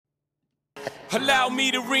Allow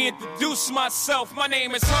me to reintroduce myself. My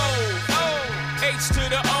name is Ho, H to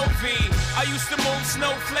the O-V. I used to move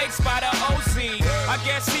snowflakes by the O-Z. I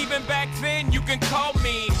guess even back then you can call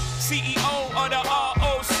me CEO of the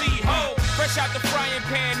ROC. Ho, fresh out the frying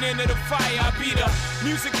pan into the fire. I be the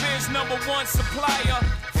music biz #1 supplier.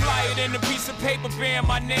 Flyer than a piece of paper bearing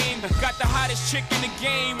my name. Got the hottest chick in the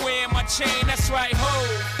game wearing my chain. That's right,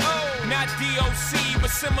 Ho, not DOC, but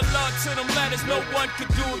similar to them letters. No one could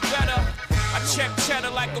do it better. I check cheddar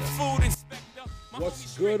like a food inspector.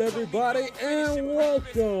 What's good, everybody, and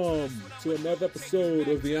welcome to another episode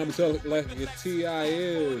of the I'm Telling Like It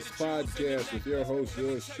TIS podcast with your host,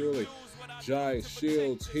 yours truly, Jai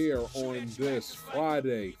Shields, here on this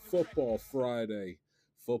Friday, Football Friday.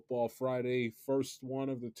 Football Friday, first one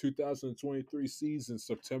of the 2023 season,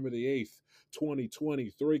 September the 8th,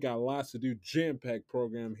 2023. Got lots to do, jam-packed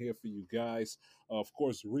program here for you guys. Of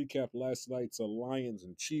course, recap last night's Lions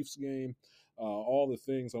and Chiefs game. All the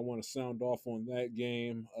things I want to sound off on that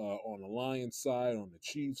game, on the Lions side, on the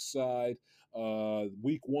Chiefs side.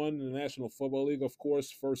 Week 1 in the National Football League, of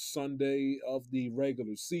course, first Sunday of the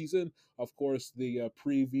regular season. Of course, the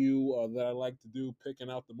preview that I like to do,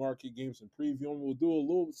 picking out the marquee games and previewing. We'll do a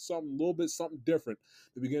little bit something different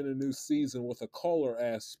to begin a new season with a caller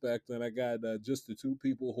aspect. And I got just the two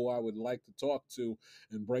people who I would like to talk to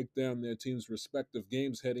and break down their team's respective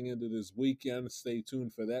games heading into this weekend. Stay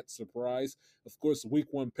tuned for that surprise. Of course, week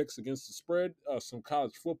 1 picks against the spread. Some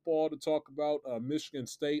college football to talk about. Michigan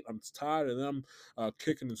State, I'm tired of them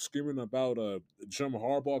kicking and screaming about Jim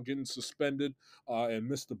Harbaugh getting suspended, and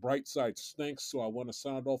Mr. Brightside stinks, so I want to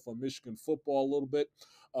sound off on Michigan football a little bit.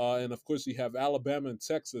 And, of course, you have Alabama and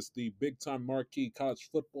Texas, the big-time marquee college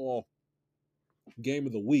football game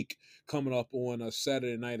of the week coming up on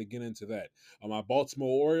Saturday night to get into that. My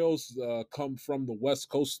Baltimore Orioles come from the West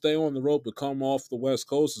Coast, stay on the road, but come off the West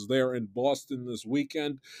Coast as they're in Boston this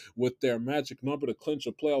weekend with their magic number to clinch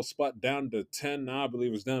a playoff spot down to 10. Now I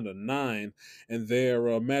believe it's down to 9, and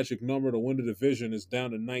their magic number to win the division is down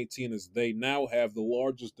to 19 as they now have the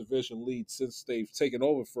largest division lead since they've taken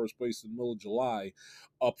over first place in the middle of July,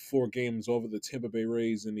 up 4 games over the Tampa Bay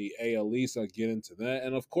Rays in the AL East. I'll get into that.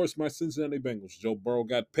 And, of course, my Cincinnati Bengals. Joe Burrow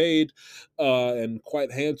got paid and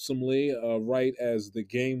quite handsomely right as the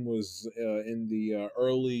game was in the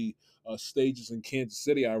early stages in Kansas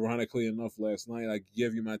City. Ironically enough, last night I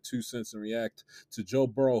gave you my 2 cents and react to Joe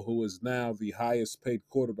Burrow, who is now the highest paid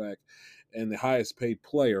quarterback and the highest paid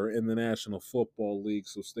player in the National Football League.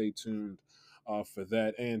 So stay tuned for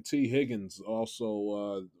that. And T. Higgins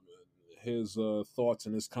also his thoughts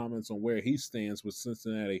and his comments on where he stands with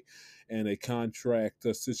Cincinnati and a contract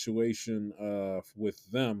situation with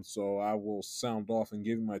them. So I will sound off and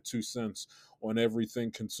give you my 2 cents on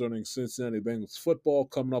everything concerning Cincinnati Bengals football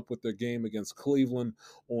coming up with their game against Cleveland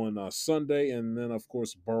on Sunday. And then, of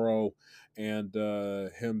course, Burrow and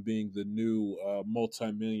him being the new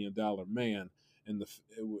multi-million-dollar man in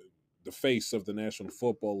the face of the National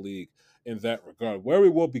Football League in that regard. Where we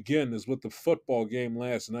will begin is with the football game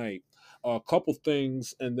last night. A couple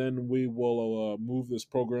things, and then we will move this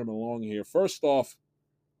program along here. First off,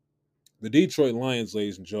 the Detroit Lions,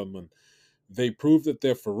 ladies and gentlemen, they proved that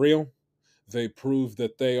they're for real. They proved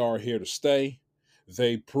that they are here to stay.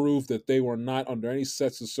 They proved that they were not under any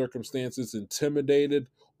sets of circumstances intimidated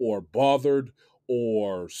or bothered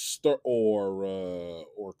or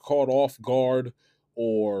caught off guard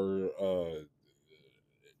or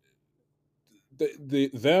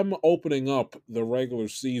them opening up the regular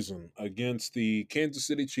season against the Kansas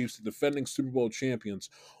City Chiefs, the defending Super Bowl champions,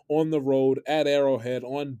 on the road at Arrowhead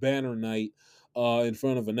on banner night in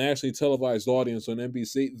front of a nationally televised audience on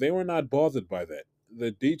NBC, they were not bothered by that. The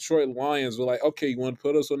Detroit Lions were like, okay, you want to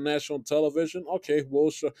put us on national television? Okay, well,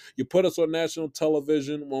 sure. You put us on national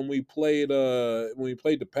television when we played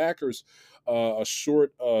the Packers a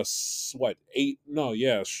short 8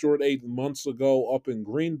 months ago up in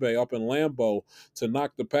Green Bay, up in Lambeau, to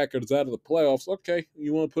knock the Packers out of the playoffs. Okay,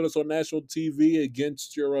 you want to put us on national TV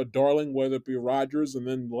against your darling, whether it be Rodgers, and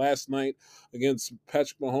then last night against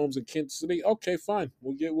Patrick Mahomes in Kansas City. Okay, fine,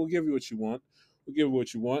 we'll give you what you want. We'll give you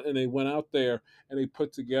what you want. And they went out there and they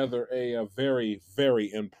put together a very,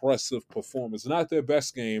 very impressive performance. Not their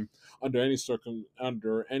best game under any sets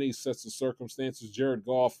of circumstances. Jared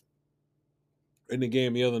Goff in the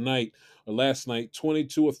game the other night, or last night,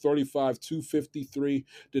 22 of 35, 253.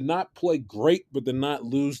 Did not play great, but did not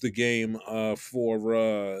lose the game for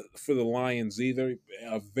the Lions either.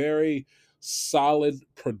 A very solid,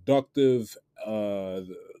 productive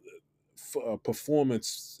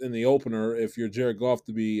performance in the opener if you're Jared Goff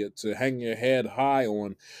to hang your head high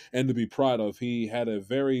on and to be proud of. He had a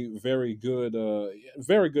very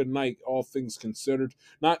good night, all things considered.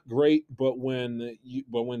 Not great, but when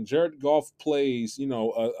Jared Goff plays,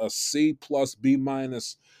 a C plus B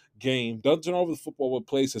minus game, doesn't turn over the football, but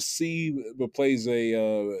plays a C, but plays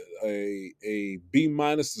a B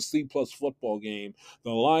minus to C plus football game.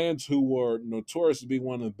 The Lions, who were notorious to be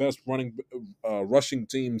one of the best rushing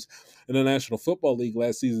teams in the National Football League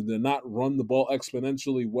last season, did not run the ball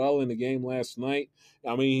exponentially well in the game last night.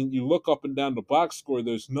 I mean, you look up and down the box score,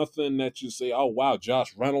 there's nothing that you say, oh, wow,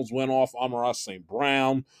 Josh Reynolds went off, Amon-Ra St.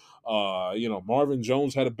 Brown. Marvin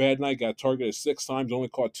Jones had a bad night, got targeted 6 times, only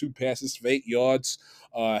caught 2 passes for 8 yards,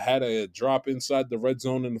 had a drop inside the red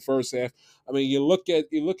zone in the first half. I mean, you look at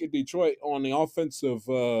Detroit on the offensive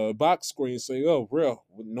box score and you say, oh, real,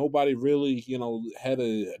 nobody really, had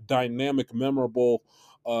a dynamic, memorable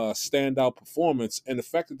standout performance. And the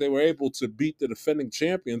fact that they were able to beat the defending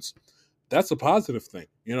champions, that's a positive thing.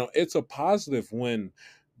 It's a positive when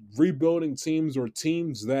rebuilding teams or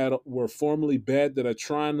teams that were formerly bad that are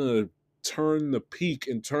trying to turn the peak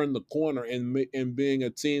and turn the corner and being a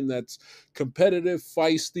team that's competitive,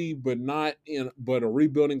 feisty, but a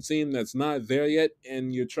rebuilding team that's not there yet,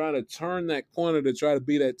 and you're trying to turn that corner to try to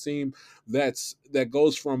be that team that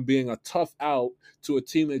goes from being a tough out to a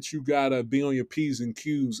team that you gotta be on your P's and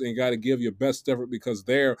Q's and gotta give your best effort because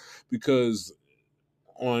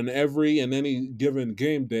on every and any given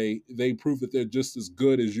game day, they prove that they're just as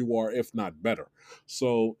good as you are, if not better.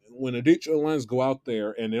 So when the Detroit Lions go out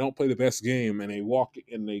there and they don't play the best game and they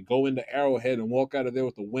go into Arrowhead and walk out of there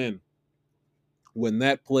with a win, when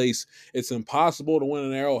that place, it's impossible to win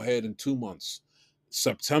an Arrowhead in 2 months.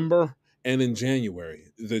 September and in January.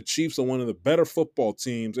 The Chiefs are one of the better football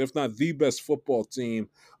teams, if not the best football team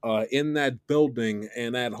in that building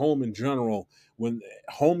and at home in general. When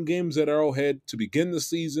home games at Arrowhead to begin the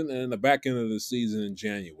season and in the back end of the season in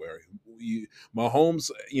January. Mahomes,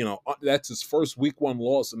 that's his first week 1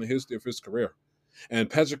 loss in the history of his career. And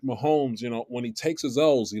Patrick Mahomes, when he takes his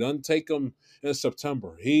L's, he doesn't take them in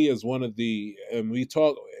September. He is one of and we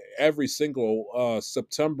talk every single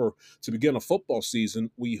September to begin a football season.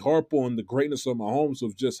 We harp on the greatness of Mahomes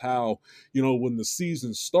of just how, when the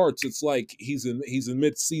season starts, it's like he's in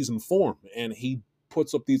mid-season form and he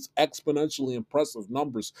puts up these exponentially impressive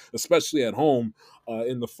numbers, especially at home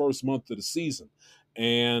in the first month of the season.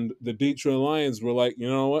 And the Detroit Lions were like, you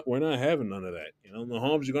know what? We're not having none of that.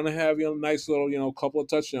 Mahomes, you're going to have nice little, couple of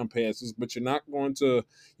touchdown passes, but you're not going to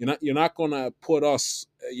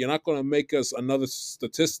make us another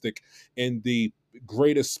statistic in the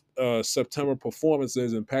greatest September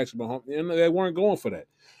performances in Patrick Mahomes. And they weren't going for that.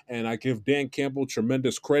 And I give Dan Campbell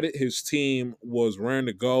tremendous credit. His team was raring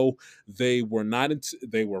to go. They were not.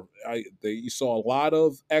 You saw a lot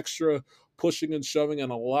of extra pushing and shoving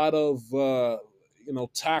and a lot of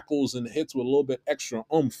tackles and hits with a little bit extra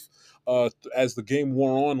oomph as the game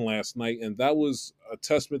wore on last night. And that was a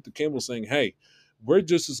testament to Campbell saying, hey, we're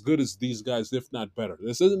just as good as these guys, if not better.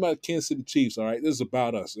 This isn't about Kansas City Chiefs, all right? This is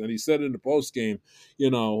about us. And he said in the post game,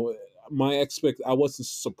 I wasn't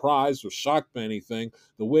surprised or shocked by anything.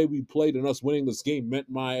 The way we played and us winning this game met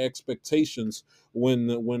my expectations when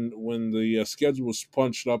the schedule was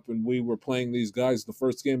punched up and we were playing these guys the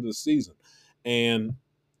first game of the season. And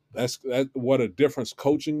that's what a difference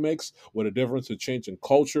coaching makes, what a difference a change in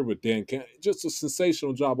culture with Dan Campbell. Just a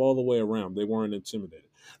sensational job all the way around. They weren't intimidated.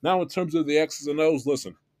 Now, in terms of the X's and O's,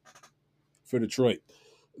 listen, for Detroit,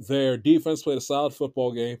 their defense played a solid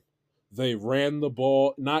football game. They ran the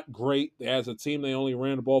ball, not great. As a team, they only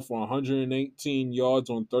ran the ball for 118 yards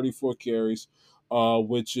on 34 carries,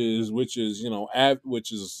 which is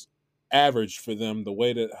average for them. The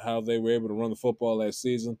way that how they were able to run the football last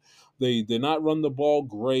season, they did not run the ball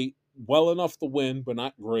great, well enough to win, but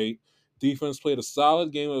not great. Defense played a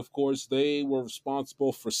solid game. Of course, they were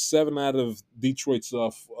responsible for 7 out of Detroit's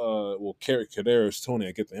Kadarius Toney.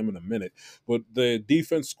 I'll get to him in a minute. But the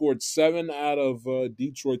defense scored 7 out of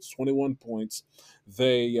Detroit's 21 points.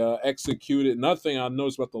 They executed nothing. I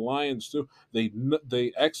noticed about the Lions too.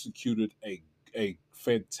 They executed a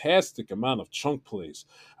fantastic amount of chunk plays.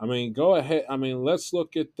 I mean, go ahead. I mean, let's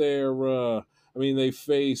look at their. They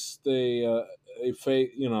faced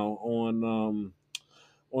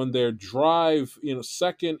on their drive,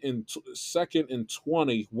 second and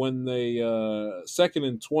 20 when they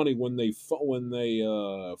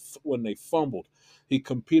fumbled. He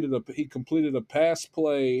completed a pass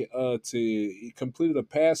play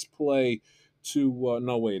to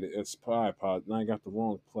no wait, it's iPod. Now I got the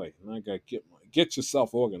wrong play. Now I got to get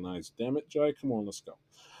yourself organized. Damn it, Jay. Come on, let's go.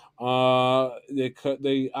 I'll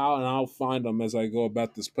find them as I go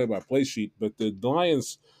about this play-by-play sheet. But the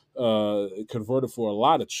Lions converted for a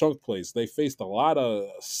lot of chunk plays. They faced a lot of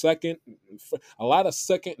second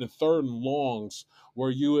and third and longs where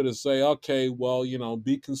you would say, okay, well,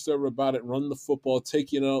 be conservative about it, run the football,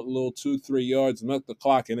 take a little 2-3 yards, milk the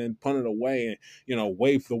clock, and then punt it away, and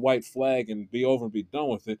wave the white flag and be over and be done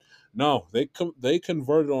with it. No, they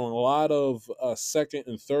converted on a lot of second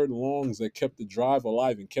and third and longs that kept the drive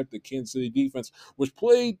alive and kept the Kansas City defense, which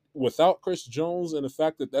played without Chris Jones, and the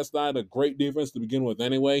fact that that's not a great defense to begin with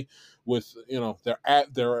anyway. With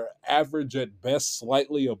they're average at best,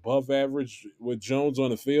 slightly above average with Jones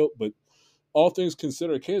on the field, but all things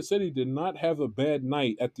considered, Kansas City did not have a bad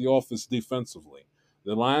night at the office defensively.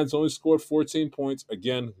 The Lions only scored 14 points.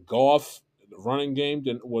 Again, Goff, the running game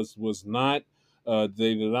was not.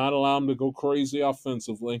 They did not allow them to go crazy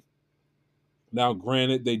offensively. Now,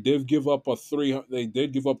 granted, they did give up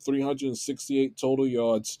 368 total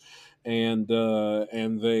yards, and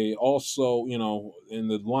they also, and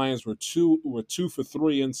the Lions were two for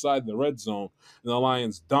three inside the red zone. And the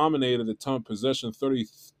Lions dominated the time of possession,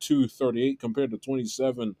 32-38 compared to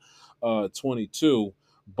 27-22.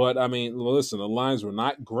 But I mean, listen, the Lions were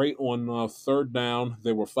not great on third down.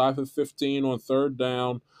 They were 5 of 15 on third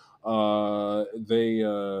down. They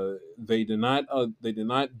did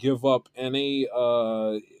not give up any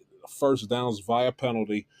first downs via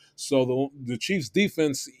penalty. So the Chiefs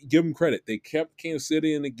defense, give them credit. They kept Kansas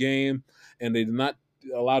City in the game, and they did not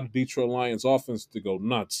allow the Detroit Lions offense to go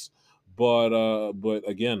nuts. But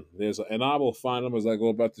again, and I will find them as I go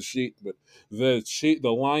about the sheet. But the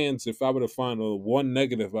Lions, if I were to find one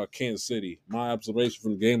negative about Kansas City, my observation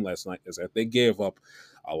from the game last night is that they gave up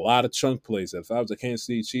a lot of chunk plays. If I was a Kansas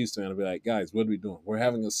City Chiefs fan, I'd be like, guys, what are we doing? We're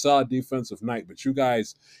having a solid defensive night, but you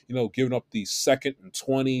guys, giving up these second and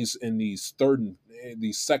 20s and these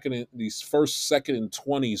first, second and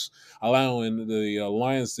 20s, allowing the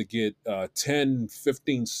Lions to get 10,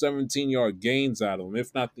 15, 17-yard gains out of them,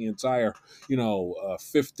 if not the entire,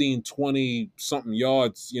 15, 20 something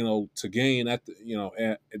yards, to gain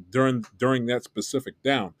during that specific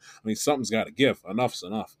down. I mean, something's got to give. Enough's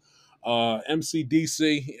enough.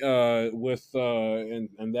 MCDC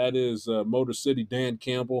and that is Motor City Dan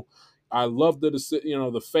Campbell. I love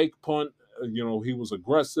the fake punt. He was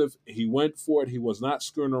aggressive. He went for it. He was not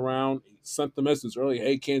screwing around. He sent the message early,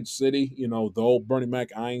 hey, Kansas City, the old Bernie Mac,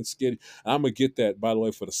 I ain't scared. I'm gonna get that, by the way,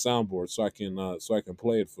 for the soundboard so I can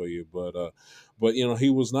play it for you. But he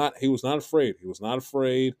was not afraid. He was not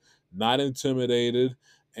afraid, not intimidated,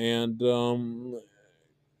 and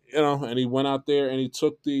and he went out there and he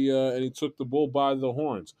took the bull by the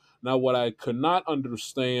horns. Now, what I could not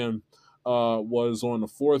understand was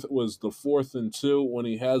the 4th and 2 when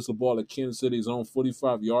he has the ball at Kansas City's own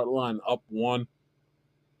 45-yard line, up one.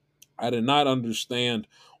 I did not understand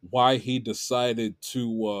why he decided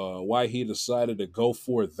to go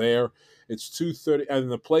for it there. It's 2:30, and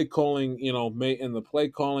the play calling,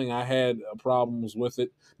 I had problems with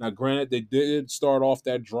it. Now, granted, they did start off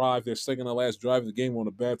that drive, their second to last drive of the game, on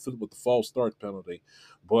a bad foot with the false start penalty.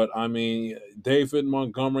 But I mean, David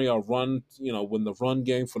Montgomery, when the run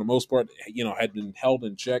game for the most part, had been held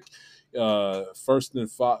in check. First and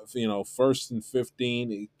 15,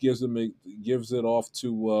 he gives it off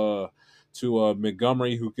to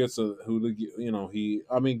Montgomery, who gets granted,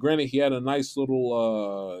 he had a nice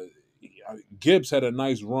little Gibbs had a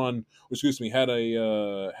nice run,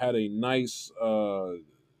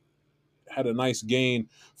 had a nice gain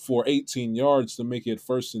for 18 yards to make it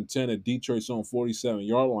 1st and 10 at Detroit's own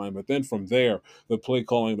 47-yard line. But then from there, the play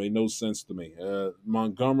calling made no sense to me.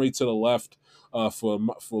 Montgomery to the left for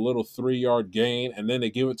a little 3-yard gain, and then they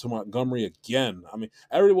give it to Montgomery again. I mean,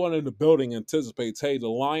 everyone in the building anticipates, hey, the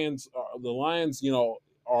Lions,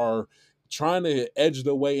 are trying to edge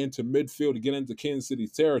their way into midfield to get into Kansas City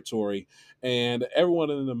territory, and everyone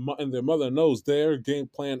and their mother knows their game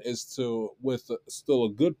plan is with still a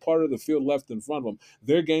good part of the field left in front of them.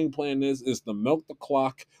 Their game plan is to milk the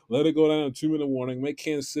clock, let it go down a 2-minute warning, make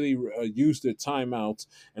Kansas City use their timeouts,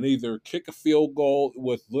 and either kick a field goal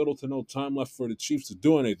with little to no time left for the Chiefs to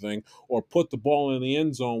do anything, or put the ball in the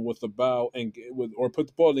end zone or put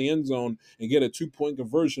the ball in the end zone and get a 2-point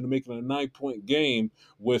conversion to make it a 9-point game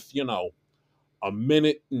with a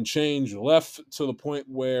minute and change left, to the point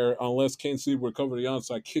where, unless Kansas City recover the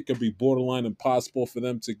onside kick, it'd be borderline impossible for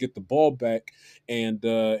them to get the ball back and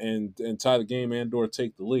tie the game and/or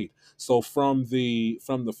take the lead. So from the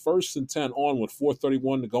 1st and 10 on, with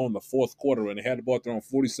 4:31 to go in the fourth quarter, and they had the ball at their own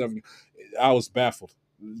 47, I was baffled.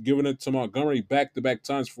 giving it to Montgomery back-to-back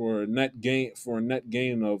times for a net gain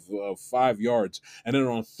of 5 yards, and then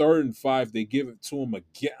on 3rd and 5 they give it to him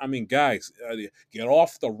again. I mean, guys, get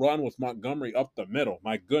off the run with Montgomery up the middle.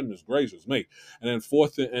 My goodness gracious me! And then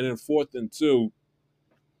fourth and two.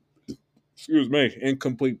 Excuse me,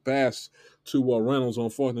 incomplete pass to Reynolds on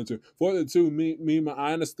 4th and 2. 4th and 2,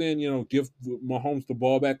 I understand, give Mahomes the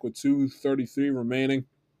ball back with 2:33 remaining.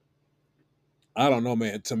 I don't know,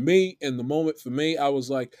 man. To me, in the moment, for me, I was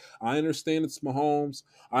like, I understand it's Mahomes.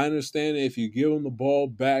 I understand if you give him the ball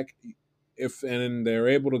back, and they're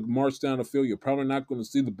able to march down the field, you're probably not going to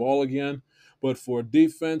see the ball again. But for a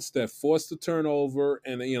defense that forced the turnover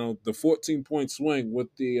and the 14-point swing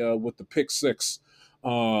with the pick six,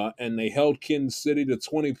 and they held Kansas City to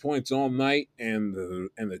 20 points all night, and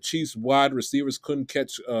the Chiefs wide receivers couldn't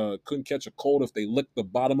catch a cold if they licked the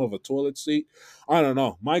bottom of a toilet seat. I don't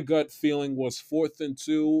know. My gut feeling was 4th and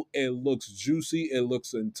 2. It looks juicy. It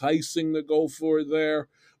looks enticing to go for it there.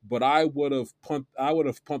 But I would have pumped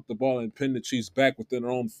the ball and pinned the Chiefs back within their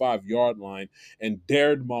own 5-yard line and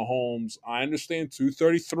dared Mahomes. I understand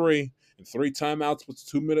 2:33 and 3 timeouts with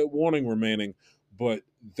a 2-minute warning remaining, but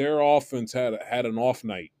their offense had an off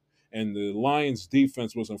night, and the Lions'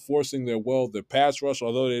 defense was enforcing their pass rush.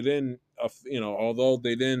 Although they didn't,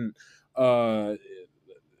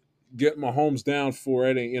 get Mahomes down for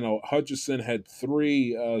it. Hutchinson had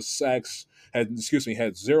 3 sacks, had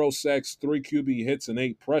 0 sacks, 3 QB hits, and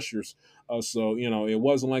 8 pressures. So it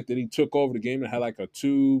wasn't like that he took over the game and had like a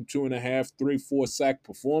 2.5, 3, 4 sack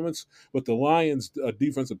performance. But the Lions'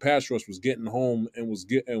 defensive pass rush was getting home and was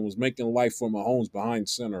making life for Mahomes behind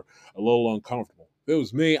center a little uncomfortable. If it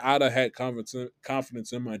was me, I'd have had confidence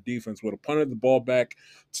in my defense. Would have punted the ball back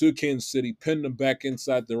to Kansas City, pinned them back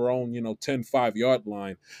inside their own 10, 5-yard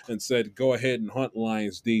line, and said, go ahead and hunt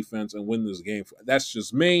Lions defense and win this game. That's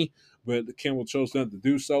just me, but Campbell chose not to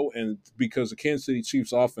do so, and because the Kansas City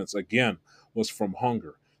Chiefs offense, again, was from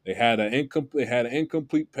hunger. They had an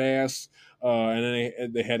incomplete pass, and then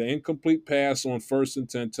they had an incomplete pass on 1st and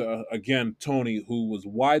 10 to, again, Tony, who was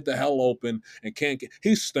wide the hell open and can't get –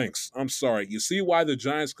 he stinks. I'm sorry. You see why the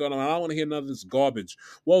Giants got him? I don't want to hear none of this garbage.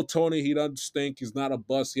 Well, Tony, he doesn't stink. He's not a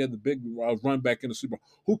bust. He had the big run back in the Super Bowl.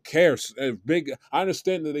 Who cares? I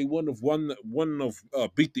understand that they wouldn't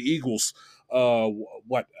have beat the Eagles. 9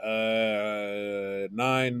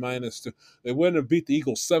 minus 2. They wouldn't have beat the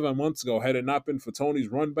Eagles 7 months ago had it not been for Tony's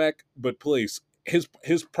run back. But please, his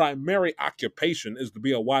primary occupation is to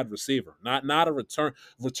be a wide receiver, not a return.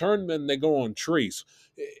 Return men, they go on trees.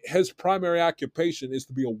 His primary occupation is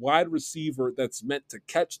to be a wide receiver that's meant to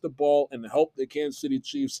catch the ball and help the Kansas City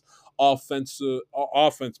Chiefs offense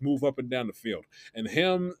move up and down the field. And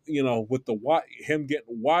him, with him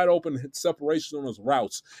getting wide open separation on his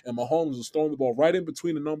routes, and Mahomes is throwing the ball right in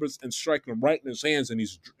between the numbers and striking him right in his hands, and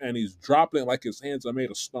he's dropping it like his hands are made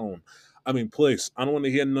of stone. I mean, please, I don't want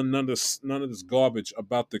to hear none of this garbage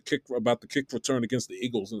about the kick return against the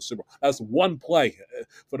Eagles in the Super Bowl. That's one play.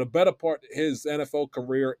 For the better part, his NFL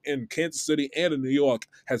career in Kansas City and in New York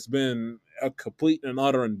has been a complete and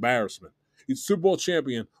utter embarrassment. He's Super Bowl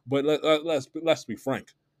champion, but let's be frank.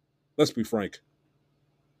 Let's be frank.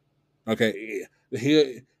 Okay,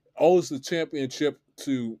 he owes the championship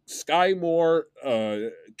to Sky Moore,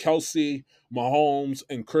 Kelsey, Mahomes,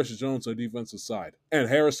 and Chris Jones on the defensive side, and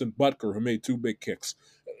Harrison Butker, who made 2 big kicks.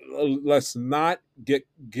 Let's not get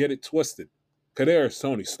it twisted. Kadarius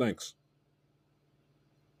Toney stinks.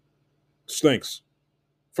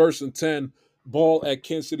 1st and 10, ball at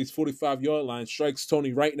Kansas City's 45-yard line, strikes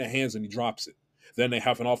Toney right in the hands, and he drops it. Then they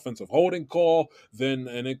have an offensive holding call. Then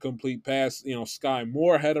an incomplete pass. Sky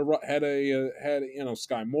Moore Sky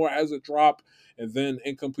Moore has a drop, and then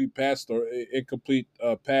incomplete pass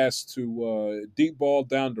pass to deep ball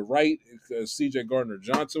down the right. C.J.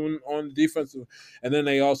 Gardner-Johnson on the defensive, and then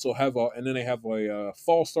they also have a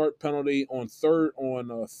false start penalty on 3rd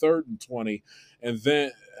and 20, and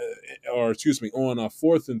then on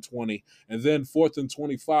 4th and 20, and then 4th and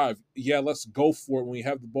 25. Yeah, let's go for it when we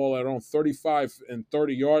have the ball at our own 35 and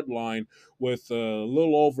 30-yard line with a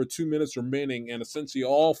little over 2 minutes remaining, and essentially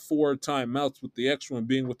all 4 timeouts, with the extra one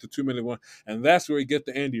being with the 2-minute one. And that's where we get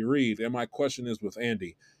to Andy Reid. And my question is with Andrew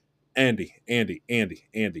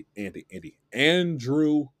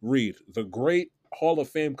Reid, the great Hall of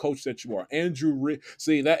Fame coach that you are. Andrew Reid.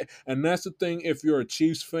 See that, and that's the thing. If you're a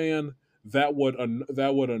Chiefs fan, that would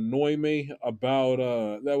annoy me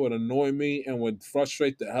and would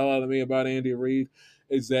frustrate the hell out of me about Andy Reid,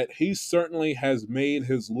 is that he certainly has made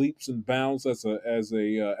his leaps and bounds as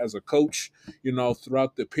a coach,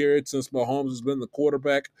 throughout the period since Mahomes has been the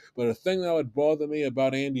quarterback. But the thing that would bother me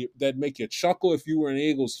about Andy, that make you chuckle if you were an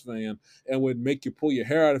Eagles fan, and would make you pull your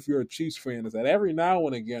hair out if you're a Chiefs fan, is that every now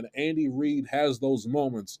and again Andy Reid has those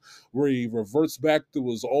moments where he reverts back to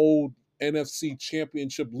his old NFC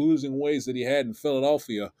Championship losing ways that he had in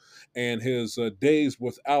Philadelphia, and his days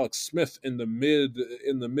with Alex Smith in the mid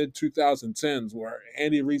 2010s, where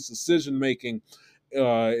Andy Reid's decision making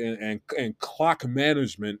and clock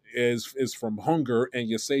management is from hunger, and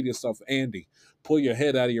you say to yourself, Andy, pull your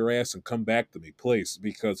head out of your ass and come back to me, please,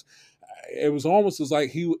 because it was almost as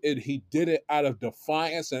like he did it out of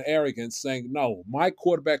defiance and arrogance, saying, "No, my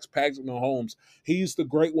quarterback's Patrick Mahomes. He's the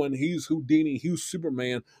great one. He's Houdini. He's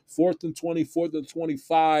Superman. 4th and 20, 4th and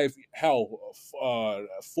 25. Hell,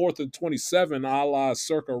 4th and 27, a la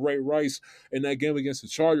circa Ray Rice in that game against the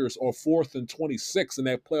Chargers, or 4th and 26 in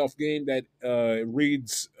that playoff game that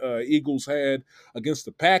Reed's Eagles had against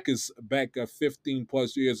the Packers back 15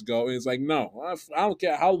 plus years ago." And it's like, no, I don't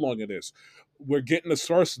care how long it is. We're getting this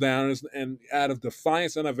first down, and out of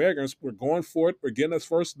defiance and of arrogance, we're going for it. We're getting this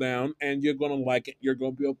first down, and you're going to like it. You're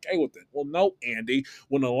going to be okay with it. Well, no, Andy.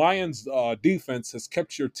 When the Lions' defense has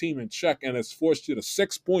kept your team in check and has forced you to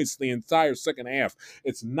 6 points the entire second half,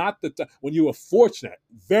 it's not the when you were fortunate,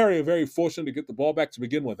 very, very fortunate to get the ball back to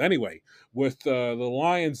begin with. Anyway, with the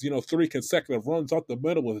Lions, 3 consecutive runs up the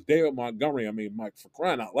middle with David Montgomery. I mean, Mike, for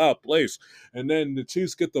crying out loud, please. And then the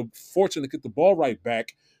Chiefs get the fortune to get the ball right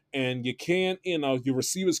back. And you can't, your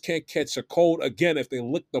receivers can't catch a cold. Again, if they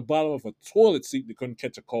lick the bottom of a toilet seat, they couldn't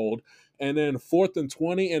catch a cold. And then 4th and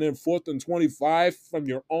 20, and then 4th and 25 from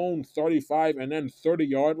your own 35 and then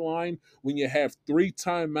 30-yard line when you have 3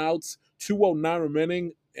 timeouts, 2:09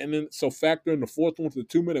 remaining, and then so factor in the fourth one with the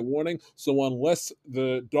 2-minute warning. So unless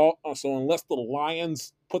the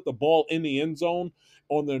Lions put the ball in the end zone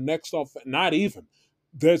on their next off, not even,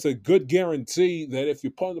 there's a good guarantee that if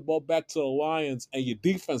you punt the ball back to the Lions and your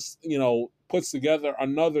defense, puts together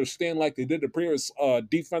another stand like they did the previous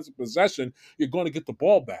defensive possession, you're going to get the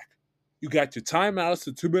ball back. You got your timeouts,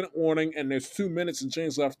 the 2-minute warning, and there's 2 minutes and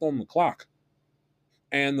change left on the clock.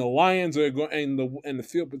 And the Lions are going, and the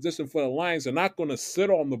field position for the Lions are not going to sit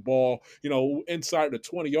on the ball, inside the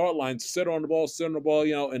 20-yard line, sit on the ball,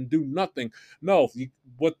 and do nothing. No,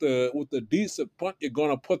 with the decent punt, you're going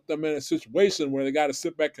to put them in a situation where they got to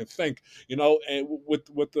sit back and think, and with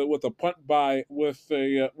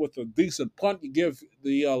a decent punt, you give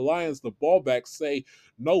the Lions the ball back, say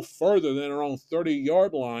no further than their own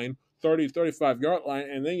 30-yard line, 35-yard line,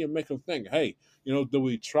 and then you make them think, hey, do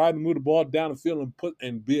we try to move the ball down the field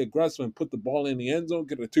and be aggressive and put the ball in the end zone,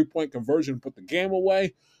 get a 2-point conversion, put the game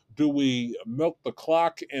away? Do we milk the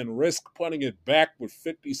clock and risk punting it back with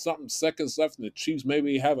 50-something seconds left and the Chiefs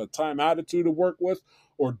maybe have a timeout or two to work with?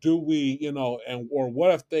 Or do we, or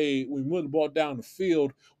what if we move the ball down the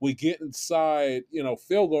field, we get inside,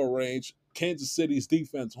 field goal range, Kansas City's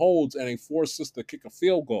defense holds, and they force us to kick a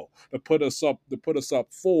field goal to put us up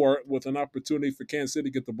 4 with an opportunity for Kansas City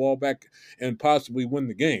to get the ball back and possibly win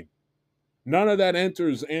the game. None of that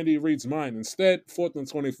enters Andy Reid's mind. Instead, 4th and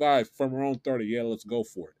 25 from our own 30. Yeah, let's go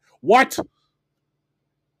for it. What?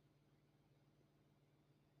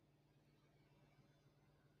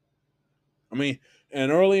 I mean,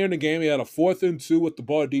 and earlier in the game, he had a 4th and 2 with the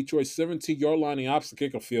ball at Detroit's 17-yard line, the opposite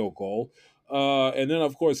kick a field goal. And then,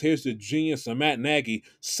 of course, here's the genius of Matt Nagy.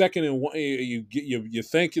 2nd and 1, you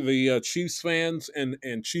thank the Chiefs fans and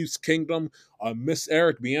Chiefs Kingdom miss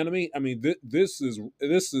Eric Bieniemy. I mean, this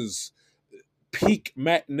is peak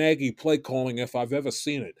Matt Nagy play calling if I've ever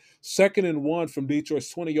seen it. 2nd and 1 from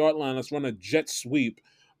Detroit's 20-yard line. Let's run a jet sweep.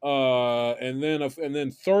 And then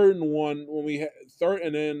 3rd and 1 when we had third,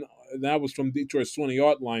 and then that was from Detroit's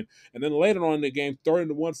 20-yard line. And then later on in the game, 3rd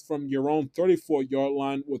and 1 from your own 34-yard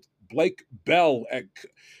line with Blake Bell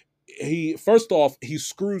he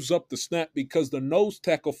screws up the snap because the nose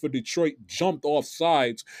tackle for Detroit jumped off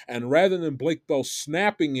sides, and rather than Blake Bell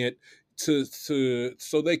snapping it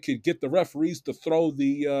so they could get the referees to throw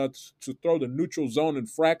the neutral zone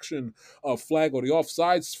infraction flag or the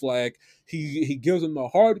offsides flag, he gives them the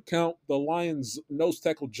hard count. The Lions nose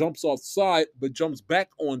tackle jumps offside but jumps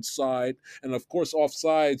back onside, and of course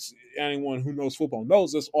offsides, anyone who knows football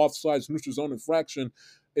knows this, offsides neutral zone infraction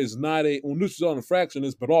is not neutral zone infraction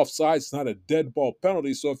is, but offsides is not a dead ball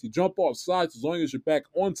penalty. So if you jump offsides, as long as you're back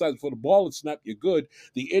onside before the ball is snapped, you're good.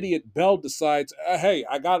 The idiot Bell decides, hey,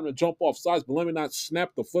 I got him to jump offsides, but let me not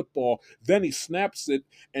snap the football. Then he snaps it,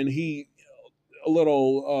 and he a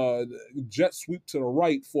little jet sweep to the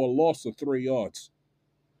right for a loss of 3 yards.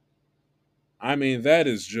 I mean, that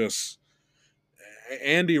is just.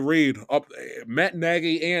 Andy Reid up, Matt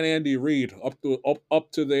Nagy and Andy Reid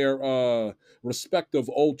up to their respective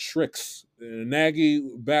old tricks. Nagy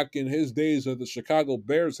back in his days as the Chicago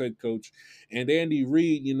Bears head coach, and Andy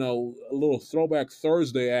Reid, a little throwback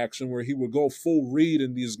Thursday action where he would go full Reid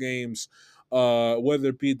in these games, whether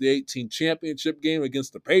it be the 18 championship game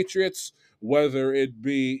against the Patriots, whether it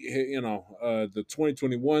be the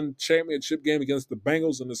 2021 championship game against the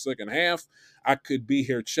Bengals in the second half. I could be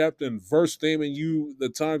here chapter and verse naming you the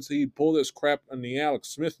times he pulled this crap in the Alex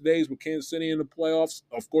Smith days with Kansas City in the playoffs.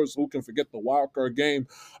 Of course, who can forget the wild card game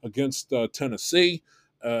against Tennessee?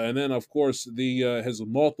 And then, of course, the his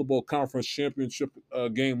multiple conference championship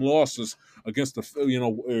game losses against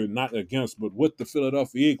not against, but with the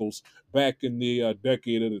Philadelphia Eagles back in the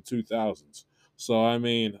decade of the 2000s. So, I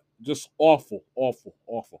mean, just awful, awful,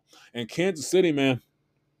 awful. And Kansas City, man,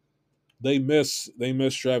 they miss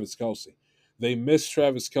Travis Kelce. They miss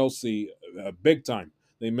Travis Kelce big time.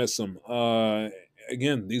 They miss him.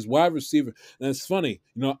 Again, these wide receivers. And it's funny,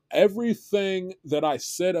 everything that I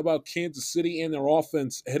said about Kansas City and their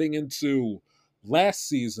offense heading into last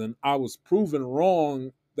season, I was proven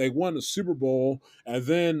wrong. They won the Super Bowl, and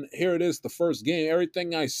then here it is, the first game.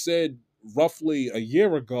 Everything I said roughly a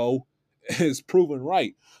year ago is proven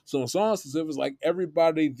right. So it's almost as if it's like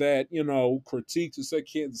everybody that, critiques and said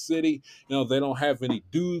Kansas City, they don't have any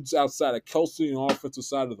dudes outside of Kelce on the offensive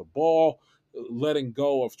side of the ball. Letting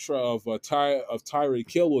go of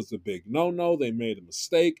Tyreek Hill was a big no-no. They made a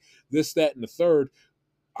mistake. This, that, and the third.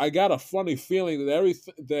 I got a funny feeling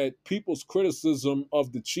that people's criticism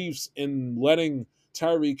of the Chiefs in letting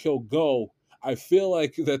Tyreek Hill go, I feel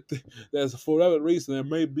like that for whatever reason there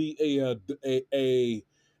may be a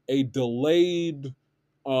delayed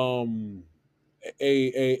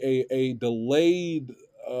a delayed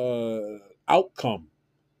outcome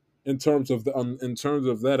in terms of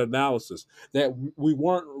that analysis, that we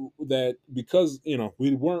weren't, that because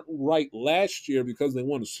we weren't right last year because they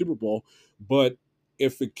won the Super Bowl, but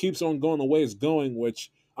if it keeps on going the way it's going,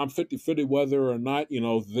 which I'm 50-50 whether or not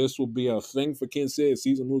this will be a thing for Kansas City as the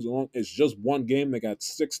season moves along. It's just one game. They got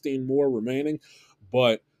 16 more remaining,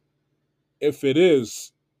 but if it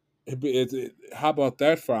is, how about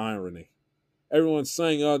that for irony? Everyone's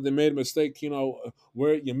saying, "Oh, they made a mistake."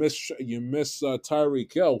 Where you miss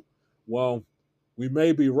Tyreek Hill. Well, we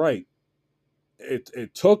may be right.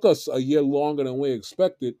 It took us a year longer than we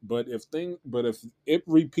expected, but if it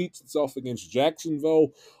repeats itself against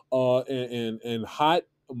Jacksonville, and hot,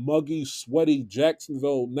 muggy, sweaty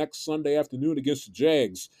Jacksonville next Sunday afternoon against the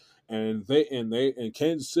Jags, and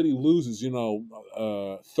Kansas City loses,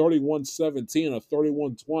 31-17 or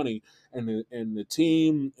 31-20, and the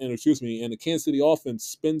team, and the Kansas City offense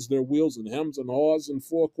spins their wheels and hems and haws in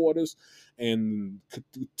four quarters, and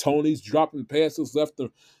Tony's dropping passes left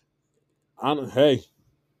to. Hey,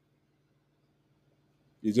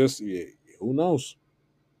 who knows?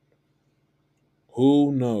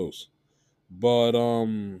 Who knows? But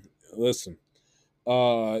listen,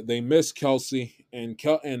 they miss Kelce, and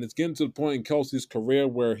it's getting to the point in Kelce's career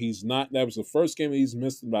where he's not. That was the first game he's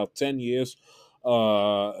missed in about 10 years.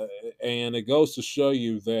 And it goes to show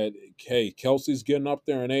you that, hey, Kelce's getting up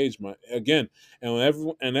there in age, again,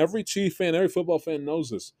 and every Chief fan, every football fan knows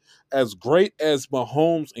this. As great as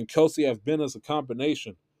Mahomes and Kelce have been as a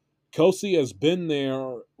combination, Kelce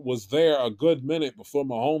was there a good minute before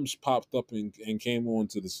Mahomes popped up and came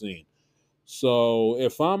onto the scene. So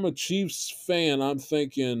if I'm a Chiefs fan, I'm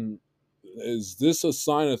thinking, is this a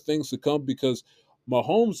sign of things to come? Because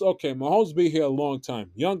Mahomes be here a long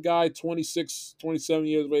time. Young guy, 26, 27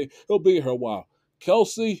 years of age, he'll be here a while.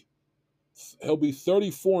 Kelce, he'll be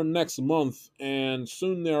 34 next month, and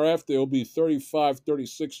soon thereafter he'll be 35,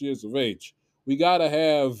 36 years of age. We gotta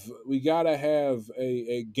have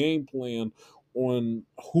a game plan on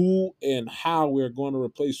who and how we're going to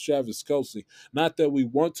replace Travis Kelce. Not that we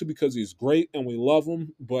want to, because he's great and we love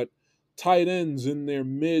him, but tight ends in their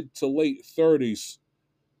mid to late 30s,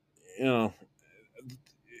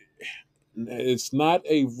 it's not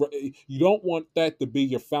you don't want that to be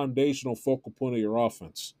your foundational focal point of your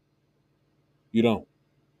offense. You don't.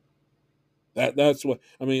 That's what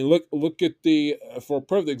I mean. Look at for a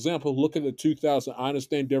perfect example. Look at the 2000. I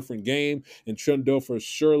understand different game, and Trent Dilfer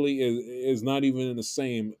surely is not even in the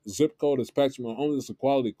same zip code as Patrick Mahomes. Is a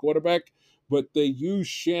quality quarterback, but they used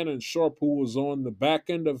Shannon Sharp, who was on the back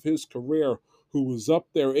end of his career, who was up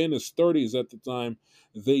there in his 30s at the time.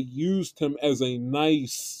 They used him as a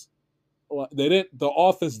nice. The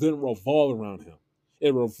offense didn't revolve around him.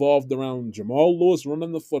 It revolved around Jamal Lewis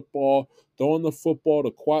running the football, throwing the football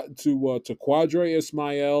to Quadre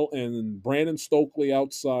Ismail and Brandon Stokely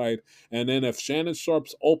outside, and then if Shannon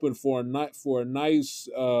Sharp's open for a nice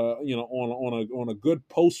on a good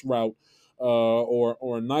post route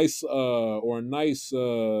or a nice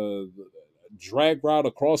drag route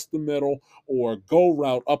across the middle or go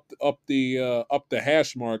route up the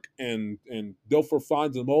hash mark, and Dilfer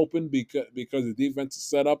finds him open because the defense is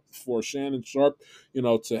set up for Shannon Sharp,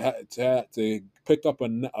 to pick up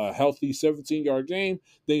a healthy 17-yard game.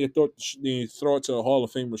 Then you throw it to a Hall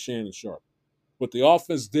of Famer Shannon Sharp. But the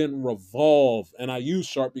offense didn't revolve, and I use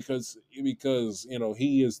Sharp because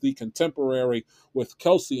he is the contemporary with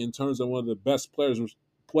Kelsey in terms of one of the best players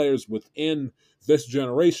within this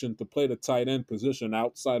generation to play the tight end position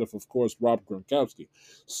outside of course, Rob Gronkowski.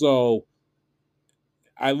 So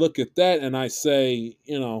I look at that and I say,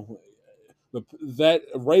 that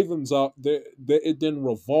Ravens up there, it didn't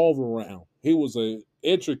revolve around. He was a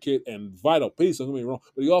intricate and vital piece. Don't get me wrong,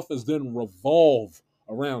 but the offense didn't revolve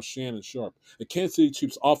around Shannon Sharp. The Kansas City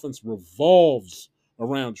Chiefs offense revolves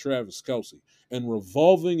around Travis Kelce, and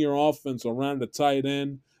revolving your offense around a tight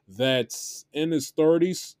end that's in his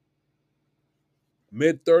 30s,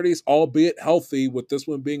 mid 30s, albeit healthy, with this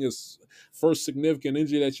one being his first significant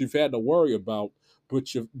injury that you've had to worry about.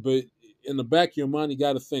 But in the back of your mind, you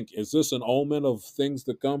got to think: is this an omen of things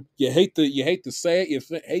to come? You hate to say it,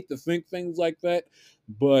 hate to think things like that,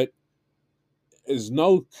 but it's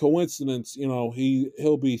no coincidence.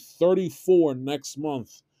 He'll be 34 next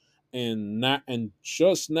month, and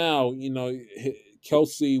just now,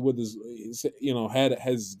 Kelsey with his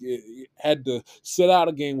had to sit out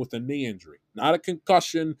a game with a knee injury, not a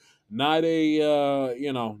concussion, not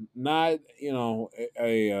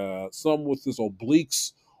some with his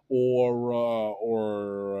obliques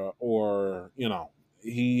or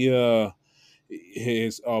he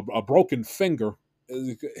his a broken finger,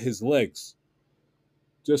 his legs.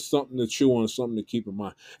 Just something to chew on, something to keep in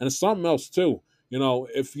mind. And it's something else, too.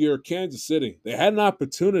 If you're Kansas City, they had an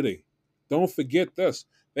opportunity. Don't forget this.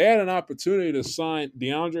 They had an opportunity to sign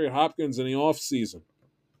DeAndre Hopkins in the offseason.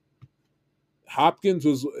 Hopkins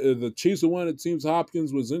was the Chiefs were one of the teams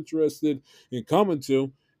Hopkins was interested in coming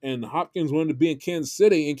to, and Hopkins wanted to be in Kansas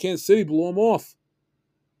City, and Kansas City blew him off.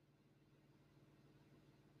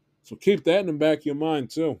 So keep that in the back of your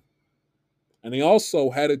mind, too. And he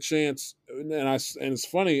also had a chance, and it's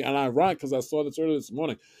funny and ironic because I saw this earlier this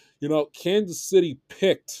morning. Kansas City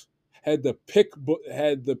had the pick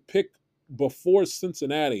before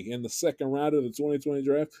Cincinnati in the second round of the 2020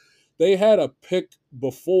 draft. They had a pick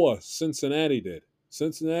before Cincinnati did.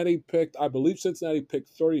 I believe Cincinnati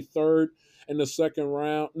picked 33rd in the second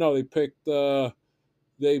round. No, they picked I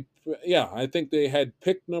think they had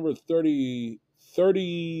pick number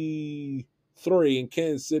 33, and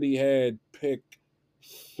Kansas City had pick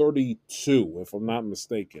 32, if I'm not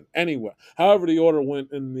mistaken. Anyway, however the order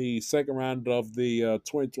went in the second round of the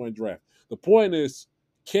 2020 draft. The point is,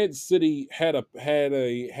 Kansas City had a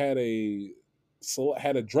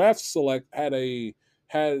draft select they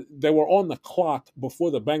were on the clock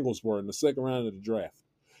before the Bengals were in the second round of the draft.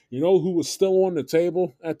 You know who was still on the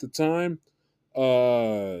table at the time?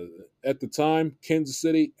 Kansas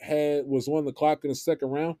City was on the clock in the second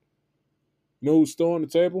round. You know who's still on the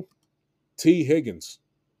table? T. Higgins.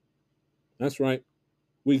 That's right.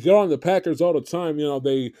 We get on the Packers all the time.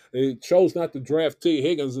 They chose not to draft T.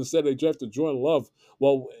 Higgins. Instead, they drafted Jordan Love.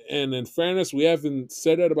 Well, and in fairness, we haven't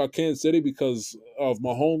said that about Kansas City because of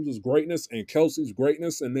Mahomes' greatness and Kelsey's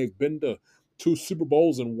greatness, and they've been to 2 Super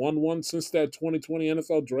Bowls and won one since that 2020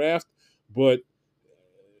 NFL draft. But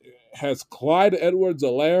has Clyde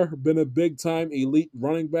Edwards-Helaire been a big-time elite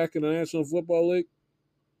running back in the National Football League?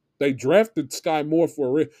 They drafted Sky Moore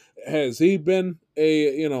for has he been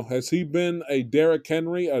a Derrick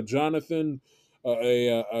Henry, a Jonathan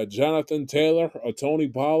Taylor, a Tony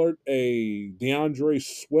Pollard, a DeAndre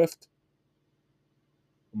Swift,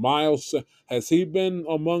 Miles? Has he been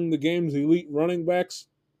among the game's elite running backs?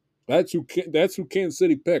 That's who Kansas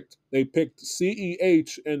City picked. They picked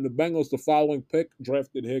CEH, and the Bengals, the following pick,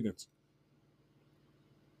 drafted Higgins.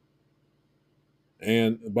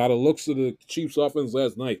 And by the looks of the Chiefs' offense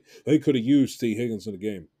last night, they could have used T. Higgins in the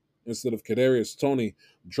game instead of Kadarius Toney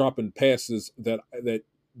dropping passes that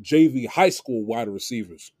JV high school wide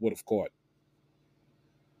receivers would have caught.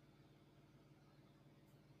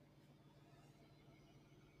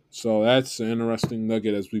 So that's an interesting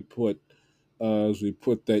nugget as we put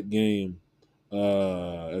that game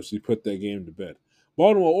to bed.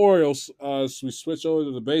 Baltimore Orioles. As we switch over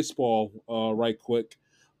to the baseball right quick.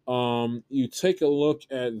 You take a look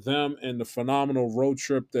at them and the phenomenal road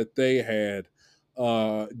trip that they had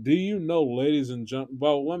Do you know, ladies and gentlemen?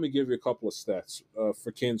 Well, let me give you a couple of stats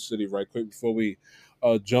for Kansas City right quick before we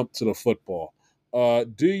jump to the football.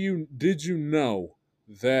 Did you know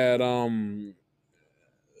that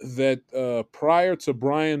prior to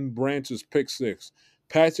Brian Branch's pick six,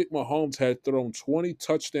 Patrick Mahomes had thrown 20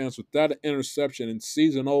 touchdowns without an interception in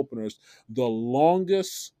season openers, the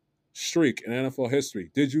longest streak in NFL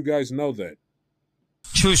history. Did you guys know that?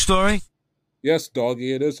 True story. Yes,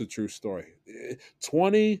 doggy, it is a true story.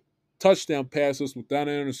 20 touchdown passes without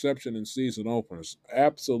an interception in season openers.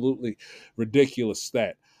 Absolutely ridiculous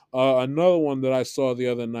stat. Another one that I saw the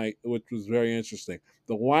other night, which was very interesting.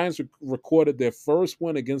 The Lions recorded their first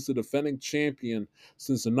win against the defending champion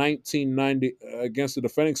since the 1990 against the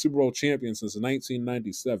defending Super Bowl champion since the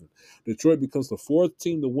 1997. Detroit becomes the fourth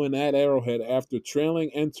team to win at Arrowhead after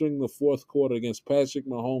trailing entering the fourth quarter against Patrick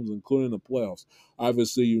Mahomes, including the playoffs.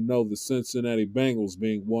 Obviously, you know the Cincinnati Bengals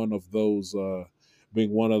being one of those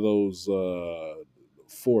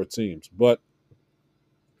four teams. But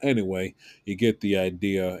anyway, you get the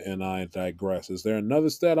idea, and I digress. Is there another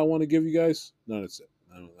stat I want to give you guys? No, that's it.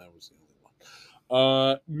 That was the only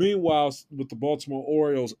one. Meanwhile, with the Baltimore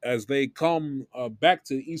Orioles, as they come back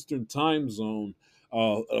to the Eastern Time Zone,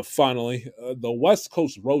 finally, the West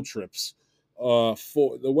Coast road trips. For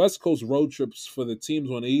the West Coast road trips for the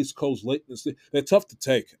teams on the East Coast late in the season, they're tough to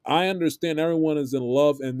take. I understand everyone is in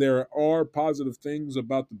love, and there are positive things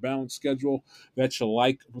about the balanced schedule that you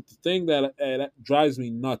like. But the thing that drives me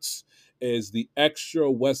nuts is the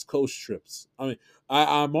extra West Coast trips. I mean,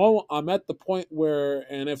 I'm at the point where,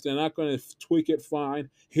 and if they're not going to tweak it,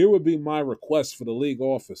 fine. Here would be my request for the league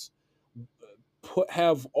office: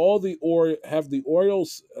 have the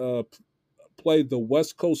Orioles play the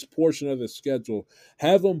West Coast portion of the schedule.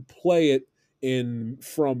 Have them play it in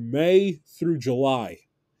from May through July.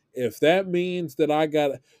 If that means that I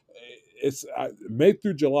got it's May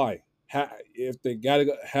through July. If they got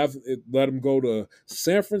to have it, let them go to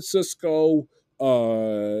San Francisco,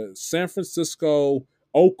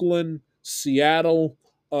 Oakland, Seattle,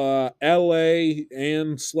 L.A.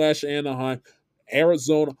 and slash Anaheim,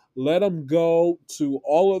 Arizona. Let them go to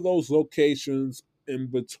all of those locations in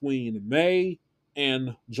between May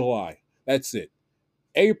and July. That's it.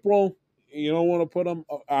 April, you don't want to put them.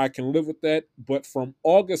 I can live with that. But from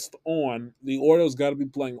August on, the Orioles got to be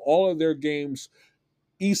playing all of their games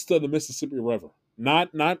east of the Mississippi River.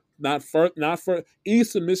 Not for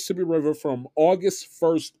east of Mississippi River from August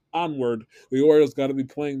 1st onward. The Orioles got to be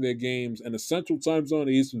playing their games in the Central Time Zone,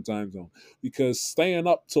 the Eastern Time Zone, because staying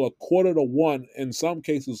up till a quarter to one, in some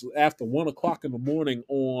cases after 1 o'clock in the morning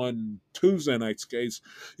on Tuesday night's case,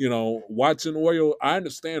 watching Orioles. I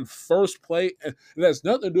understand first play. It has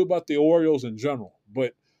nothing to do about the Orioles in general,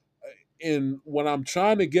 but when I'm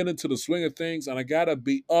trying to get into the swing of things and I gotta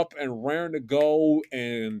be up and raring to go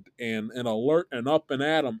and alert and up and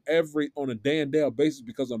at them on a day and day basis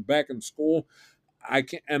because I'm back in school, I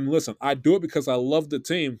can and listen, I do it because I love the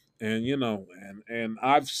team, and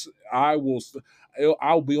I'll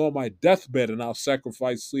be on my deathbed and I'll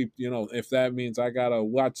sacrifice sleep, if that means I gotta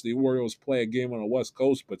watch the Orioles play a game on the West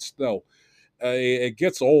Coast, but still it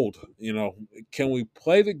gets old. Can we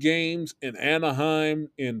play the games in Anaheim,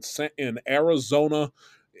 in Arizona,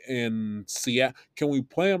 in Seattle? Can we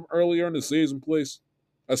play them earlier in the season, please?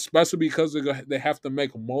 Especially because they have to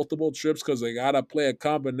make multiple trips because they got to play a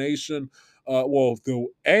combination. The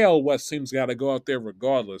AL West teams got to go out there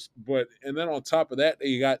regardless. And then on top of that,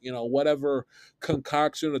 you got whatever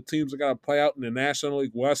concoction of teams that got to play out in the National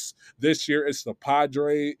League West. This year, it's the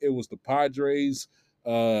Padres. It was the Padres,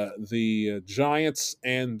 the Giants,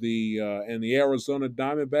 and the Arizona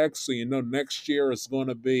Diamondbacks. So next year it's going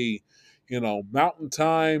to be Mountain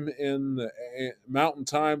Time Mountain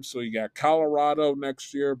Time. So you got Colorado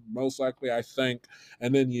next year, most likely, I think,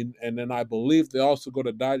 and then I believe they also go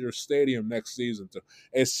to Dodger Stadium next season too.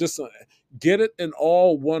 It's just get it in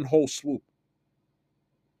all one whole swoop.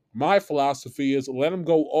 My philosophy is let them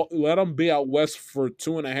be out west for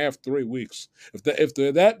 2.5, 3 weeks. If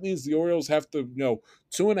that means the Orioles have to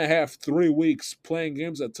 2.5, 3 weeks playing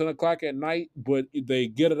games at 10 o'clock at night, but they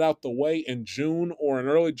get it out the way in June or in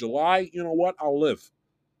early July, you know what? I'll live.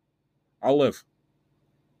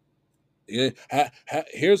 Yeah,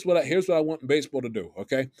 here's what I want baseball to do.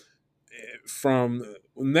 Okay, from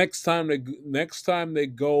next time they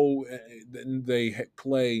go, they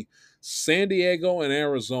play San Diego and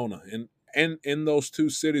Arizona, and in those two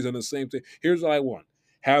cities in the same thing. Here's what I want: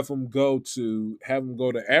 have them go to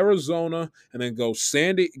Arizona, and then go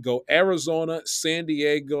Arizona, San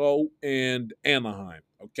Diego, and Anaheim.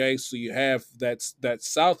 Okay, so you have that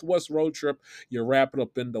Southwest road trip. You wrap it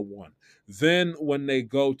up into one. Then when they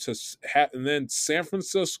go to and then San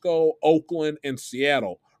Francisco, Oakland, and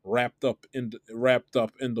Seattle wrapped up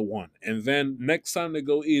into one. And then next time they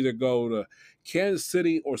either go to Kansas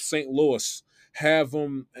City or St. Louis, have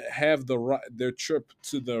their trip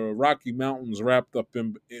to the Rocky Mountains wrapped up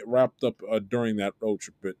during that road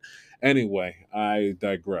trip. But anyway, I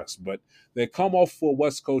digress. But they come off for a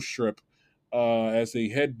West Coast trip as they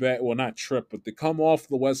head back. Well, not trip, but they come off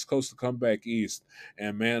the West Coast to come back east.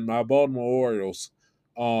 And man, my Baltimore Orioles.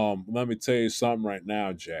 Let me tell you something right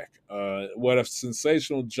now, Jack. What a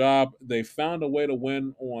sensational job! They found a way to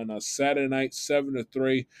win on a Saturday night,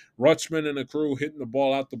 7-3. Rutschman and the crew hitting the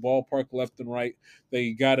ball out the ballpark left and right.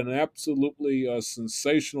 They got an absolutely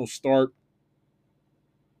sensational start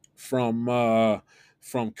from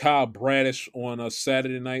Kyle Bradish on a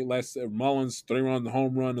Saturday night. Mullins 3-run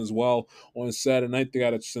home run as well on Saturday night. They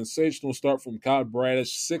got a sensational start from Kyle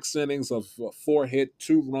Bradish. 6 innings of 4-hit,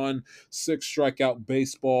 2-run, 6-strikeout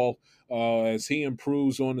baseball. As he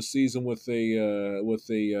improves on the season with a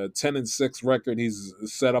 10-6 record, he's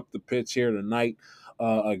set up the pitch here tonight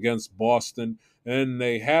against Boston. And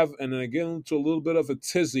they get into a little bit of a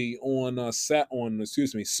tizzy on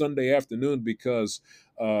Sunday afternoon because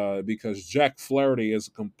Jack Flaherty is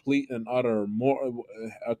a complete and utter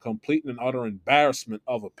embarrassment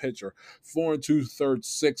of a pitcher. 4 2/3,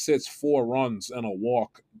 6 hits, 4 runs, and a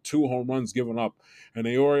walk, 2 home runs given up. And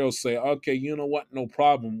the Orioles say, "Okay, you know what? No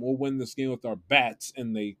problem. We'll win this game with our bats."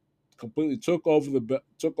 And they completely took over the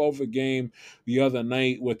game the other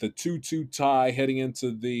night with a 2-2 tie heading into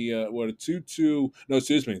the with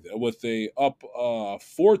a up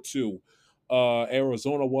 4-2.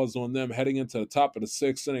 Arizona was on them heading into the top of the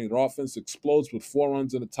 6th inning. Their offense explodes with 4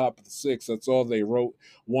 runs in the top of the 6th. That's all they wrote.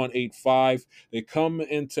 1-8-5. They come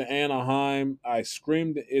into Anaheim. I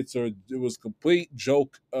screamed. It was a complete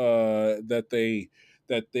joke that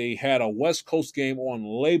they had a West Coast game on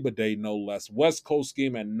Labor Day, no less. West Coast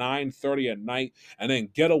game at 9:30 at night, and then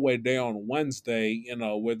getaway day on Wednesday,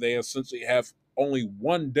 where they essentially have only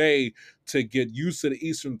one day to get used to the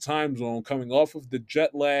Eastern time zone, coming off of the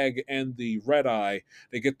jet lag and the red eye.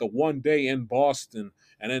 They get the one day in Boston,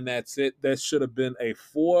 and then that's it. That should have been a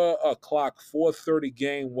 4:30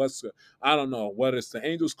 game. I don't know what it's the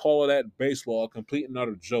Angels call it at baseball, a complete and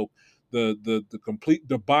utter joke. The complete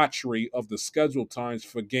debauchery of the schedule times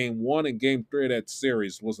for game 1 and game 3 of that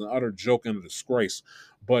series was an utter joke and a disgrace.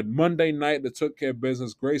 But Monday night, they took care of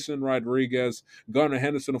business. Grayson Rodriguez, Garner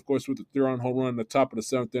Henderson, of course, with the 3-run home run in the top of the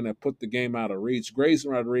 7th inning that put the game out of reach.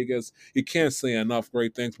 Grayson Rodriguez, you can't say enough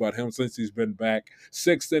great things about him since he's been back.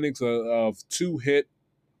 6 innings of 2-run,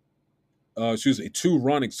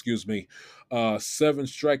 7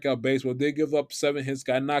 strikeout baseball. They give up 7 hits,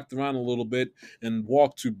 got knocked around a little bit, and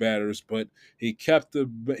walked 2 batters, but he kept the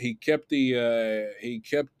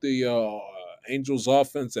Angels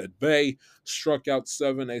offense at bay, struck out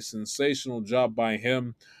 7, a sensational job by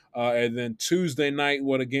him. And then Tuesday night,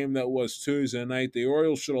 what a game that was Tuesday night. The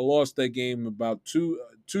Orioles should have lost that game about 3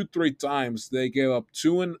 times. They gave up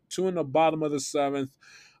two in the bottom of the 7th,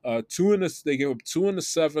 they gave up 2 in the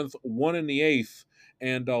 7th, 1 in the 8th,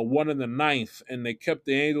 and 1 in the 9th, and they kept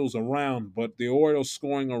the Angels around, but the Orioles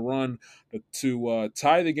scoring a run to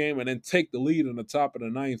tie the game and then take the lead in the top of the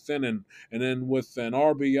 9th inning, and then with an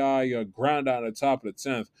RBI ground out at the top of the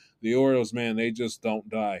 10th, the Orioles, man, they just don't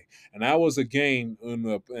die. And that was a game, and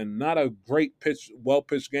not a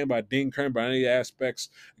well-pitched game by Dean Kern by any aspects.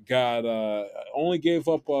 Only gave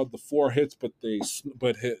up the 4 hits, but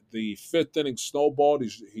hit the 5th inning snowballed.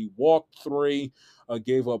 He walked 3,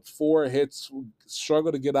 gave up 4 hits,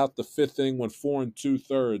 struggled to get out the 5th inning, went 4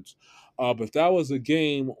 2/3. But that was a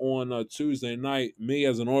game on Tuesday night. Me,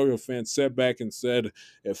 as an Oriole fan, sat back and said,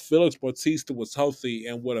 if Felix Bautista was healthy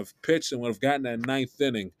and would have pitched and would have gotten that 9th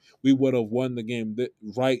inning, we would have won the game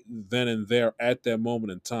right then and there at that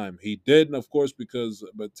moment in time. He didn't, of course, because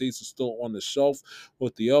Bautista's still on the shelf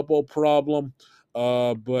with the elbow problem.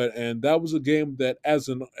 And that was a game that,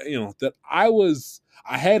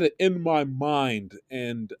 I had it in my mind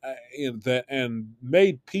and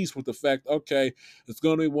made peace with the fact, okay, it's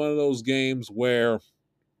going to be one of those games where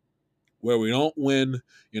we don't win,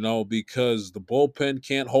 because the bullpen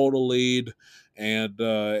can't hold a lead, and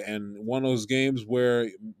one of those games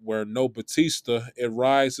where no Batista, it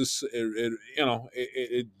rises,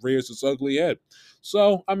 it rears its ugly head.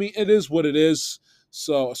 So I mean, it is what it is.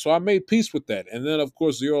 So I made peace with that. And then, of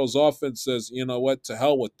course, the Orioles offense says, you know what, to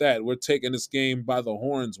hell with that. We're taking this game by the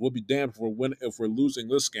horns. We'll be damned if we're losing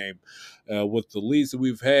this game with the leads that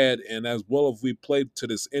we've had. And as well as we played to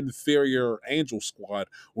this inferior Angel squad,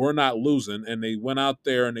 we're not losing. And they went out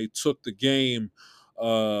there and they took the game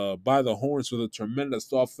by the horns with a tremendous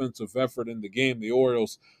offensive effort in the game. The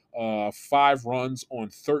Orioles, 5 runs on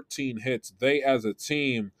 13 hits. They, as a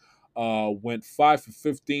team, went 5 for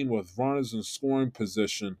 15 with runners in scoring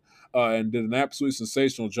position and did an absolutely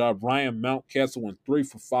sensational job. Ryan Mountcastle went 3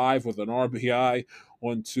 for 5 with an RBI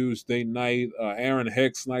on Tuesday night. Aaron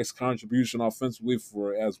Hicks, nice contribution offensively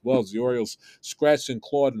for as well as the Orioles scratched and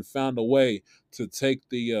clawed and found a way to take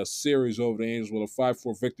the series over the Angels with a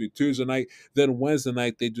 5-4 victory Tuesday night. Then Wednesday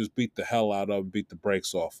night, they just beat the hell out of them, beat the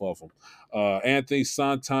brakes off of them. Anthony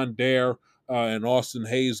Santander and Austin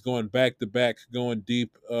Hayes going back-to-back, going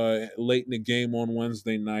deep late in the game on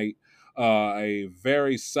Wednesday night. A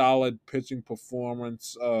very solid pitching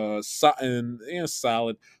performance,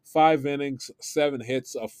 solid 5 innings, 7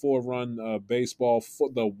 hits, a 4-run baseball.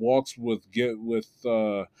 The walks that's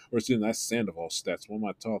Sandoval's stats. What am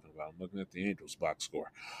I talking about? I'm looking at the Angels box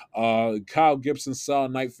score. Kyle Gibson,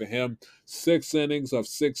 solid night for him. 6 innings of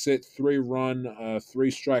 6 hit, 3-run,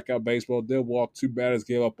 3 strikeout baseball. Did walk 2 batters,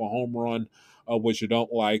 gave up a home run, which you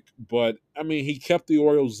don't like. But I mean, he kept the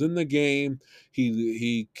Orioles in the game.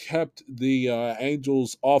 He kept the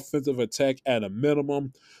Angels' offensive attack at a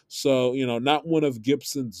minimum. So, not one of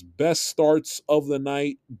Gibson's best starts of the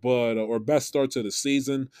night, or best starts of the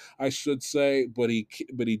season, I should say. But he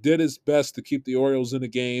did his best to keep the Orioles in the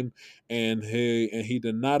game, and he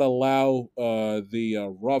did not allow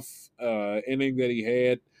the rough inning that he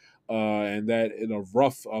had. And that in a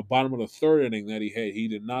rough bottom of the 3rd inning that he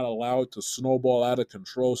did not allow it to snowball out of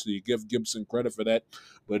control. So you give Gibson credit for that.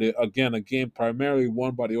 But again, a game primarily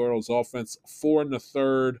won by the Orioles offense. 4 in the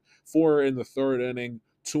 3rd inning,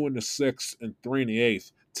 2 in the 6th, and 3 in the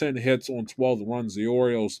 8th. 10 hits on 12 runs. The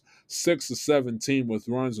Orioles 6 of 17 with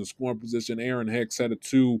runs in scoring position. Aaron Hicks had a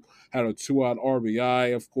 2-out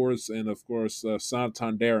RBI, of course, and of course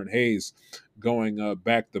Santander and Hayes going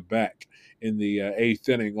back to back in the 8th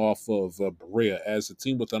inning off of Berea. As the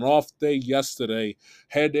team with an off day yesterday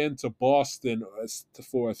head into Boston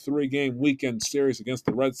for a 3-game weekend series against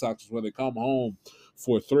the Red Sox, where they come home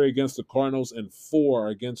for 3 against the Cardinals and 4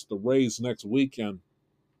 against the Rays next weekend.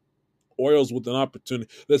 Orioles with an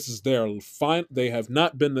opportunity. This is their fine. They have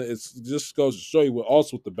not been. It just goes to show you,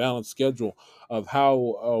 also with the balanced schedule of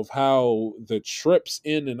how the trips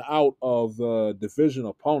in and out of division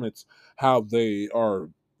opponents, how they are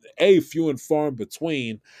few and far in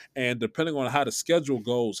between, and depending on how the schedule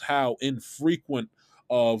goes, how infrequent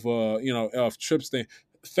of trips they.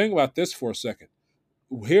 Think about this for a second.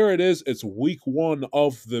 Here it is. It's week 1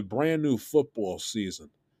 of the brand new football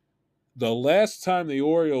season. The last time the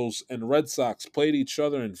Orioles and Red Sox played each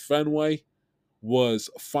other in Fenway was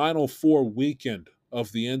Final Four weekend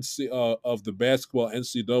of the basketball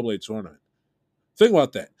NCAA tournament. Think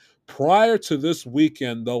about that. Prior to this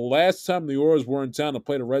weekend, the last time the Orioles were in town to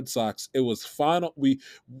play the Red Sox, it was final.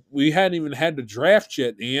 We hadn't even had the draft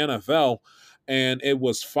yet in the NFL, and it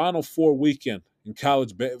was Final Four weekend in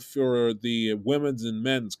college for the women's and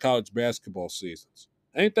men's college basketball seasons.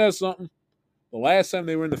 Ain't that something? The last time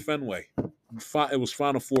they were in the Fenway, it was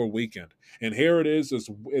Final Four weekend, and here it is.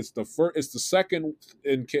 It's the second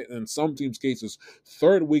in some teams' cases,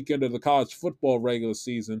 3rd weekend of the college football regular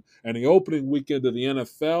season, and the opening weekend of the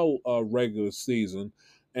NFL regular season,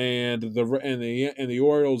 and the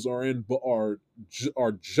Orioles and the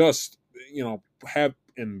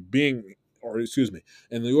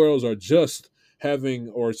Orioles are just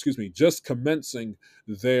commencing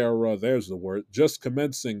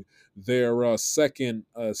their second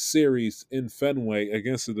series in Fenway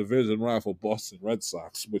against the division rival Boston Red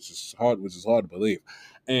Sox, which is hard to believe.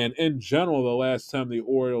 And in general, the last time the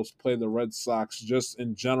Orioles played the Red Sox, just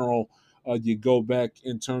in general, you go back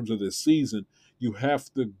in terms of the season, you have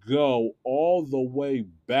to go all the way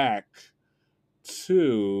back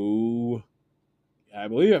to, I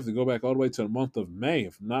believe you have to go back all the way to the month of May,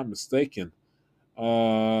 if I'm not mistaken.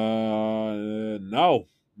 No.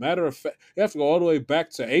 Matter of fact, you have to go all the way back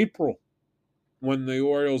to April when the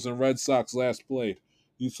Orioles and Red Sox last played.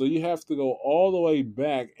 So you have to go all the way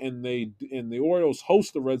back, and the Orioles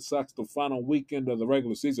host the Red Sox the final weekend of the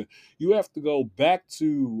regular season. You have to go back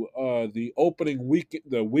to the opening week,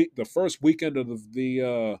 the first weekend of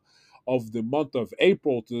the month of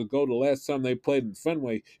April to go the last time they played in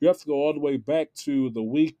Fenway. You have to go all the way back to the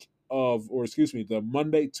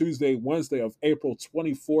Monday, Tuesday, Wednesday of April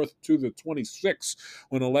 24th to the 26th,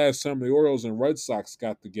 when the last time the Orioles and Red Sox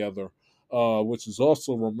got together which is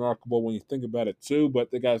also remarkable when you think about it too.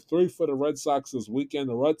 But they got 3 for the Red Sox this weekend.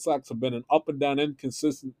 The Red Sox have been an up and down,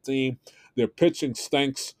 inconsistent team. Their pitching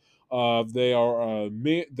stinks. They are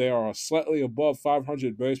a slightly above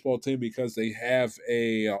 500 baseball team because they have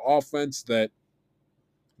a offense that,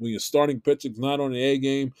 when you're starting pitching, not on the A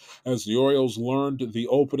game, as the Orioles learned the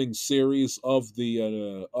opening series of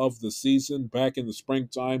the season back in the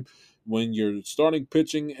springtime. When you're starting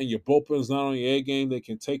pitching and your bullpen is not on the A game, they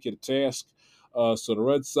can take you to task. So the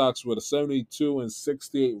Red Sox, with a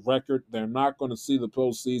 72-68 record, they're not going to see the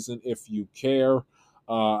postseason. If you care,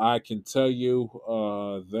 I can tell you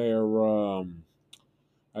they're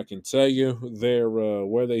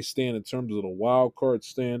where they stand in terms of the wild card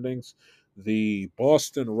standings. The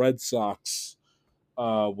Boston Red Sox,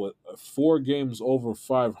 with 4 games over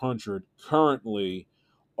 500, currently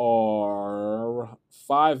are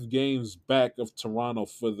 5 games back of Toronto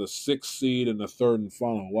for the 6th seed and the 3rd and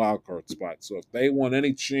final wild card spot. So if they want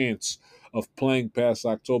any chance of playing past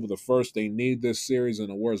October the 1st, they need this series in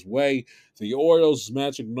the worst way. The Orioles'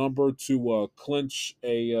 magic number to clinch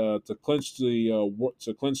the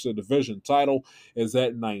division title is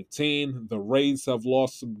at 19. The Rays have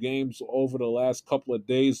lost some games over the last couple of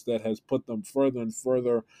days that has put them further and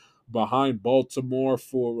further behind Baltimore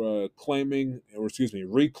for reclaiming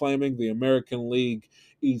the American League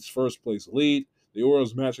East first place lead. The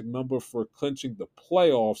Orioles' magic number for clinching the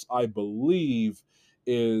playoffs, I believe,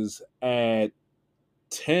 is at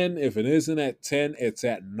 10. If it isn't at 10, it's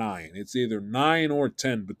at 9. It's either 9 or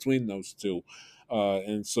 10 between those two.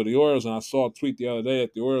 And so the Orioles, and I saw a tweet the other day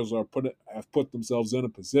that the Orioles have put themselves in a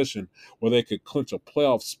position where they could clinch a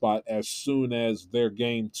playoff spot as soon as their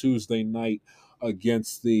game Tuesday night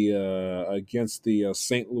against the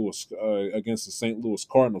St. Louis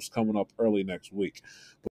Cardinals coming up early next week.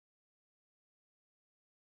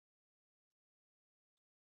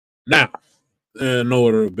 Now, in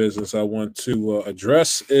order of business, I want to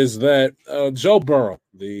address is that Joe Burrow,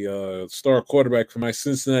 the star quarterback for my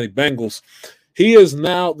Cincinnati Bengals, he is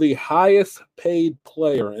now the highest paid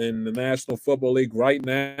player in the National Football League right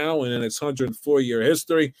now and in its 104-year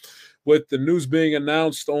history, with the news being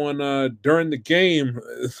announced on during the game,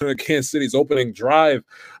 Kansas City's opening drive,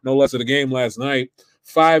 no less, of the game last night.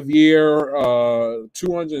 5-year,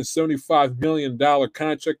 $275 million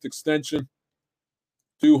contract extension.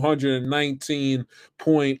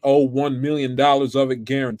 $219.01 million of it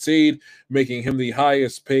guaranteed, making him the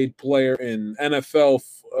highest paid player in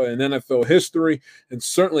NFL history, and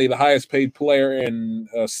certainly the highest paid player in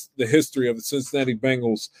the history of the Cincinnati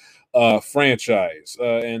Bengals franchise.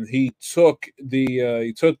 And he took the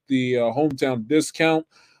hometown discount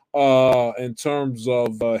in terms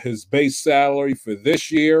of his base salary for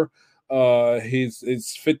this year.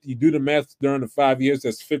 It's 50. You do the math during the 5 years,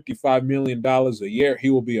 that's $55 million a year. He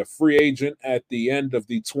will be a free agent at the end of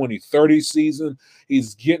the 2030 season.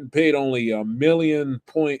 He's getting paid only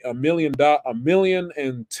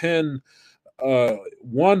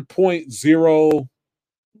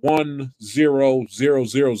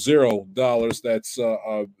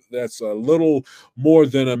That's a little more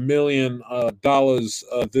than $1 million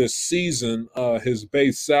this season. His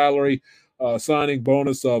base salary, signing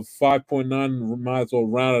bonus of 5.9, might as well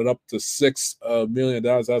round it up to $6 million.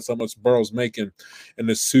 That's how much Burrow's making in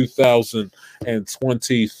this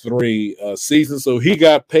 2023 season. So he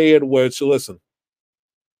got paid, which, listen,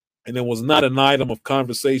 and it was not an item of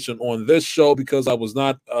conversation on this show because I was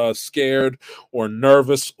not scared or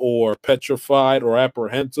nervous or petrified or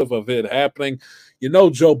apprehensive of it happening. You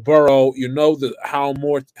know Joe Burrow. You know how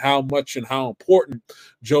much and how important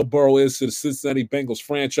Joe Burrow is to the Cincinnati Bengals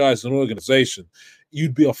franchise and organization.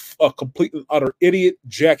 You'd be a complete and utter idiot,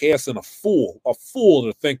 jackass, and a fool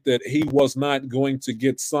to think that he was not going to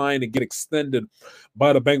get signed and get extended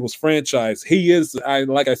by the Bengals franchise. He is,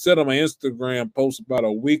 like I said on my Instagram post about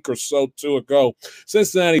a week or so ago,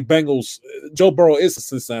 Cincinnati Bengals. Joe Burrow is the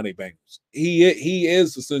Cincinnati Bengals. He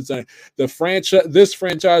is the Cincinnati. This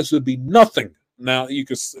franchise would be nothing. Now, you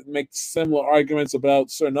could make similar arguments about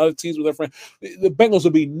certain other teams with their friends. The Bengals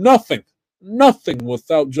would be nothing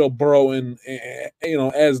without Joe Burrow and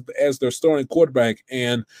as their starting quarterback,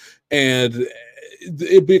 and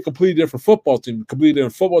it'd be a completely different football team.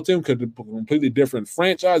 Completely different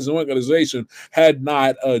franchise and organization had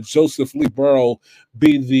not Joseph Lee Burrow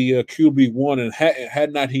be the QB1, and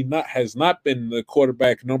has not been the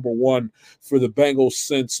quarterback number 1 for the Bengals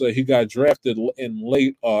since he got drafted in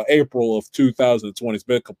late April of 2020. It's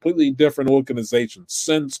been a completely different organization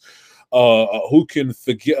since. Who can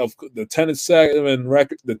forget of the 10-7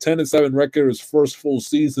 record? The 10-7 record is first full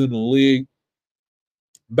season in the league.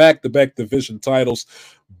 Back-to-back division titles,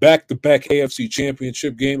 back-to-back AFC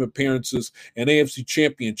Championship game appearances, an AFC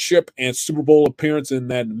Championship and Super Bowl appearance in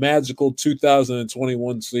that magical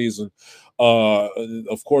 2021 season.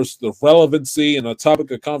 Of course, the relevancy and a topic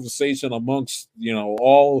of conversation amongst,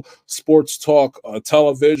 all sports talk,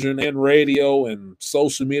 television and radio and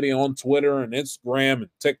social media on Twitter and Instagram and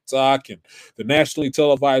TikTok and the nationally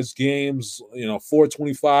televised games,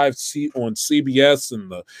 425 on CBS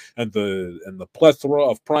and the plethora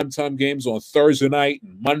of primetime games on Thursday night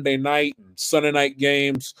and Monday night and Sunday night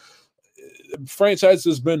games. Franchise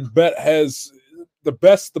has the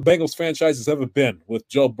best the Bengals franchise has ever been, with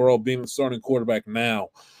Joe Burrow being the starting quarterback now,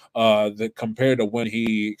 compared to when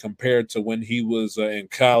he was in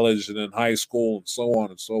college and in high school and so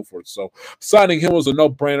on and so forth. So signing him was a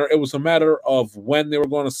no-brainer. It was a matter of when they were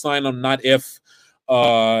going to sign him, not if.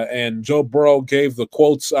 And Joe Burrow gave the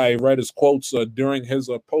quotes. I read his quotes during his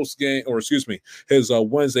his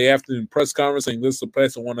Wednesday afternoon press conference, saying this is the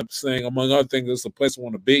place I want to saying, among other things, this is the place I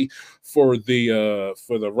want to be for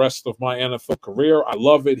the rest of my NFL career. I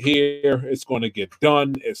love it here. It's going to get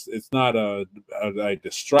done. It's not a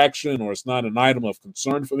distraction, or it's not an item of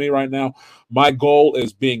concern for me right now. My goal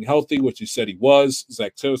is being healthy, which he said he was.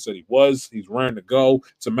 Zach Taylor said he was. He's raring to go.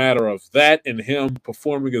 It's a matter of that and him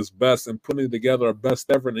performing his best and putting together a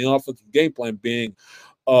best ever in the offensive game plan, being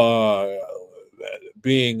on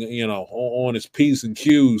his P's and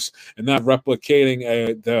Q's and not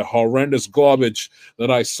replicating the horrendous garbage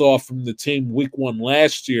that I saw from the team week 1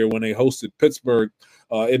 last year when they hosted Pittsburgh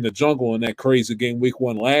in the jungle in that crazy game week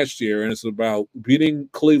 1 last year. And it's about beating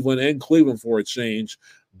Cleveland and Cleveland for a change,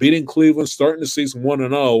 beating Cleveland, starting the season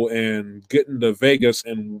 1-0 and getting to Vegas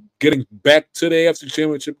and getting back to the AFC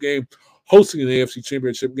Championship game, hosting the AFC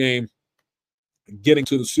Championship game, getting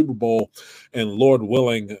to the Super Bowl, and Lord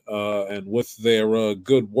willing, and with their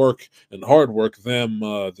good work and hard work,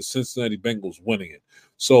 the Cincinnati Bengals winning it.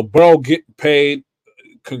 So Burrow getting paid.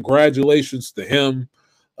 Congratulations to him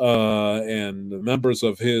and the members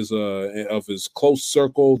of his close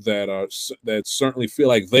circle that certainly feel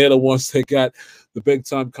like they're the ones that got the big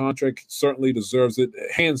time contract. Certainly deserves it.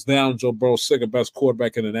 Hands down, Joe Burrow, second best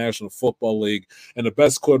quarterback in the National Football League, and the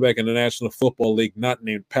best quarterback in the National Football League, not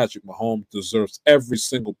named Patrick Mahomes, deserves every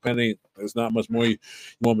single penny. There's not much more you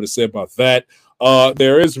want me to say about that.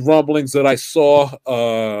 There is rumblings that I saw,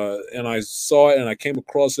 and I came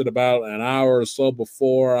across it about an hour or so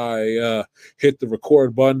before I hit the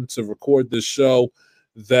record button to record this show,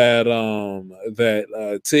 that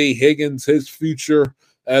T. Higgins, his future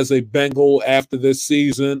as a Bengal after this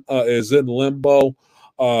season is in limbo.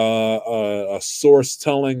 A source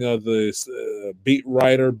telling the beat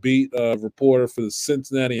reporter for the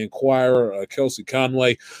Cincinnati Enquirer, Kelsey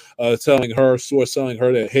Conway, telling her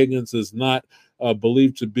that Higgins is not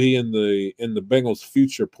believed to be in the Bengals'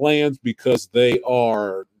 future plans because they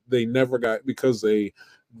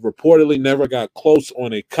reportedly never got close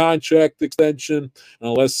on a contract extension.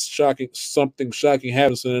 Unless something shocking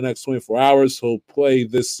happens in the next 24 hours, he'll play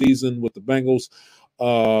this season with the Bengals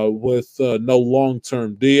with no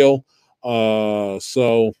long-term deal.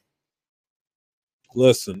 So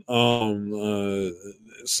listen, and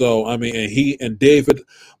he and David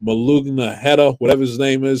Malugna-Heta, whatever his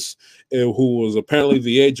name is, who was apparently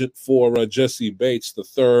the agent for Jesse Bates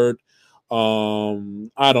III.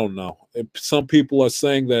 I don't know. Some people are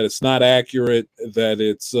saying that it's not accurate, that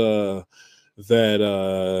it's not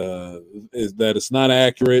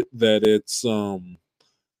accurate, that it's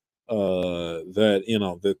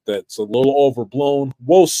that's a little overblown.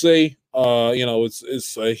 We'll see.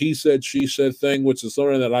 It's a he said, she said thing, which is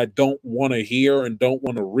something that I don't want to hear and don't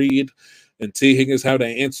want to read. And T. Higgins had to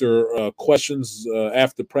answer questions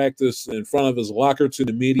after practice in front of his locker to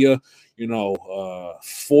the media,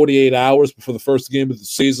 48 hours before the first game of the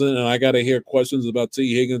season. And I got to hear questions about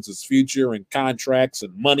T. Higgins' future and contracts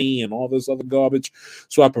and money and all this other garbage.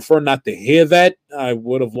 So I prefer not to hear that. I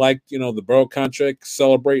would have liked, the Burrow contract,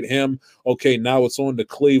 celebrate him. Okay, now it's on to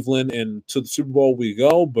Cleveland and to the Super Bowl we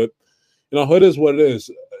go. But, it is what it is.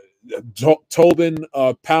 Tobin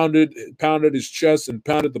pounded his chest and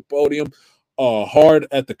pounded the podium hard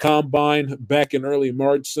at the combine back in early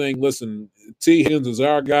March, saying, listen, T. Higgins is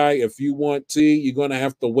our guy. If you want T, you're going to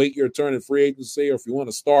have to wait your turn in free agency, or if you want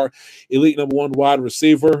to start elite number 1 wide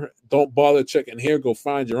receiver, don't bother checking here. Go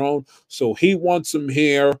find your own. So he wants him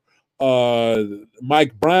here.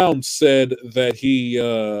 Mike Brown said that he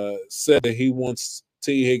wants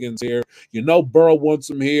T. Higgins here. Burrow wants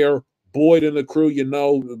him here. Boyd and the crew,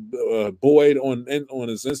 Boyd on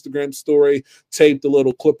his Instagram story taped a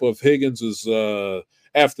little clip of Higgins's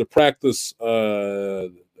after practice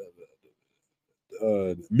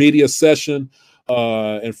media session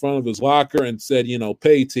in front of his locker and said,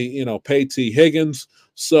 pay T Higgins.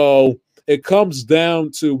 So it comes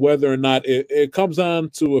down to whether or not it comes down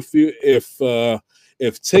to a few if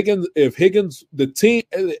Higgins, the team,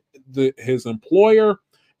 his employer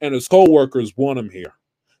and his coworkers want him here.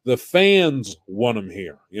 The fans want him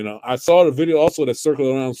here. I saw the video also that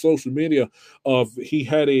circled around social media of he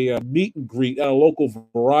had a meet and greet at a local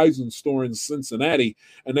Verizon store in Cincinnati,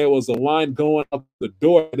 and there was a line going up the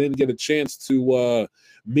door. I didn't get a chance to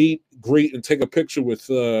meet, greet, and take a picture with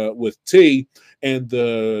T, and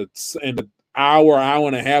the hour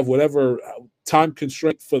and a half, whatever time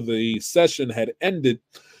constraint for the session had ended,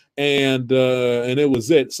 and it was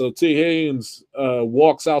it. So T Higgins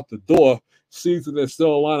walks out the door, sees that there's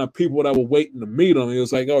still a line of people that were waiting to meet him. He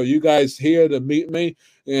was like, "Oh, you guys here to meet me?"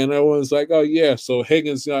 And everyone's like, "Oh, yeah." So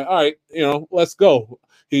Higgins, all right, let's go.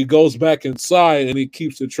 He goes back inside and he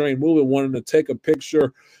keeps the train moving, wanting to take a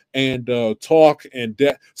picture and talk.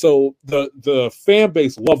 So the fan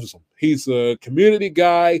base loves him. He's a community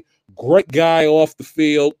guy, great guy off the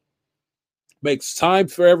field, makes time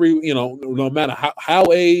for every, no matter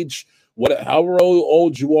how age, however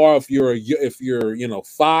old you are, if you're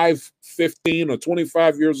 5, 15, or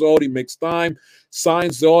 25 years old, he makes time,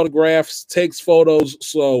 signs the autographs, takes photos.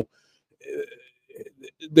 So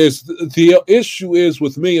the issue is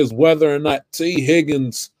with me is whether or not T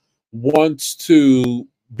Higgins wants to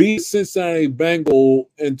be Cincinnati Bengal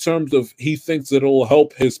in terms of he thinks it'll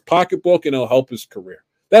help his pocketbook and it'll help his career.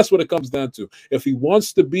 That's what it comes down to. If he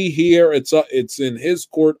wants to be here, it's in his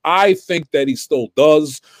court. I think that he still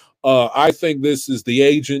does. I think this is the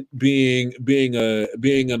agent being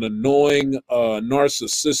an annoying,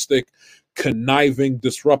 narcissistic, conniving,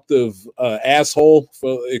 disruptive asshole.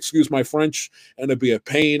 Excuse my French, and to be a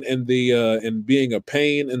pain in being a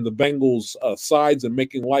pain in the Bengals sides and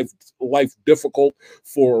making life difficult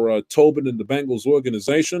for Tobin and the Bengals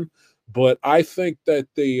organization. But I think that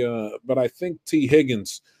T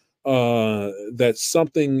Higgins, that's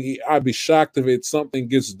something. I'd be shocked if something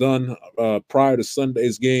gets done prior to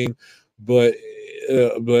Sunday's game. But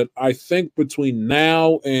I think between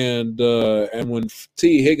now and when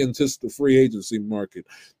T Higgins hits the free agency market,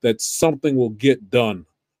 that something will get done,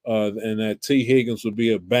 and that T Higgins will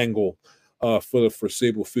be a Bengal for the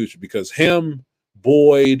foreseeable future, because him,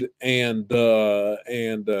 Boyd, and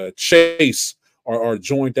Chase are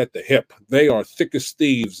joined at the hip. They are thick as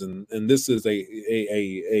thieves, and this is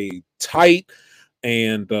a tight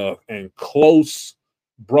and close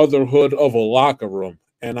brotherhood of a locker room.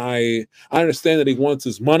 And I understand that he wants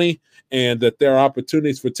his money and that there are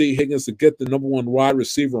opportunities for T Higgins to get the number one wide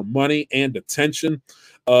receiver money and attention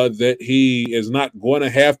that he is not going to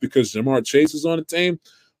have because Jamar Chase is on the team.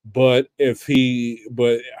 But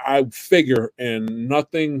I figure, and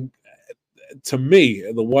nothing to me,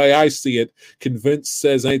 the way I see it,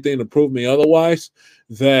 says anything to prove me otherwise,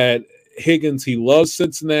 that Higgins, he loves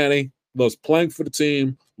Cincinnati, loves playing for the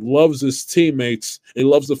team, loves his teammates, and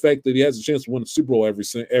loves the fact that he has a chance to win the Super Bowl every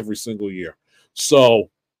single year. So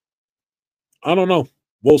I don't know.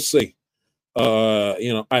 We'll see.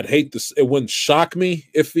 I'd hate this. It wouldn't shock me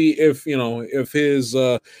if his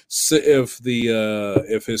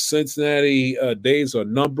Cincinnati days are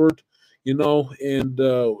numbered, and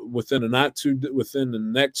within the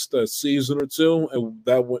next season or two.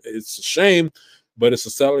 It's a shame, but it's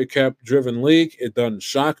a salary cap driven league. It doesn't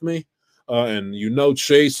shock me. And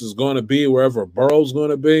Chase is going to be wherever Burrow's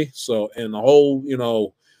going to be. So, and the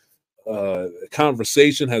whole,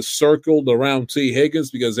 conversation has circled around T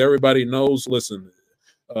Higgins because everybody knows, listen,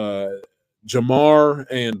 Jamar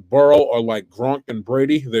and Burrow are like Gronk and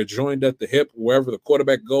Brady. They're joined at the hip. Wherever the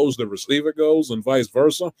quarterback goes, the receiver goes, and vice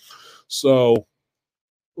versa. So,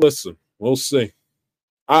 listen, we'll see.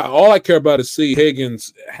 All I care about is C.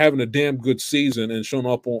 Higgins having a damn good season and showing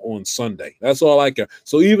up on Sunday. That's all I care.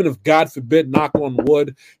 So even if, God forbid, knock on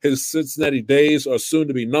wood, his Cincinnati days are soon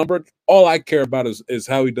to be numbered, all I care about is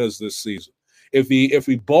how he does this season. If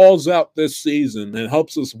he balls out this season and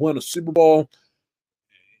helps us win a Super Bowl,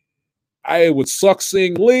 I would suck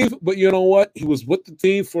seeing him leave. But you know what? He was with the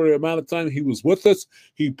team for the amount of time he was with us.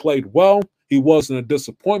 He played well. He wasn't a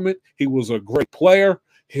disappointment. He was a great player.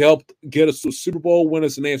 He helped get us to a Super Bowl, win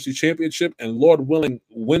us an AFC championship, and Lord willing,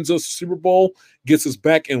 wins us a Super Bowl, gets us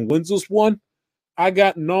back and wins us one. I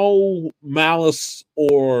got no malice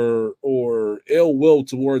or ill will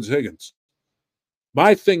towards Higgins.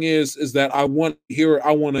 My thing is that I want to hear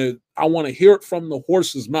it from the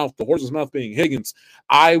horse's mouth. The horse's mouth being Higgins.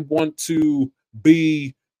 I want to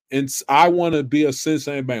be a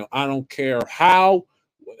Cincinnati Bengal. I don't care how.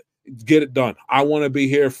 Get it done. I want to be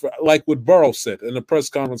here for, like what Burrow said in the press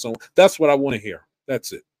conference. That's what I want to hear.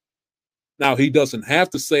 That's it. Now, he doesn't have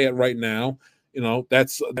to say it right now.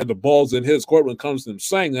 That's the ball's in his court when it comes to him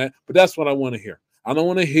saying that, but that's what I want to hear. I don't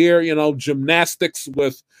want to hear, gymnastics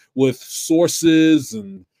with sources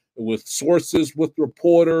and with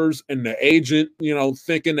reporters and the agent,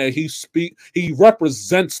 thinking that he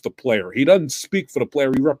represents the player. He doesn't speak for the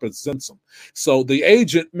player, he represents him. So the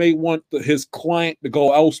agent may want his client to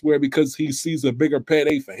go elsewhere because he sees a bigger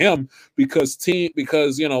payday for him because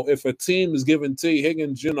if a team is giving T.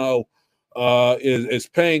 Higgins, is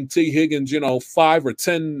paying T. Higgins, $5 or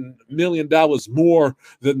 $10 million more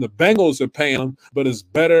than the Bengals are paying him,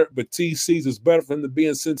 but T sees it's better for him to be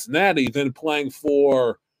in Cincinnati than playing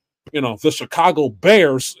for, the Chicago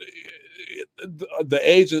Bears. The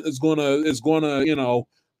agent is gonna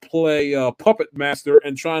play puppet master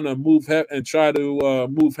and trying to move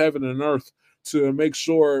heaven and earth to make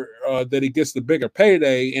sure that he gets the bigger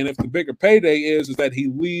payday. And if the bigger payday is that he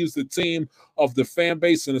leaves the team of the fan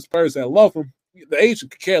base and his players that love him, the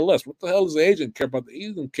agent could care less. What the hell does the agent care about? He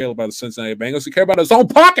doesn't care about the Cincinnati Bengals. He cares about his own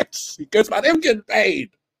pockets. He cares about him getting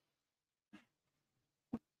paid.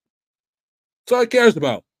 That's all he cares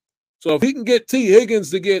about. So if he can get T.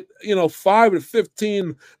 Higgins to get, $5 to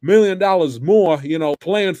 $15 million more,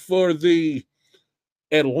 playing for the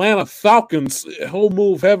Atlanta Falcons, he'll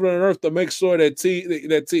move heaven and earth to make sure that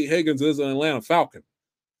T. Higgins is an Atlanta Falcon.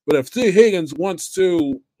 But if T. Higgins wants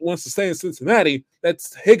to stay in Cincinnati,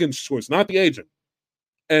 that's Higgins' choice, not the agent.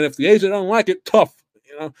 And if the agent doesn't like it, tough.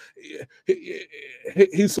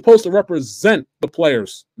 He's supposed to represent the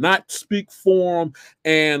players, not speak for them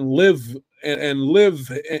and live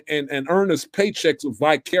and earn his paychecks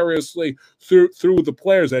vicariously through the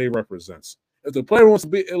players that he represents. If the player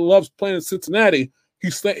loves playing in Cincinnati,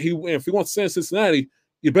 if he wants to stay in Cincinnati,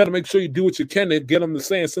 you better make sure you do what you can to get him to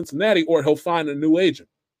stay in Cincinnati, or he'll find a new agent.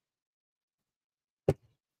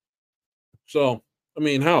 So,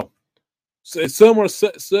 how? A similar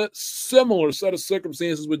set of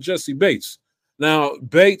circumstances with Jesse Bates. Now,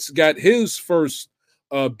 Bates got his first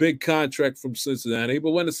big contract from Cincinnati,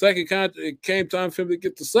 but when the second contract, it came time for him to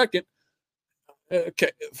get the second.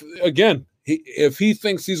 Again, if he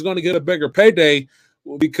thinks he's going to get a bigger payday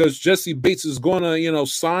because Jesse Bates is going to,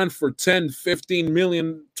 sign for $10, $15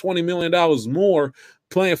 million, $20 million more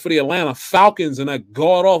playing for the Atlanta Falcons in a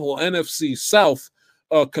god-awful NFC South,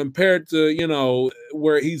 compared to,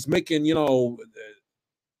 where he's making,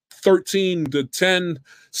 13 to 10,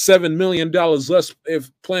 $7 million less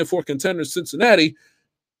if playing for contender Cincinnati.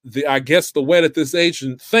 I guess the way that this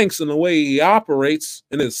agent thinks and the way he operates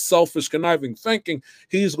and his selfish, conniving thinking,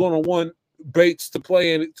 he's going to want Bates to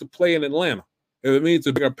play in Atlanta. If it means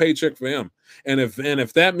a bigger paycheck for him, and if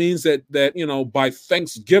that means that by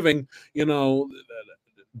Thanksgiving,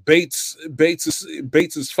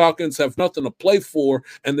 Bates's Falcons have nothing to play for,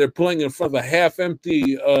 and they're playing in front of a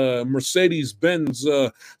half-empty Mercedes-Benz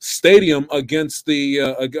stadium against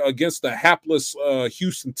the hapless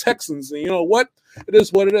Houston Texans. And you know what? It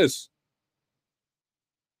is what it is.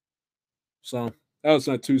 So that was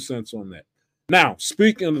my 2 cents on that. Now,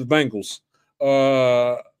 speaking of the Bengals,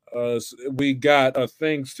 we got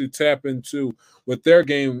things to tap into with their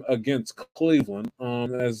game against Cleveland.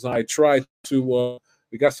 As I try to,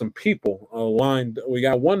 we got some people lined. We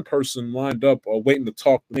got one person lined up waiting to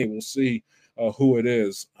talk to me. We'll see who it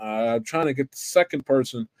is. I'm trying to get the second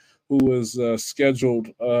person who is scheduled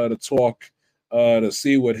to talk to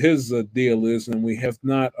see what his deal is, and we have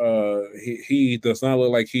not. He does not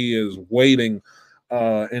look like he is waiting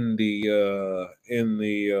in the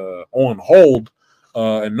on hold.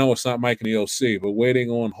 And no, it's not Mike and the OC, but waiting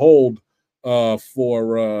on hold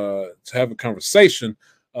to have a conversation.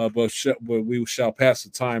 But we shall pass the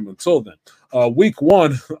time until then. Week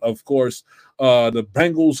 1, of course, the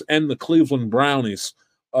Bengals and the Cleveland Brownies.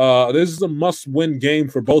 This is a must-win game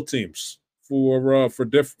for both teams for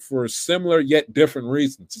similar yet different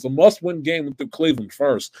reasons. It's a must-win game with the Cleveland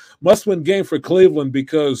first. Must-win game for Cleveland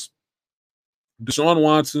because Deshaun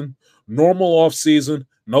Watson, normal offseason.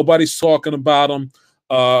 Nobody's talking about him.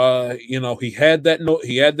 He had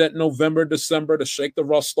that November, December to shake the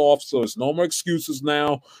rust off. So there's no more excuses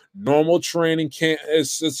now. Normal training can't.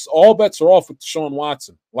 It's all bets are off with Deshaun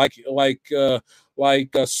Watson. Like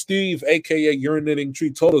Steve, aka Urinating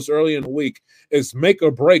Tree, told us early in the week, is make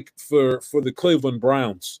or break for the Cleveland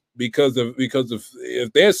Browns because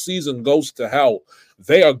if their season goes to hell,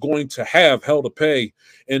 they are going to have hell to pay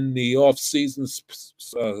in the off seasons,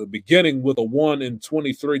 beginning with a 1 in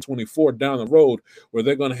 23-24 down the road, where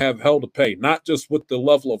they're going to have hell to pay, not just with the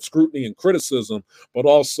level of scrutiny and criticism, but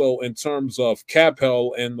also in terms of cap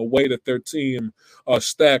hell and the way that their team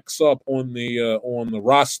stacks up on the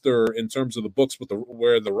roster in terms of the books with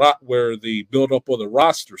where the build up of the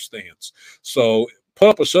roster stands. So put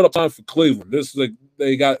up a shut up time for Cleveland.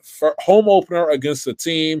 They got home opener against a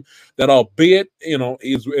team that, albeit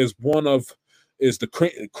is the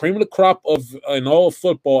cream of the crop in all of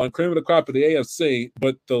football and cream of the crop of the AFC,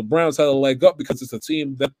 but the Browns had a leg up because it's a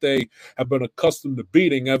team that they have been accustomed to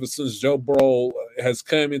beating ever since Joe Burrow has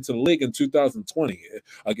come into the league in 2020.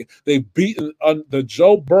 They've beaten the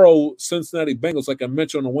Joe Burrow Cincinnati Bengals, like I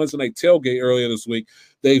mentioned on the Wednesday night tailgate earlier this week.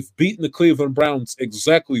 They've beaten the Cleveland Browns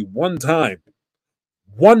exactly one time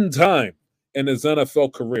in his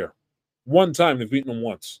NFL career. One time they've beaten them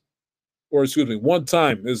once. Or excuse me, one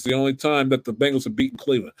time is the only time that the Bengals have beaten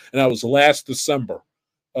Cleveland, and that was last December.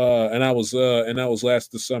 And that was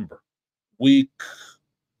last December, week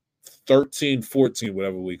 13, 14,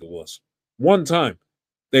 whatever week it was. One time.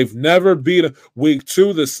 They've never beat week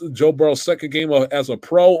 2. This Joe Burrow's second game as a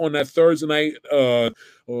pro on that Thursday night.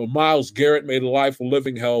 Myles Garrett made life a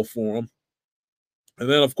living hell for him. And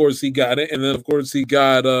then, of course, he got it. And then, of course, and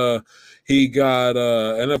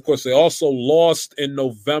of course, they also lost in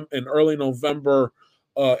early November,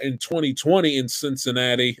 in 2020 in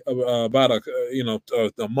Cincinnati, about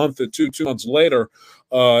a month or 2 months later,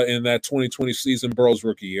 in that 2020 season, Burrow's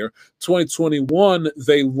rookie year. 2021,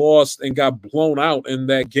 they lost and got blown out in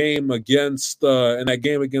that game against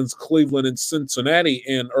Cleveland and Cincinnati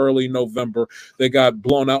in early November. They got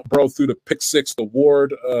blown out. Burrow threw the pick six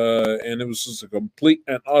award, and it was just a complete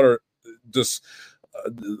and utter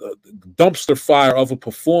dumpster fire of a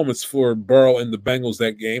performance for Burrow and the Bengals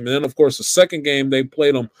that game. And then, of course, the second game, they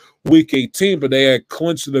played them week 18, but they had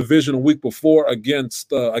clinched the division a week before against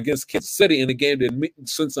Kansas City, and the game didn't mean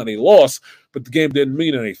Cincinnati lost, but the game didn't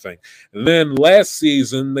mean anything. And then last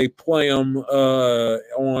season, they play them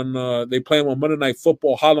on Monday Night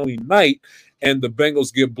Football Halloween night, and the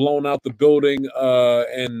Bengals get blown out the building,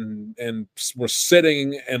 and were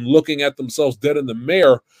sitting and looking at themselves dead in the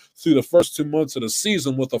mirror through the first 2 months of the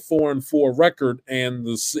season with a 4-4 record, and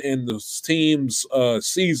the team's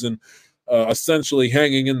season essentially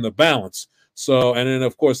hanging in the balance. So, and then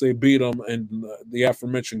of course they beat them in the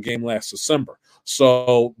aforementioned game last December.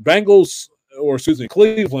 So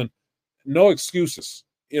Cleveland, no excuses.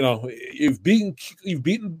 You've beaten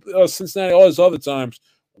Cincinnati all these other times.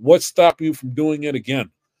 What stopped you from doing it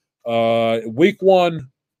again? Week 1,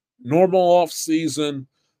 normal off season.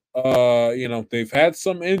 They've had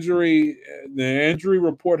some injury. The injury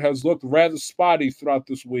report has looked rather spotty throughout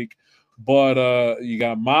this week, but you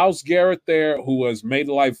got Myles Garrett there, who has made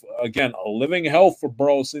life again a living hell for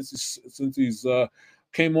Burrow since he's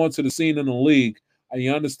came onto the scene in the league.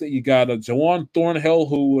 You understand? You got Jawan Thornhill,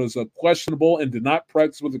 who was questionable and did not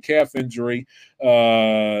practice with a calf injury.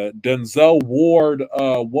 Denzel Ward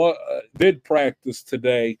did practice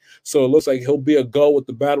today, so it looks like he'll be a go with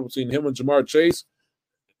the battle between him and Jamar Chase.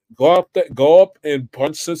 Go up and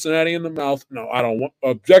punch Cincinnati in the mouth. No, I don't want,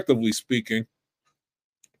 objectively speaking,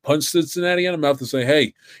 punch Cincinnati in the mouth and say,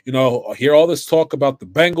 hey, I hear all this talk about the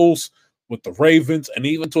Bengals with the Ravens, and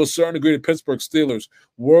even to a certain degree the Pittsburgh Steelers.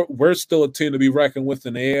 We're still a team to be reckoned with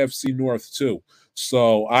in the AFC North too.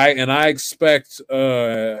 So I expect,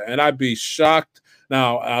 and I'd be shocked.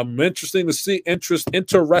 Now I'm interested to see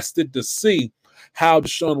how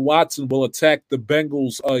Deshaun Watson will attack the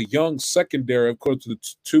Bengals' young secondary, of course, the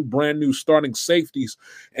 2 brand new starting safeties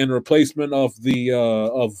in replacement of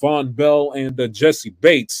Von Bell and Jesse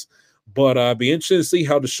Bates. But I'd be interested to see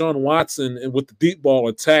how Deshaun Watson and with the deep ball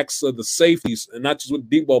attacks the safeties, and not just with the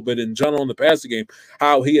deep ball, but in general in the passing game,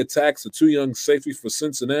 how he attacks the 2 young safeties for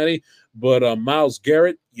Cincinnati. But Myles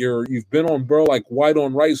Garrett, you've been on Burrow like white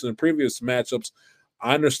on rice in the previous matchups.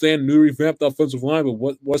 I understand new revamped offensive line,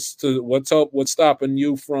 but what's stopping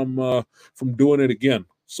you from doing it again?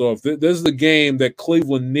 So if this is the game that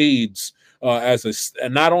Cleveland needs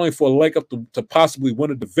and not only for a leg up to possibly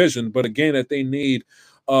win a division, but a game that they need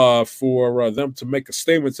for them to make a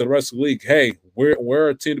statement to the rest of the league. Hey, we're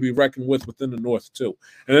a team to be reckoned with within the North too.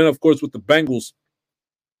 And then of course with the Bengals,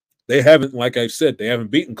 they haven't, like I said, they haven't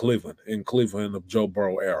beaten Cleveland in the Joe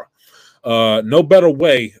Burrow era. No better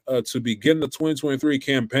way to begin the 2023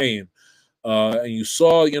 campaign. And you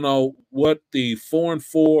saw, what the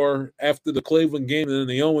 4-4 after the Cleveland game and then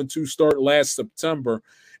the 0-2 start last September,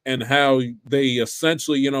 and how they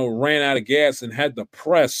essentially, ran out of gas and had to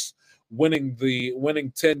press winning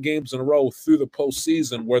 10 games in a row through the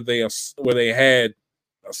postseason where they had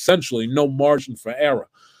essentially no margin for error.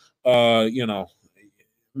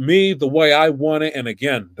 Me, the way I want it, and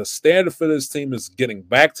again, the standard for this team is getting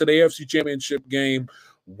back to the AFC Championship game,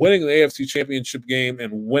 winning the AFC Championship game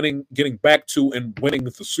and getting back to and winning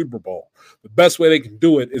the Super Bowl. The best way they can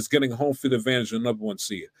do it is getting home field advantage of the number one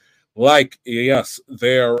seed. Like, yes,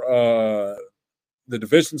 the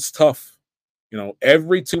division's tough. You know,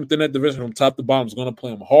 every team within that division from top to bottom is going to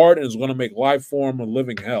play them hard and is going to make life for them a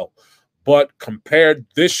living hell. But compared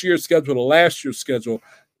this year's schedule to last year's schedule,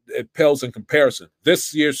 it pales in comparison.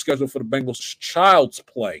 This year's schedule for the Bengals is child's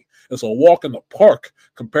play. It's a walk in the park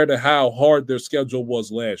compared to how hard their schedule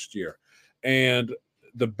was last year. And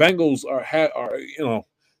the Bengals are you know,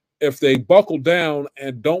 if they buckle down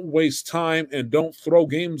and don't waste time and don't throw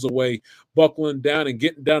games away, buckling down and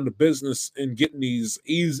getting down to business and getting these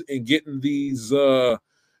wins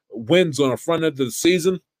on the front end of the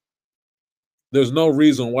season, there's no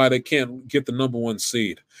reason why they can't get the number one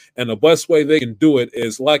seed. And the best way they can do it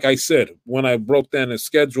is, like I said, when I broke down the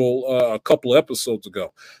schedule a couple of episodes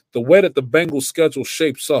ago, the way that the Bengals schedule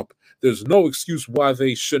shapes up, there's no excuse why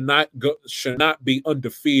they should not be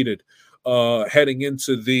undefeated heading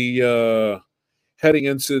into the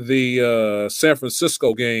San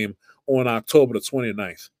Francisco game on October the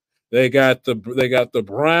 29th. They got the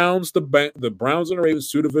Browns, the Browns and the Ravens,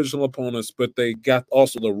 two divisional opponents, but they got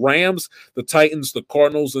also the Rams, the Titans, the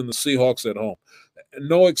Cardinals, and the Seahawks at home.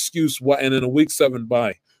 No excuse why. And in a Week 7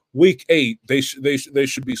 bye, Week 8 they should be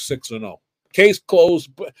 6-0. Case closed.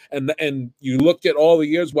 And you look at all the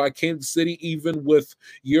years why Kansas City, even with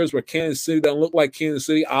years where Kansas City doesn't look like Kansas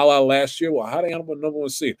City, a la last year. Well, how they end up with number one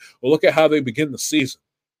seed? Well, look at how they begin the season.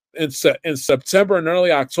 In September and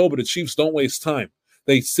early October, the Chiefs don't waste time.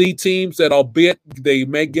 They see teams that, albeit they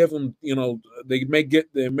may give them, you know, they may give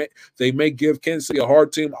Kansas City a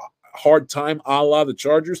hard time, a la the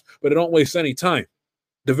Chargers, but they don't waste any time.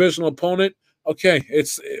 Divisional opponent, okay,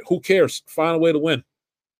 it's who cares? Find a way to win.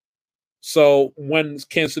 So when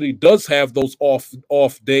Kansas City does have those off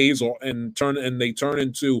days they turn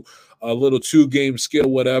into a little 2-game skill,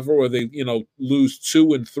 whatever, or they, you know, lose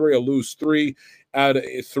 2 and 3 or lose 3 out of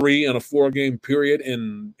 3 in a 4-game period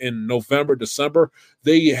in November, December,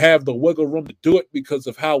 they have the wiggle room to do it because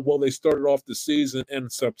of how well they started off the season in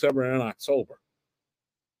September and October.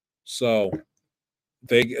 So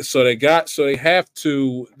they have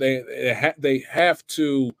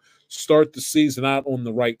to start the season out on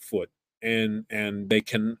the right foot. And they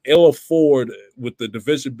can ill afford, with the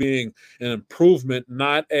division being an improvement,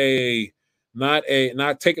 not taking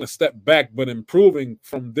a step back, but improving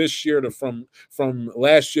from this year to from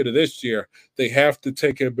last year to this year. They have to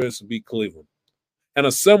take care of business and beat Cleveland. And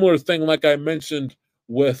a similar thing, like I mentioned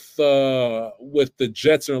with the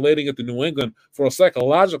Jets and relating it to New England, for a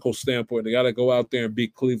psychological standpoint, they got to go out there and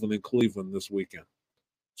beat Cleveland in Cleveland this weekend.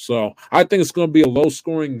 So I think it's going to be a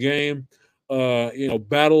low-scoring game.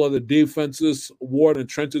 Battle of the defenses, war in the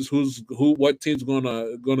trenches. What team's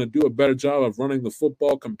gonna do a better job of running the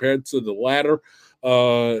football compared to the latter?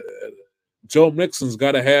 Joe Mixon's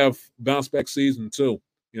got to have bounce back season too.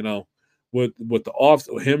 You know, with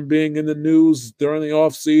him being in the news during the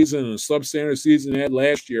off season and the substandard season he had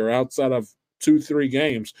last year, outside of 2-3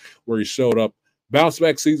 games where he showed up, bounce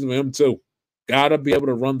back season for him too. Got to be able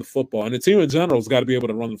to run the football, and the team in general has got to be able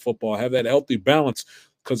to run the football, have that healthy balance.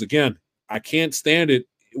 Because again, I can't stand it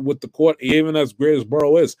with the court, even as great as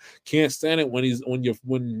Burrow is. Can't stand it when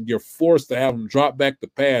you're forced to have him drop back the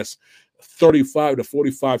pass 35 to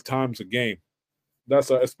 45 times a game.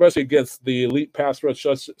 That's especially against the elite pass rush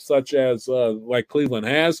such as like Cleveland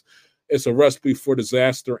has. It's a recipe for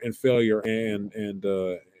disaster and failure, and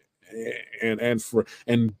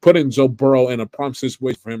putting Joe Burrow in a prime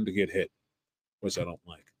situation for him to get hit, which I don't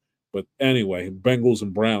like. But anyway, Bengals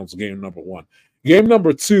and Browns, game number 1. Game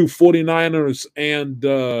number 2, 49ers and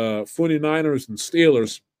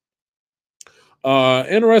Steelers.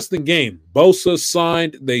 Interesting game. Bosa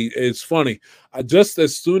signed. It's funny. Just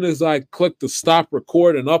as soon as I clicked the stop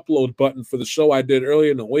record and upload button for the show I did earlier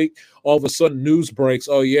in the week, all of a sudden news breaks.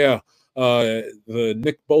 Oh yeah, the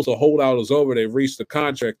Nick Bosa holdout is over. They've reached a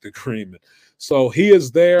contract agreement. So he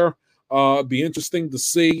is there. Be interesting to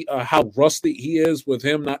see how rusty he is with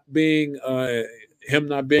him not being a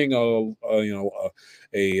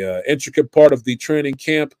intricate part of the training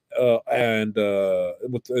camp and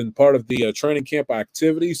part of the training camp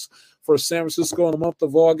activities for San Francisco in the month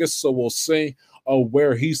of August. So we'll see.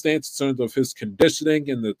 where he stands in terms of his conditioning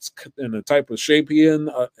and the type of shape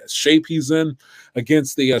he's in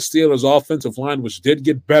against the Steelers offensive line, which did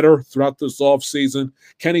get better throughout this offseason.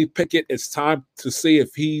 Kenny Pickett, it's time to see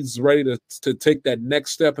if he's ready to take that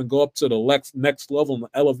next step and go up to the next level and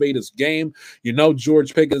elevate his game. You know,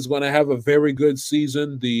 George Pickens is going to have a very good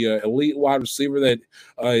season. The elite wide receiver that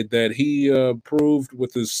he proved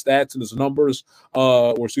with his stats and his numbers,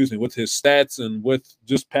 with his stats and with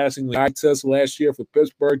just passing the eye test last year for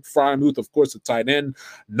Pittsburgh. Freiermuth, of course, the tight end.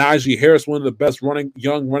 Najee Harris, one of the best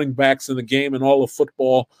young running backs in the game and all of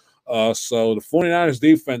football. So the 49ers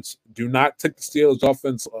defense, do not take the Steelers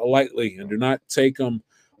offense lightly and do not take them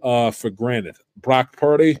for granted. Brock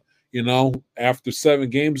Purdy, you know, after 7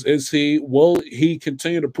 games, will he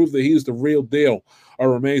continue to prove that he's the real deal?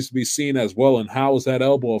 Or remains to be seen as well. And how is that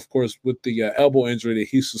elbow, of course, with the elbow injury that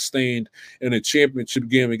he sustained in a championship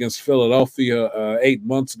game against Philadelphia 8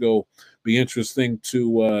 months ago? Be interesting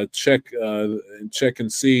to check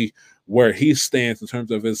and see where he stands in terms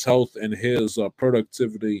of his health and his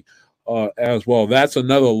productivity as well. That's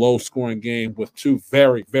another low-scoring game with 2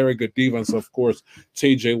 very, very good defense. Of course,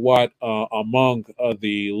 T.J. Watt among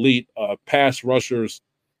the elite pass rushers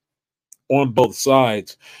on both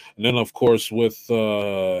sides. And then, of course, with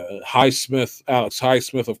Alex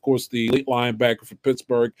Highsmith, of course, the elite linebacker for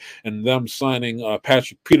Pittsburgh, and them signing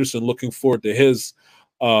Patrick Peterson, looking forward to his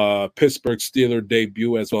Pittsburgh Steelers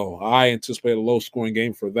debut as well. I anticipate a low-scoring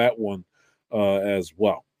game for that one as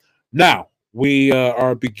well. Now, we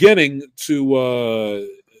are beginning to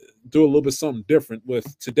do a little bit something different,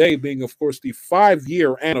 with today being, of course, the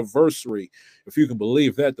 5-year anniversary, if you can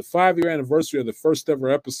believe that, the 5-year anniversary of the first ever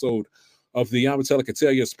episode of the Amatella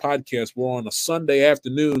Catalias podcast. We're on a Sunday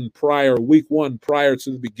afternoon week 1 prior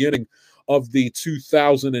to the beginning of the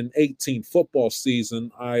 2018 football season.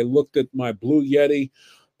 I looked at my Blue Yeti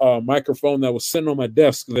microphone that was sitting on my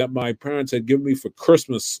desk that my parents had given me for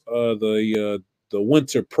Christmas the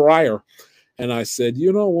winter prior, and I said,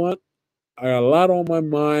 you know what? I got a lot on my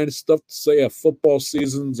mind, stuff to say. A football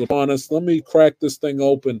season's upon us. Let me crack this thing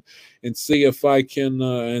open and see if I can,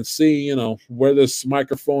 and see, you know, where this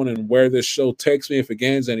microphone and where this show takes me, if it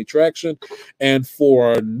gains any traction. And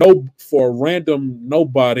for a random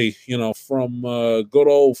nobody, you know, from good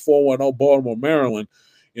old 410 Baltimore, Maryland,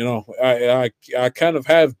 you know, I kind of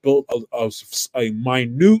have built a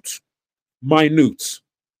minute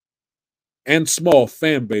and small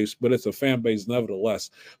fan base, but it's a fan base nevertheless.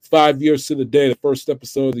 5 years to the day, the first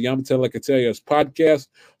episode of the Amatella Catalias podcast.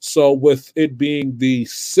 So with it being the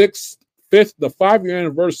 5-year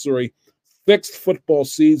anniversary, 6th football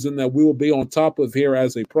season that we will be on top of here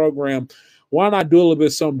as a program, why not do a little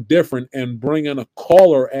bit something different and bring in a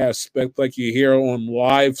caller aspect like you hear on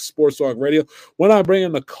live Sports Talk Radio? Why not bring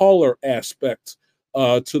in the caller aspect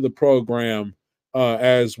to the program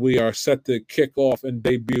as we are set to kick off and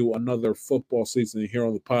debut another football season here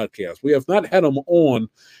on the podcast? We have not had him on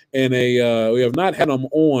in a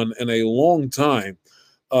long time.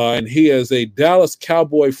 And he is a Dallas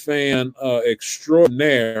Cowboy fan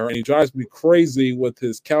extraordinaire, and he drives me crazy with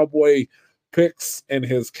his Cowboy picks and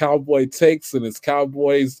his Cowboy takes and his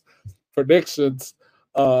Cowboys predictions.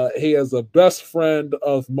 He is a best friend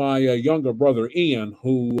of my younger brother, Ian,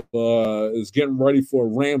 who is getting ready for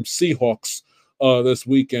Rams Seahawks this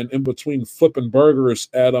weekend, in between flipping burgers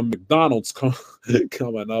at a McDonald's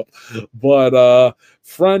coming up. But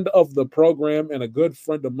friend of the program and a good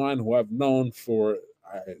friend of mine who I've known for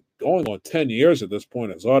going on 10 years at this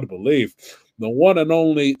point, it's hard to believe, the one and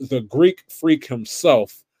only, the Greek freak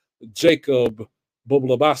himself, Jacob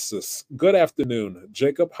Bublabasis. Good afternoon,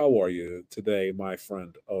 Jacob. How are you today, my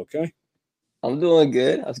friend? Okay. I'm doing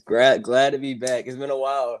good. I was glad to be back. It's been a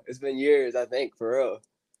while. It's been years, I think, for real.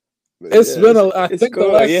 But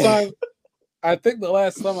I think the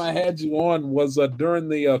last time I had you on was during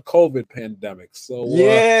the COVID pandemic. So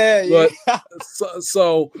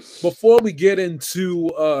so before we get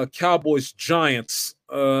into Cowboys Giants,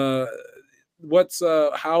 how's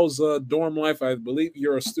dorm life? I believe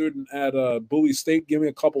you're a student at Bowie State. Give me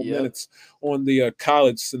a couple minutes on the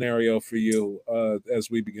college scenario for you as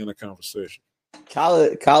we begin a conversation.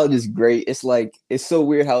 College is great. It's so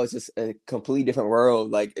weird how it's just a completely different world.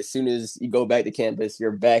 Like, as soon as you go back to campus,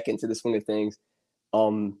 you're back into the swing of things.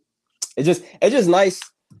 It's just nice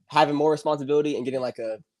having more responsibility and getting like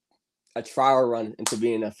a trial run into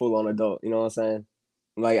being a full-on adult. You know what I'm saying?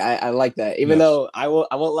 Like, I like that. Even though I won't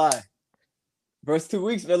lie, first 2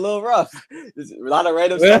 weeks been a little rough. There's a lot of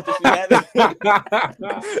random stuff that's been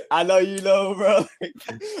happening. I know you know, bro.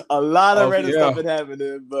 A lot of random stuff been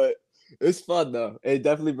happening, but it's fun though. It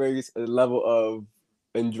definitely brings a level of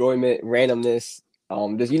enjoyment, randomness.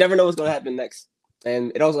 You never know what's gonna happen next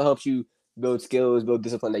and it also helps you build skills, build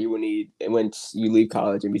discipline that you will need once you leave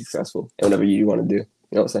college and be successful and whatever you want to do.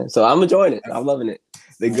 You know what I'm saying? So I'm enjoying it. I'm loving it.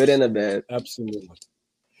 The good and the bad. Absolutely.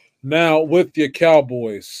 Now with your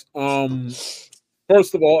Cowboys,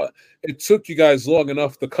 first of all, it took you guys long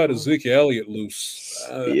enough to cut Ezekiel Elliott loose.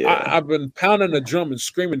 I've been pounding the drum and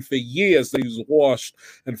screaming for years that he was washed,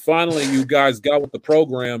 and finally you guys got with the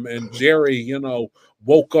program, and Jerry,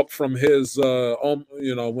 woke up from his,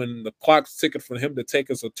 when the clock's ticking for him to take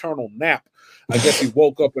his eternal nap. I guess he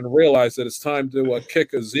woke up and realized that it's time to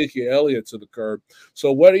kick Ezekiel Elliott to the curb.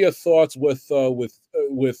 So, what are your thoughts with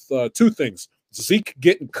two things? Zeke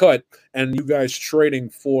getting cut and you guys trading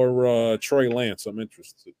for Trey Lance. I'm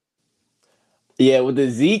interested. Yeah, with the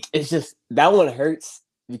Zeke, it's just that one hurts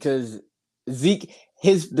because Zeke,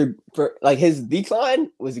 his decline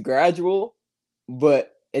was gradual,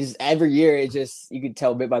 but it's every year it just you could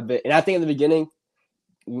tell bit by bit. And I think in the beginning,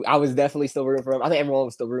 I was definitely still rooting for him. I think everyone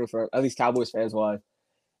was still rooting for him, at least Cowboys fans wise.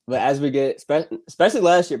 But as we get, especially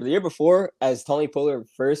last year, but the year before, as Tony Pollard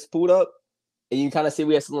first pulled up, and you kind of see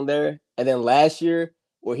we had someone there. And then last year,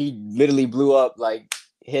 where he literally blew up, like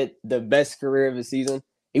hit the best career of his season.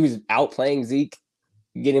 He was outplaying Zeke,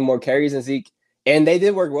 getting more carries than Zeke. And they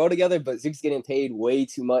did work well together, but Zeke's getting paid way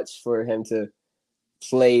too much for him to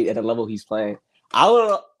play at the level he's playing. I don't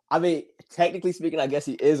know. I mean, technically speaking, I guess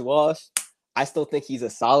he is washed. I still think he's a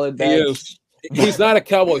solid back. He is. He's not a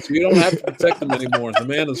Cowboy, so you don't have to protect him anymore. The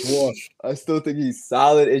man is washed. I still think he's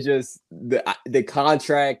solid. It's just the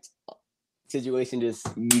contract situation, just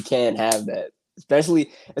you can't have that,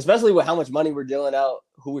 especially with how much money we're dealing out,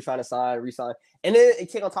 who we're trying to sign, re-sign, and then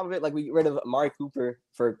it take on top of it, like we get rid of Amari Cooper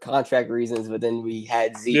for contract reasons, but then we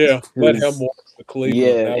had Zeke. Yeah, let him walk to Cleveland.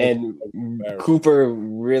 Yeah, and Cooper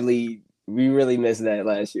we really missed that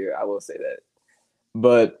last year. I will say that,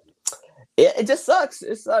 but it just sucks.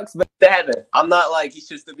 It sucks, but I'm not like he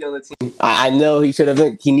should still be on the team. I know he should have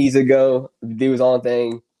been. He needs to go do his own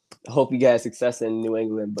thing. I hope he got success in New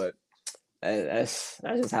England, but. That's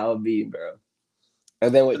just how it be, bro.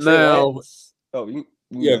 And then with Trey Lance, go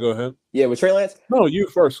ahead. Yeah, with Trey Lance. No, you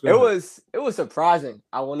first. It was surprising.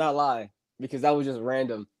 I will not lie, because that was just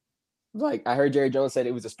random. Like I heard Jerry Jones said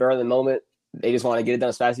it was a spur of the moment. They just want to get it done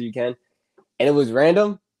as fast as you can, and it was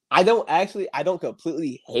random. I don't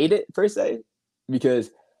completely hate it per se, because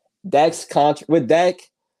Dak's contract with Dak.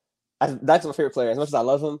 Dak's my favorite player. As much as I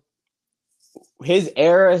love him, his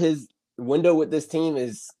window with this team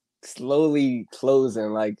is slowly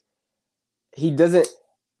closing. Like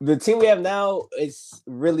the team we have now is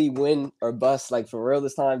really win or bust, like for real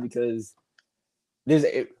this time, because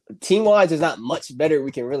team wise there's not much better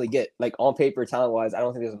we can really get, like on paper, talent wise. I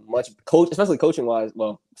don't think there's much especially coaching wise,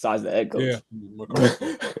 well, besides the head coach. Yeah.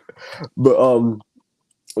 But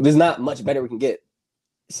there's not much better we can get.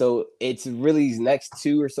 So it's really these next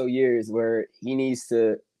 2 or so years where he needs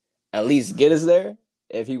to at least get us there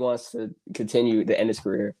if he wants to continue to end his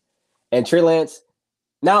career. And Trey Lance,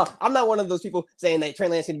 now I'm not one of those people saying that Trey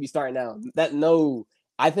Lance going to be starting now.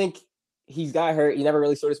 I think he's got hurt. He never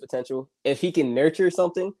really showed his potential. If he can nurture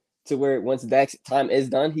something to where once Dak's time is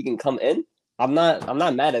done, he can come in. I'm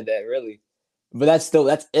not mad at that really. But that's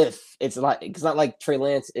if it's not like Trey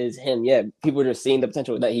Lance is him. Yeah, people are just seeing the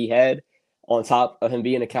potential that he had on top of him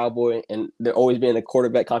being a Cowboy, and there always being a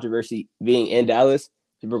quarterback controversy being in Dallas.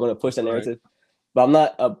 People are going to push the narrative. Right. But I'm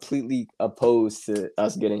not completely opposed to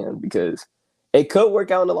us getting him, because it could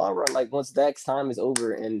work out in the long run. Like once Dak's time is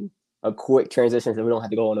over and a quick transition, so we don't have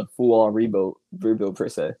to go on a full-on rebuild per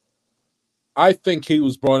se. I think he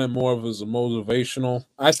was brought in more of as a motivational.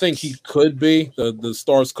 I think he could be. The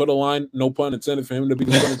stars could align, no pun intended, for him to be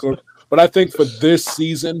the starting coach. But I think for this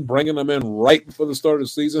season, bringing him in right before the start of the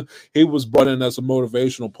season, he was brought in as a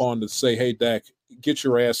motivational pawn to say, hey, Dak, get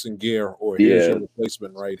your ass in gear, or here's your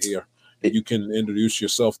replacement right here. You can introduce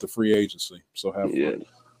yourself to free agency. So have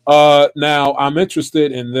fun. Now, I'm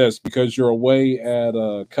interested in this because you're away at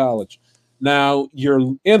college. Now,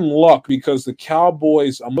 you're in luck because the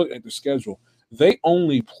Cowboys, I'm looking at the schedule, they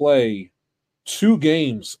only play 2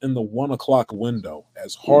 games in the 1 o'clock window,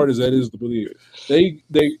 as hard as that is to believe. They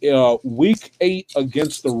week 8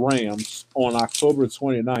 against the Rams on October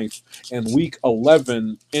 29th, and week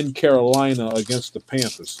 11 in Carolina against the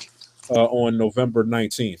Panthers on November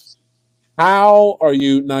 19th. How are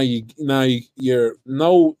you now? You're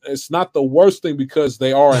no. It's not the worst thing because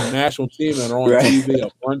they are a national team and are on TV a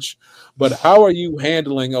bunch. But how are you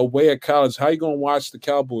handling away at college? How are you going to watch the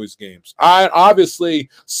Cowboys games? Obviously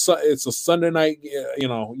it's a Sunday night.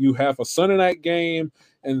 You have a Sunday night game,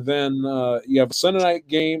 and then you have a Sunday night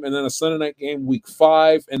game, and then a Sunday night game week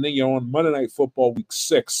 5, and then you're on Monday Night Football week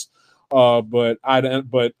 6. But I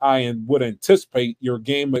would anticipate your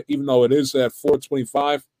game, even though it is at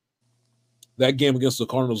 4:25. That game against the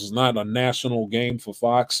Cardinals is not a national game for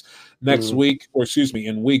Fox next week, or excuse me,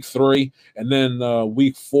 in week 3, and then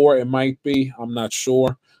week 4 it might be. I'm not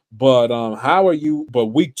sure, but how are you? But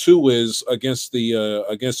week 2 is against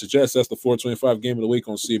the Jets. That's the 4:25 game of the week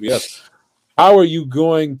on CBS. How are you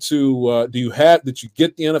going to? Did you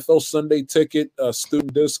get the NFL Sunday ticket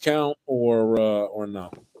student discount or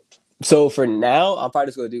no? So for now, I'm probably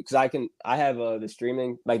just gonna do because I have the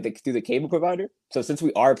streaming through the cable provider. So since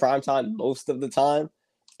we are primetime most of the time,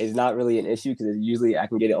 it's not really an issue because usually I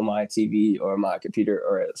can get it on my TV or my computer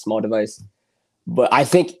or a small device. But I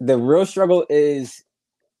think the real struggle is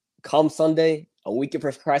come Sunday, a week of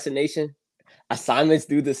procrastination. Assignments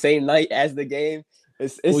due the same night as the game.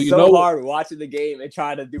 It's hard watching the game and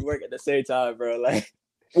trying to do work at the same time, bro. Like,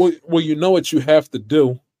 well, you know what you have to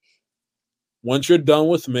do. Once you're done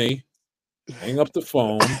with me, hang up the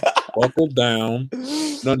phone, buckle down.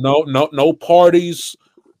 No parties.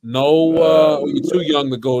 No, you're too young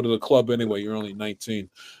to go to the club anyway. You're only 19.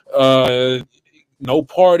 No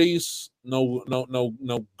parties. No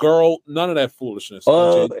girl. None of that foolishness.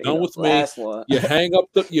 Oh, you're done with me. One. You hang up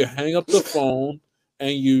the phone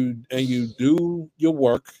and you do your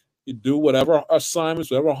work. You do whatever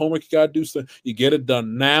assignments, whatever homework you gotta do. So you get it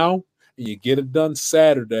done now. You get it done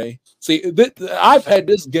Saturday. See, I've had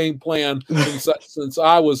this game plan since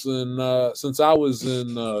I was in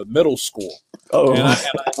middle school. Oh,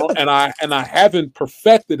 and I haven't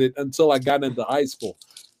perfected it until I got into high school.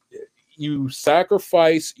 You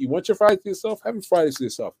sacrifice. You want your Fridays to yourself. Have your Fridays to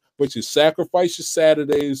yourself, but you sacrifice your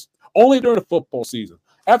Saturdays only during the football season.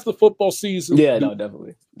 After the football season,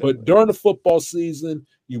 definitely. But during the football season,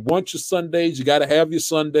 you want your Sundays. You got to have your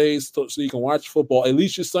Sundays so you can watch football. At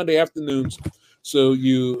least your Sunday afternoons, so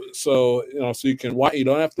you can watch. You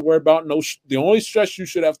don't have to worry about the only stress you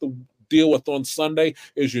should have to deal with on Sunday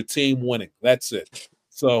is your team winning. That's it.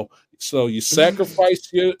 So you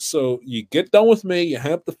sacrifice so you get done with me. You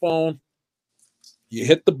hang up the phone. You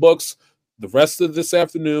hit the books the rest of this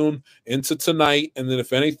afternoon into tonight, and then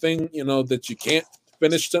if anything that you can't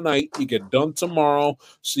finish tonight, you get done tomorrow,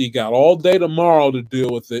 so you got all day tomorrow to deal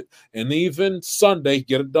with it, and even Sunday,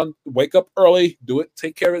 get it done. Wake up early, do it,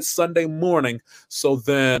 take care of it Sunday morning. So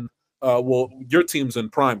then, your team's in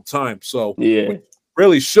prime time. So what you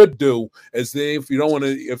really should do is if you want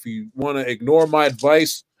to ignore my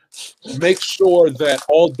advice, make sure that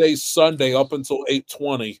all day Sunday up until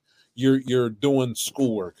 8:20, you're doing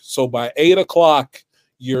schoolwork. So by 8:00,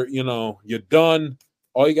 you're done.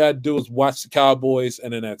 All you gotta do is watch the Cowboys,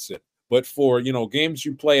 and then that's it. But for games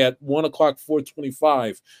you play at 1:00,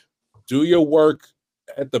 4:25, do your work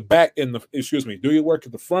at the back do your work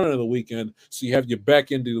at the front of the weekend, so you have your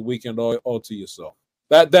back end of the weekend all to yourself.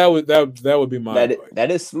 That would be my advice.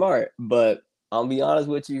 That is smart, but I'll be honest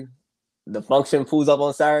with you. The function pulls up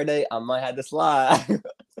on Saturday, I might have to slide.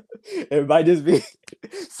 It might just be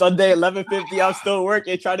Sunday 11:50. I'm still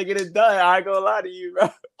working, trying to get it done. I ain't gonna lie to you, bro.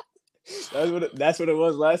 That's what it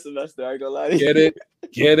was last semester. I ain't gonna lie to you.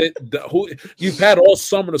 Get it. You've had all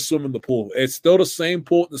summer to swim in the pool. It's still the same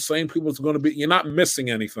pool. The same people it's going to be. You're not missing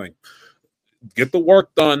anything. Get the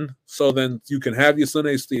work done, so then you can have your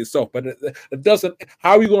Sundays to yourself. But it doesn't.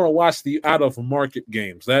 How are you going to watch the out of market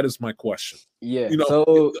games? That is my question. Yeah.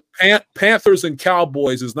 So Panthers and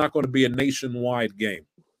Cowboys is not going to be a nationwide game.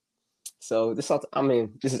 So this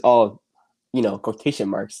is all quotation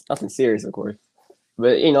marks. Nothing serious, of course.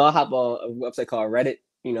 But I hop on a website called Reddit.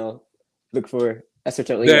 Look for a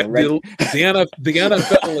certain Reddit. The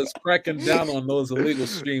NFL is cracking down on those illegal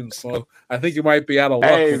streams, so I think you might be out of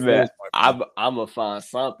luck. Hey man, I'm gonna find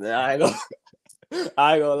something. I ain't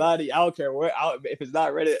gonna lie to you. I don't care where. If it's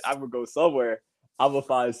not Reddit, I'm gonna go somewhere. I'm gonna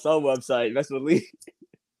find some website. That's what lead.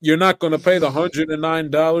 You're not gonna pay the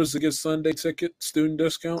 $109 to get Sunday ticket student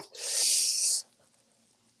discount.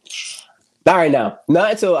 Not right now. Not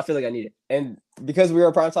until I feel like I need it. And because we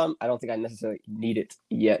are prime time, I don't think I necessarily need it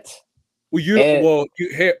yet. Here's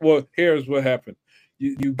what happened.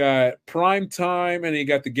 You got prime time, and you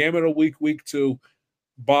got the game of the week 2.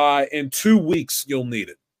 In 2 weeks, you'll need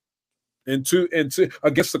it. In two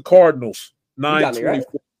against the Cardinals, 9-24, right?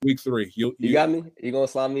 Week 3. You got me. You gonna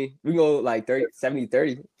slide me? We go like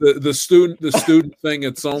 70-30. The student thing.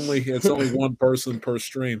 It's only one person per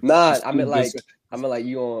stream. Nah, I mean like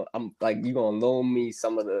you gonna loan me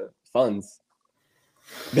some of the funds.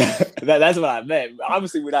 That's what I meant.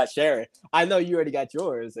 Obviously, we're not sharing. I know you already got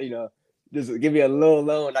yours. Just give me a little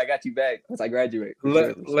loan. I got you back once I graduate.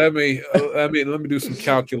 Let me do some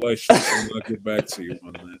calculations and I'll get back to you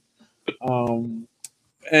on that.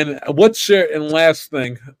 And what's your and last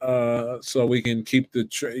thing, so we can keep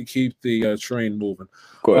the train moving.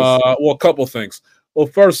 Of course. Well, a couple things. Well,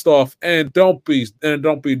 first off, and don't be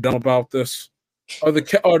dumb about this. Are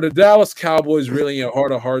the Dallas Cowboys really in your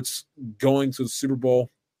heart of hearts going to the Super Bowl?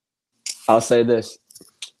 I'll say this: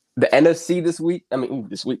 the NFC this week.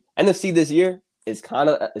 NFC this year is kind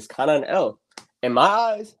of an L in my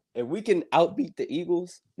eyes. If we can outbeat the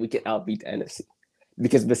Eagles, we can outbeat the NFC.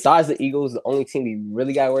 Because besides the Eagles, the only team we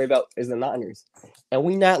really got to worry about is the Niners. And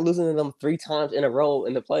we not losing to them 3 times in a row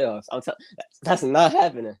in the playoffs. That's not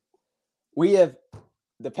happening. We have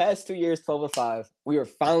the past 2 years, 12-5. We are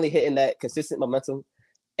finally hitting that consistent momentum.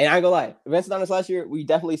 And I ain't gonna lie, against the Niners last year, we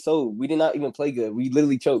definitely sold. We did not even play good. We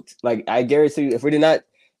literally choked. Like, I guarantee you,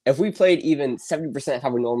 if we played even 70% how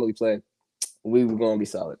we normally play, we were going to be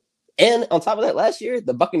solid. And on top of that, last year,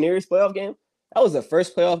 the Buccaneers playoff game, that was the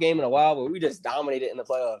first playoff game in a while where we just dominated in the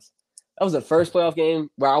playoffs. That was the first playoff game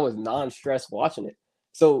where I was non-stressed watching it.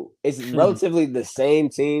 So it's relatively the same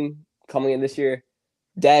team coming in this year.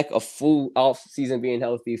 Dak, a full off season being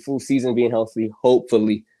healthy,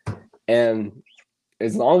 hopefully. And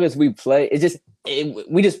as long as we play,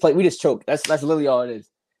 we just choke. That's literally all it is.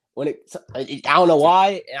 I don't know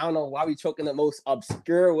why. I don't know why we choke in the most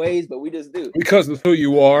obscure ways, but we just do. Because it's who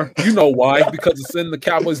you are. You know why? Because it's in the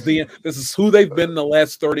Cowboys' DNA. This is who they've been in the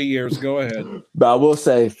last 30 years. Go ahead. But I will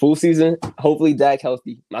say, full season, hopefully Dak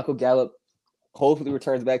healthy. Michael Gallup hopefully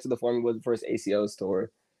returns back to the form he was before his ACL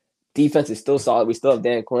tour. Defense is still solid. We still have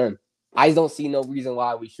Dan Quinn. I don't see no reason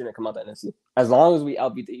why we shouldn't come out the NFC. As long as we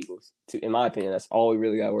outbeat the Eagles, in my opinion, that's all we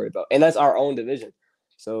really got to worry about. And that's our own division.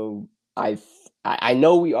 So I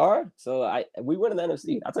know we are. So we win in the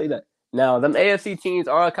NFC. I'll tell you that. Now, them AFC teams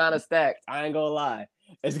are kind of stacked. I ain't going to lie.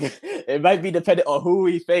 It might be dependent on who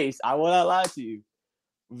we face. I will not lie to you.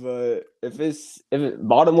 But if it's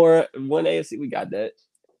Baltimore win AFC, we got that.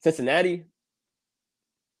 Cincinnati,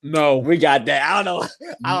 no, we got that. I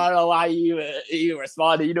don't know why you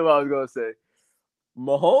responded. You know what I was gonna say.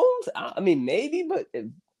 Mahomes, I mean maybe, but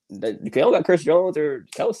they don't got Chris Jones or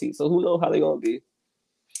Kelsey, so who knows how they gonna be.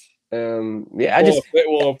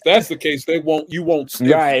 If that's the case, you won't.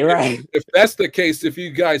 Right. If that's the case, if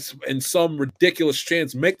you guys in some ridiculous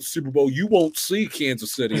chance make the Super Bowl, you won't see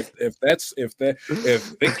Kansas City. If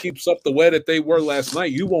it keeps up the way that they were last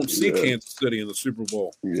night, you won't see Kansas City in the Super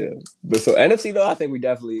Bowl. Yeah, but so NFC though, I think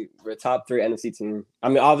we're top 3 NFC team. I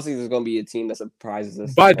mean, obviously there's going to be a team that surprises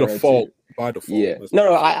us by default. Yeah,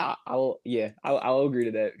 no, I will. Yeah, I'll agree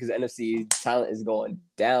to that because NFC talent is going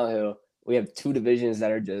downhill. We have 2 divisions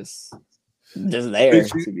that are just there,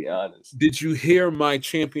 to be honest. Did you hear my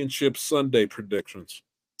championship Sunday predictions?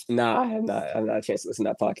 Nah, I have not. I have not had a chance to listen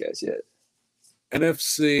to that podcast yet.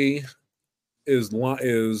 NFC is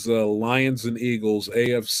Lions and Eagles.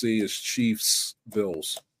 AFC is Chiefs,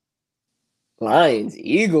 Bills. Lions,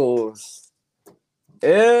 Eagles.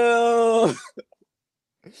 Ew.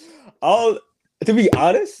 To be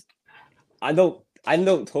honest, I don't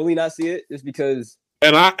totally not see it just because.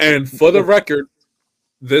 And for the record,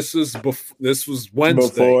 this was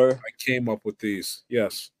Wednesday. I came up with these.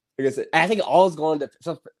 Yes. Like I said, I think all is going to,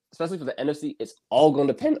 especially for the NFC, it's all going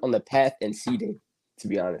to depend on the path and seeding, to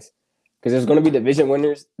be honest. Because there's going to be division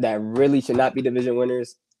winners that really should not be division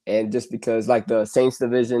winners. And just because, like the Saints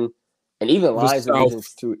division and even Lions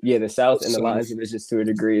divisions, the South and the Lions divisions to a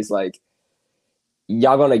degree is like,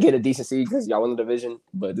 y'all going to get a decent seed because y'all win the division,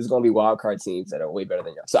 but there's going to be wild card teams that are way better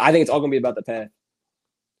than y'all. So I think it's all going to be about the path.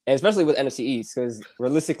 And especially with NFC East, because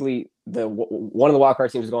realistically, one of the wild card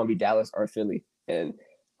teams is going to be Dallas or Philly, and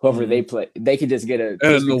whoever they play, they could just get a.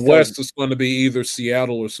 And the West is going to be either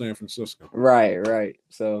Seattle or San Francisco. Right.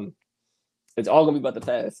 So it's all going to be about the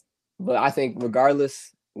path. But I think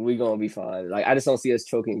regardless, we're going to be fine. Like I just don't see us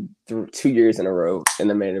choking through 2 years in a row in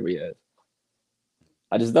the manner we have.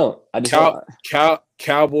 I just don't.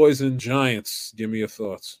 Cowboys and Giants. Give me your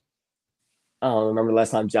thoughts. I don't remember the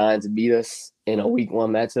last time Giants beat us in a week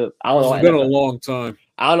 1 matchup. I don't know. It's been a long time.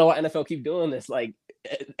 I don't know why NFL keep doing this. Like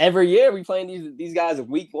every year we playing these guys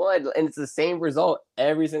week 1, and it's the same result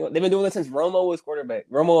every single. They've been doing this since Romo was quarterback.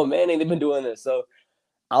 Romo and Manning, they've been doing this. So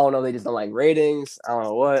I don't know. They just don't like ratings. I don't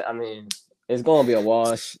know what. I mean, it's going to be a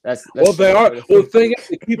wash. That's they are. Well, the thing is,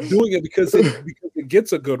 they keep doing it because it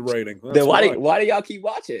gets a good rating. Then why do y'all keep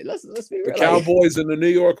watching? Let's be real. The Cowboys in the New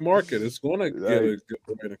York market. It's going to get a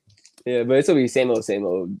good rating. Yeah, but it's going to be same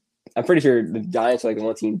old. I'm pretty sure the Giants are like the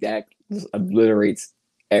one team Dak just obliterates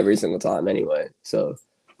every single time anyway. So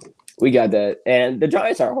we got that. And the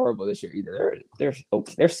Giants aren't horrible this year either.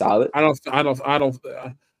 They're solid. I don't.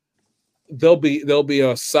 They'll be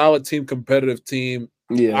a solid team, competitive team.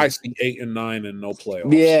 Yeah. I see 8 and 9 and no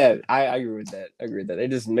playoffs. Yeah, I agree with that. They're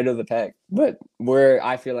just middle of the pack, but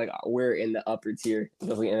I feel like we're in the upper tier,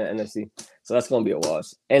 especially in the NFC. So that's gonna be a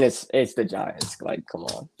wash. And it's the Giants. Like, come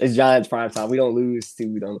on, it's Giants prime time. We don't lose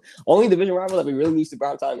to them. Only division rival that we really lose to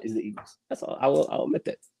prime time is the Eagles. That's all. I'll admit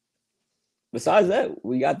that. Besides that,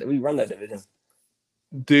 we run that division.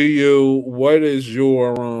 What is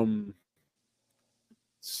your let's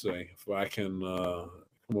see if I can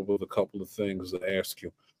come up with a couple of things to ask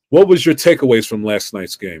you. What was your takeaways from last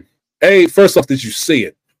night's game? Hey, first off, did you see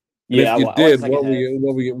it? And Yeah, if you did,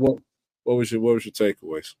 what was your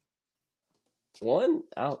takeaways? One,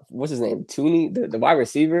 what's his name? Tooney, the wide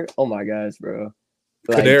receiver. Oh my gosh, bro!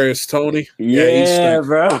 Like, Kadarius Toney. Yeah,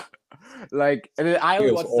 bro. Like, and then I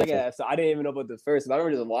only watched the second awful. half, so I didn't even know about the first. But I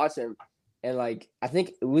remember just watching, and like, I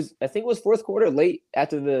think it was fourth quarter, late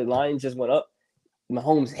after the line just went up.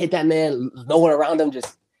 Mahomes hit that man, no one around him,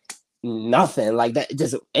 just nothing like that,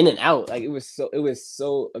 just in and out. Like, it was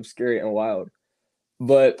so obscure and wild.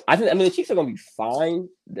 But I mean the Chiefs are gonna be fine.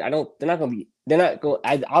 Obviously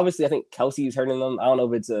I think Kelsey is hurting them. I don't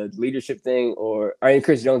know if it's a leadership thing or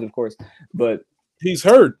Chris Jones, of course, but he's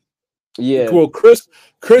hurt. Yeah. Well, Chris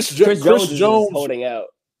Jones is holding out.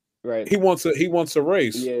 Right. He wants a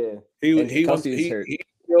raise. Yeah. He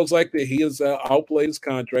feels like that he has outplayed his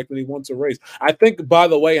contract and he wants a raise. I think, by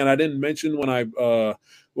the way, and I didn't mention when I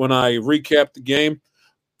recapped the game,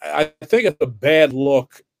 I think it's a bad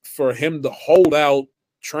look for him to hold out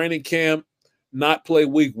training camp, not play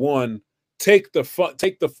week 1, take the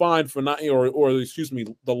fine for not or excuse me,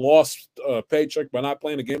 the lost paycheck by not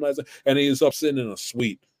playing the game last night, and he's up sitting in a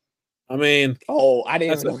suite. I mean, I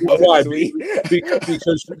didn't know why?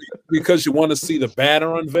 Because you want to see the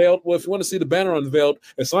banner unveiled. Well, if you want to see the banner unveiled,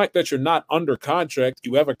 it's not that you're not under contract.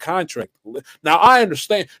 You have a contract. Now, I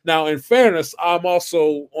understand. Now, in fairness, I'm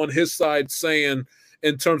also on his side saying,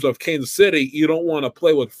 in terms of Kansas City, you don't want to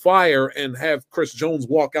play with fire and have Chris Jones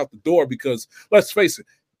walk out the door because, let's face it,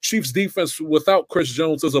 Chiefs defense without Chris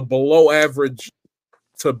Jones is a below average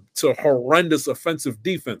to horrendous offensive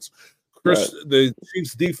defense. The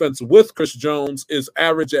Chiefs defense with Chris Jones is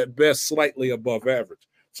average at best, slightly above average.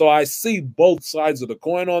 So I see both sides of the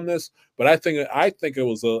coin on this, but I think it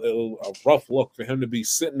was a rough look for him to be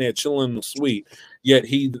sitting there chilling in the suite, yet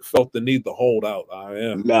he felt the need to hold out.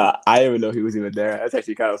 Nah, I didn't even know he was even there. That's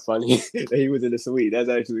actually kind of funny that he was in the suite. That's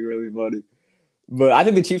actually really funny. But I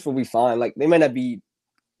think the Chiefs will be fine. Like, they might not be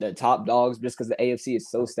the top dogs just because the AFC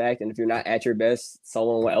is so stacked, and if you're not at your best,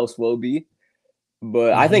 someone else will be.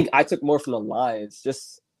 But I think I took more from the Lions,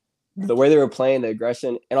 just the way they were playing, the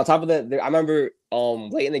aggression. And on top of that, I remember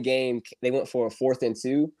late in the game, they went for a 4th and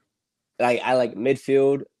 2. Like,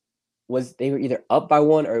 midfield they were either up by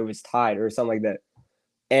 1 or it was tied or something like that.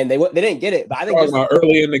 And they didn't get it. But I think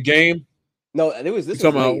early in the game. No,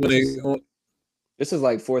 this was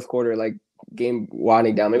like fourth quarter, like game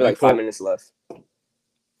winding down, maybe like 5 minutes left.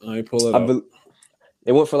 I pull it up.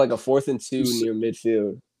 They went for like a 4th and 2 near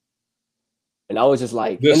midfield. And I was just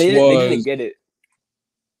like, they didn't get it.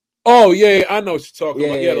 Oh yeah, I know what you're talking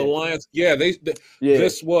about. Yeah, the Lions. Yeah,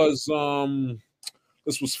 This was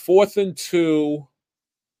 4th and 2.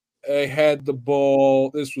 They had the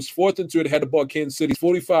ball. This was 4th and 2. They had the ball at Kansas City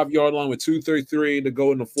 45-yard line with 2:33 to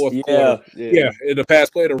go in the fourth quarter. Yeah, in the pass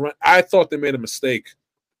play to run. I thought they made a mistake.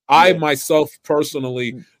 I myself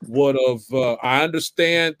personally would have. I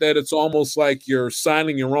understand that it's almost like you're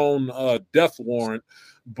signing your own death warrant,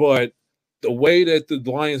 but the way that the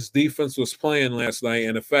Lions defense was playing last night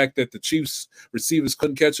and the fact that the Chiefs receivers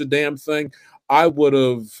couldn't catch a damn thing, I would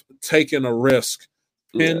have taken a risk,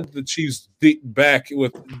 pinned the Chiefs deep back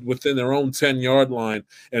within their own 10-yard line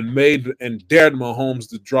and dared Mahomes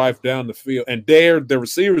to drive down the field and dared the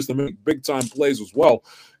receivers to make big-time plays as well,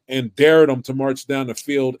 and dared them to march down the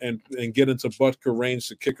field and get into Butker range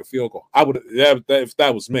to kick a field goal. I would if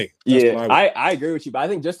that was me. I agree with you, but I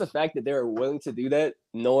think just the fact that they're willing to do that,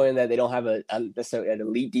 knowing that they don't have necessarily an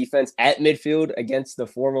elite defense at midfield against the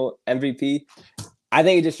former MVP, I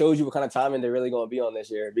think it just shows you what kind of timing they're really going to be on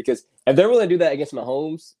this year. Because if they're willing to do that against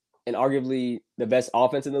Mahomes and arguably the best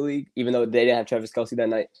offense in the league, even though they didn't have Travis Kelce that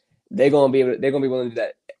night, they're going to be willing to do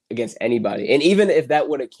that against anybody. And even if that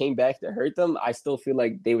would have came back to hurt them, I still feel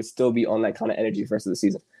like they would still be on that kind of energy for the rest of the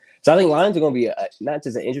season. So I think Lions are going to be not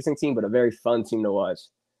just an interesting team, but a very fun team to watch.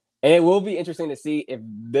 And it will be interesting to see if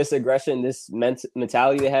this aggression, this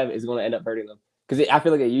mentality they have is going to end up hurting them. Because I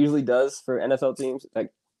feel like it usually does for NFL teams,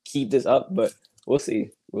 like keep this up, but we'll see.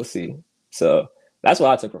 So that's what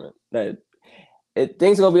I took from it.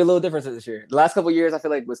 Things are going to be a little different this year. The last couple of years, I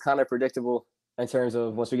feel like was kind of predictable in terms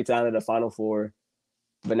of once we get down to the Final Four.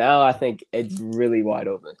 But now I think it's really wide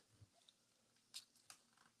open.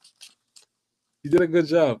 You did a good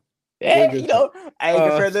job. Yeah, Good job. I ain't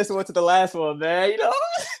compare this one to the last one, man.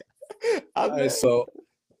 All right, so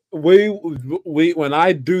we when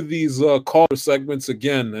I do these caller segments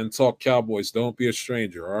again and talk Cowboys, don't be a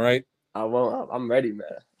stranger. All right. I won't. I'm ready, man.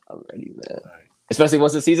 I'm ready, man. All right. Especially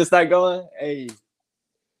once the season start going. Hey,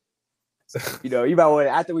 you might want to,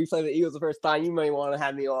 after we play the Eagles the first time, you might want to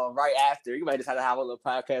have me on right after. You might just have to have a little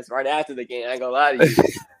podcast right after the game. I ain't gonna lie to you.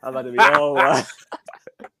 I'm about to be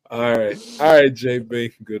All right,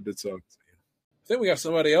 JB. Good to talk to you. I think we have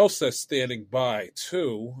somebody else that's standing by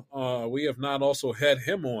too. We have not also had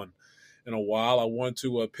him on in a while. I want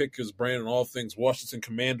to pick his brain on all things Washington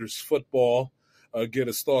Commanders football, get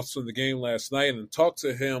his thoughts on the game last night, and talk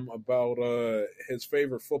to him about his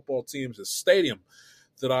favorite football teams, his stadium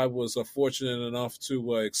that I was fortunate enough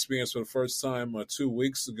to experience for the first time 2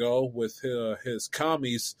 weeks ago with his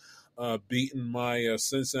commies beating my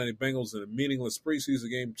Cincinnati Bengals in a meaningless preseason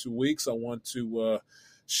game 2 weeks. I want to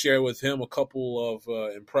share with him a couple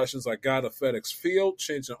of impressions I got of FedEx Field,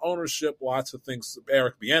 changing ownership, lots of things,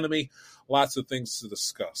 Eric Bieniemy, lots of things to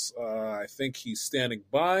discuss. I think he's standing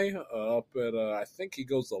by up at, I think he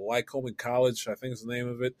goes to Lycoming College, I think is the name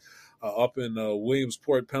of it, up in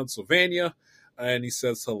Williamsport, Pennsylvania, and he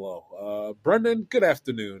says hello. Brendan, good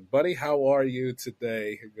afternoon, buddy. How are you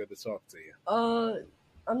today? Good to talk to you.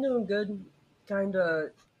 I'm doing good. Kind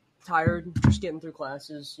of tired, just getting through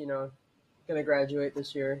classes, gonna graduate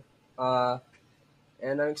this year, and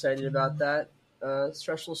I'm excited about that.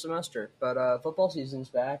 Stressful semester, but football season's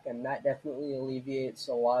back, and that definitely alleviates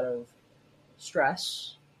a lot of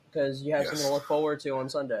stress because you have something to look forward to on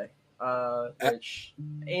Sunday, which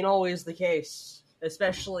ain't always the case,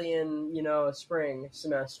 especially in a spring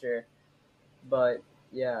semester. But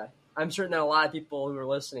yeah, I'm certain that a lot of people who are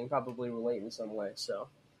listening probably relate in some way. So.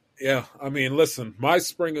 Yeah, I mean, listen, my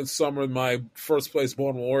spring and summer, my first place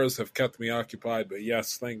Baltimore Orioles have kept me occupied, but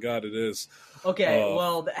yes, thank God it is. Okay,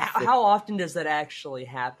 well, how often does that actually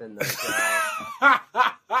happen, though?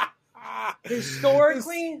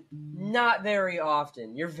 Historically, not very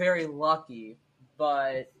often. You're very lucky,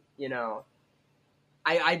 but,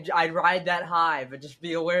 I'd ride that high, but just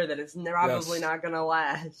be aware that it's probably not going to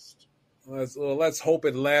last. Let's hope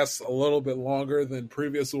it lasts a little bit longer than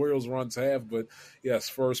previous Orioles runs have. But yes,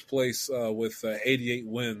 first place with 88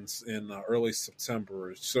 wins in early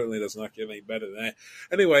September. It certainly does not get any better than that.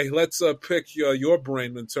 Anyway, let's pick your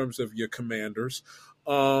brain in terms of your Commanders.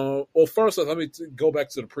 Well, first, let me go back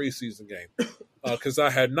to the preseason game because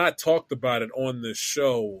I had not talked about it on this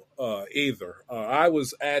show either. I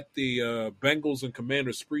was at the Bengals and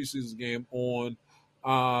Commanders preseason game on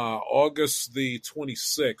August the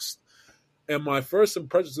 26th. And my first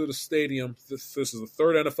impressions of the stadium, this is the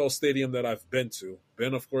third NFL stadium that I've been to.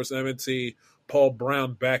 Been, of course, M&T, Paul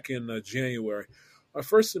Brown back in January. My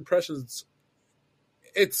first impressions,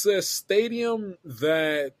 it's a stadium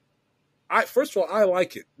that, first of all, I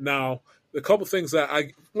like it. Now, a couple things that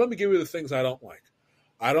let me give you the things I don't like.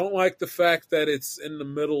 I don't like the fact that it's in the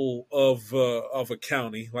middle of a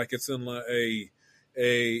county, like it's in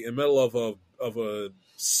a middle of a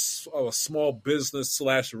small business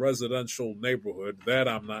 / residential neighborhood. That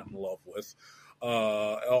I'm not in love with.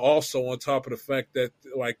 Also, on top of the fact that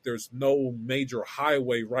there's no major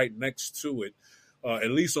highway right next to it,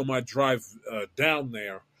 at least on my drive down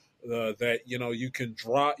there, that you can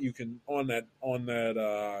on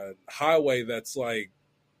that highway that's like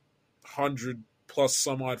 100 plus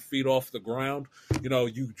some odd feet off the ground,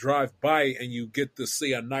 you drive by and you get to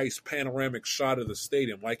see a nice panoramic shot of the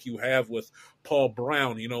stadium like you have with Paul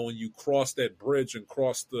Brown, when you cross that bridge and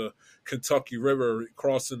cross the Kentucky River,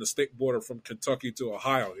 crossing the state border from Kentucky to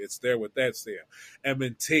Ohio. It's there with that stadium.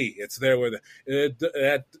 M&T, it's there with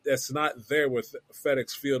that's not there with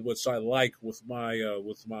FedEx Field, which I like with my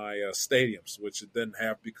stadiums, which it didn't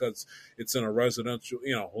have because it's in a residential,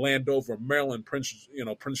 Landover, Maryland, Prince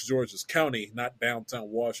George's County, not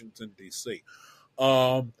downtown Washington, D.C.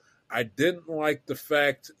 I didn't like the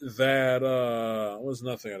fact that was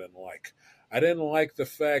nothing I didn't like. I didn't like the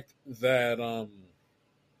fact that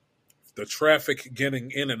the traffic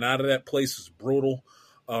getting in and out of that place is brutal.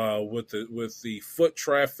 With the foot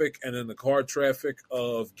traffic and then the car traffic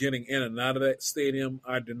of getting in and out of that stadium,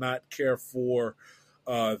 I did not care for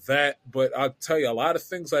that. But I'll tell you, a lot of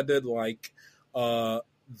things I did like.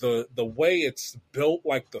 The way it's built,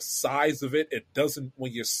 like the size of it, it doesn't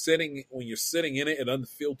when you're sitting in it doesn't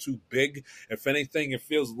feel too big. If anything, it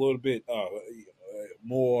feels a little bit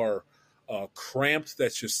more cramped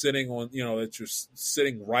that you're sitting on, that you're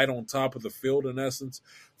sitting right on top of the field in essence.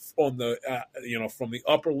 On the from the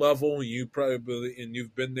upper level, and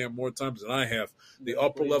you've been there more times than I have. The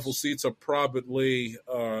upper level seats are probably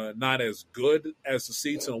not as good as the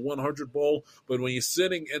seats in a 100 bowl, but when you're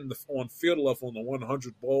sitting on field level in the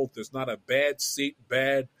 100 bowl, there's not a bad seat,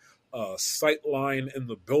 bad sight line in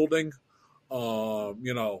the building.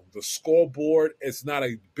 The scoreboard, it's not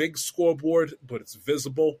a big scoreboard, but it's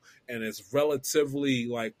visible and it's relatively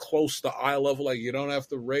like close to eye level. Like you don't have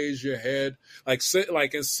to raise your head.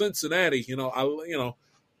 Like in Cincinnati,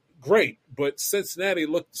 great. But Cincinnati,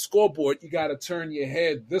 look, the scoreboard, you got to turn your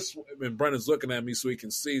head this way. And Brennan's looking at me so he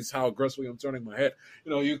can see how aggressively I'm turning my head.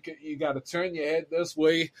 You got to turn your head this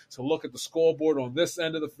way to look at the scoreboard on this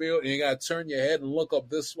end of the field, and you got to turn your head and look up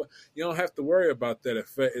this way. You don't have to worry about that.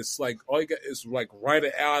 It's like all you got is like right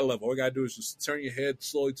at eye level. All you got to do is just turn your head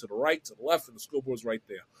slowly to the right, to the left, and the scoreboard's right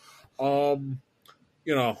there.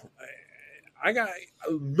 I got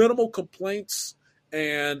minimal complaints.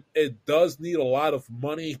 And it does need a lot of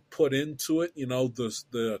money put into it.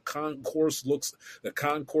 The concourse looks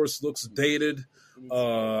dated,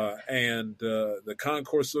 and the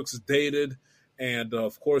concourse looks dated, and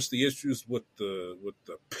of course the issues with the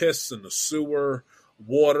piss and the sewer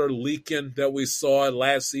water leaking that we saw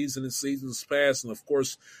last season and seasons past, and of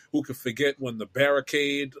course who could forget when that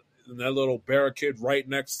little barricade right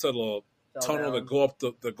next to the tunnel to go up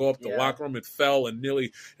the locker room, it fell and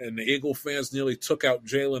the Eagle fans nearly took out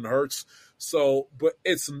Jalen Hurts. So, but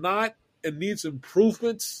it needs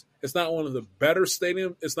improvements. It's not one of the better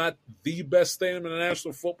stadiums. It's not the best stadium in the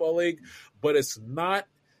National Football League, but it's not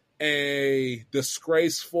a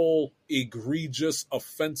disgraceful, egregious,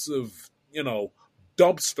 offensive,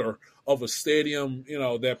 dumpster of a stadium,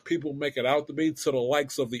 that people make it out to be, to the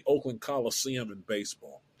likes of the Oakland Coliseum in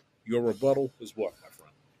baseball. Your rebuttal is what, my friend?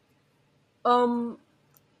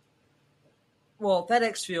 Well,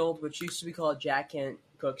 FedEx Field, which used to be called Jack Kent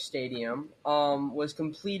Cooke Stadium, was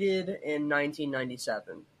completed in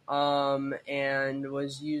 1997, and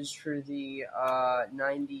was used for the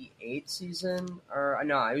 98 season,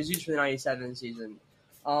 it was used for the 97 season,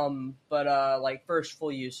 but first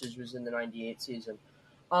full usage was in the 98 season.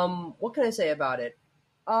 What can I say about it?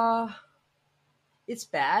 It's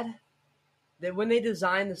bad. That when they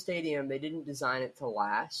designed the stadium, they didn't design it to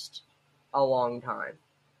last a long time.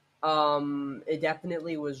 It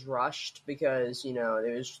definitely was rushed because they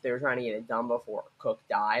were trying to get it done before Cook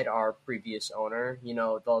died, our previous owner.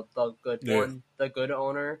 The good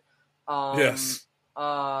owner. Yes.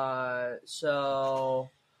 So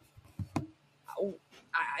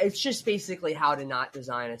it's just basically how to not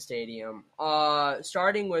design a stadium.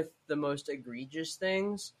 Starting with the most egregious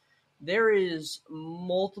things. There is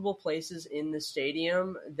multiple places in the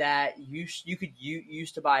stadium that you could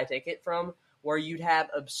use to buy a ticket from where you'd have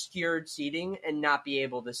obscured seating and not be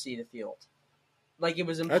able to see the field. Like it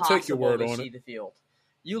was impossible to see the field.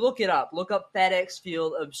 You look it up. Look up FedEx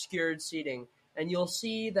Field obscured seating, and you'll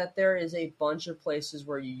see that there is a bunch of places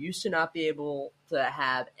where you used to not be able to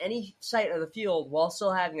have any sight of the field while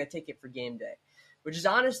still having a ticket for game day, which is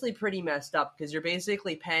honestly pretty messed up because you're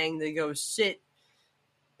basically paying to go sit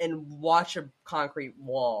and watch a concrete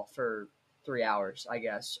wall for 3 hours, I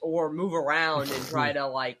guess, or move around and try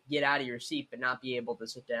to get out of your seat but not be able to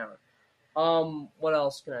sit down. What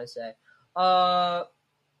else can I say?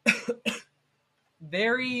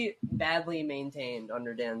 Very badly maintained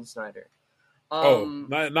under Dan Snyder.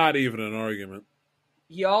 Not even an argument.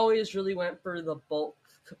 He always really went for the bulk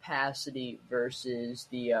capacity versus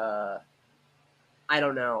the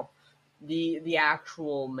the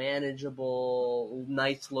actual manageable,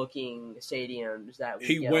 nice-looking stadiums that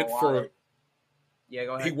we get a lot of. Yeah,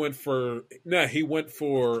 go ahead. He went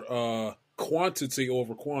for quantity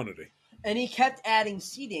over quantity. And he kept adding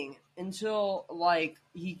seating until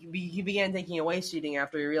he began taking away seating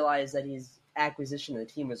after he realized that his acquisition of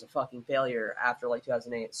the team was a fucking failure after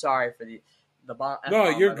 2008. Sorry for the bomb. No,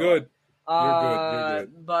 you're good. You're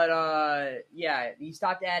good. But he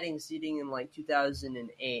stopped adding seating in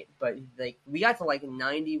 2008. But we got to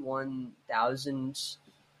 91,000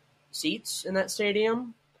 seats in that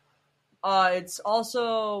stadium. It's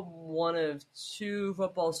also one of two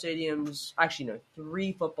football stadiums. Actually, no,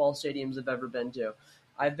 3 football stadiums I've ever been to.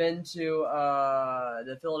 I've been to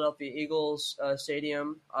the Philadelphia Eagles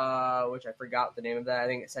stadium, which I forgot the name of that. I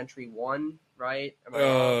think it's Century One, right?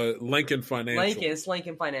 Lincoln Financial. It's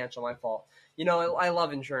Lincoln Financial. My fault. I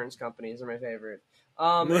love insurance companies. They're my favorite.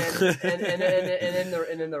 And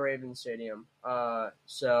then the Ravens Stadium.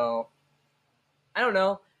 So I don't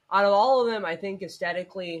know. Out of all of them, I think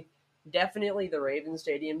aesthetically, definitely the Ravens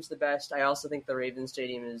Stadium's the best. I also think the Ravens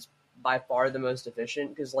Stadium is by far the most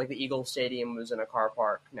efficient because, like, the Eagles Stadium was in a car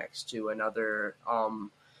park next to another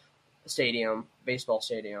stadium, baseball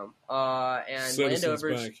stadium. And Citizens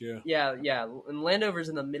Landover's, Bank, yeah. yeah, and Landover's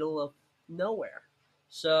in the middle of nowhere.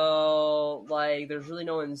 So, like, there's really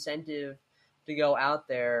no incentive to go out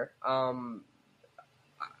there.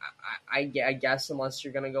 I guess unless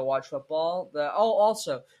you're going to go watch football.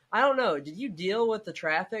 Also, I don't know. Did you deal with the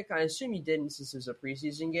traffic? I assume you didn't since it was a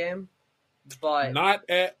preseason game. But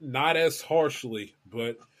Not as harshly,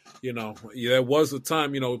 but there was a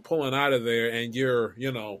time pulling out of there, and you're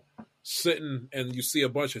sitting and you see a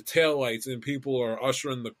bunch of taillights and people are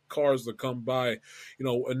ushering the cars to come by.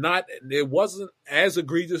 It wasn't as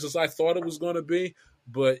egregious as I thought it was going to be,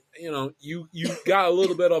 but you got a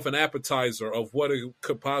little bit of an appetizer of what it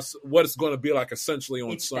could what it's going to be like essentially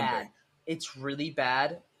on Sunday. Bad. It's really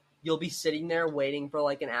bad. You'll be sitting there waiting for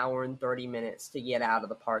like an hour and 30 minutes to get out of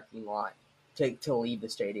the parking lot to leave the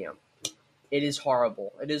stadium. It is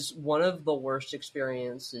horrible. It is one of the worst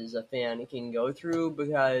experiences a fan can go through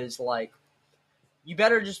because, like, you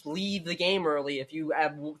better just leave the game early if you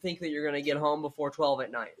think that you're going to get home before 12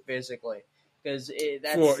 at night, basically. Because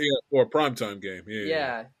that's for a primetime game.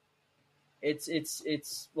 Yeah. It's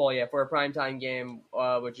for a primetime game,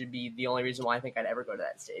 which would be the only reason why I think I'd ever go to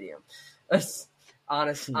that stadium.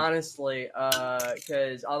 Honestly,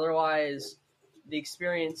 because otherwise the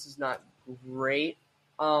experience is not great.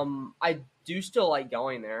 I do still like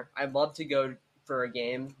going there. I'd love to go for a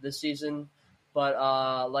game this season, but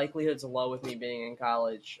likelihood's low with me being in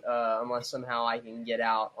college, unless somehow I can get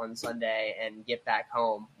out on Sunday and get back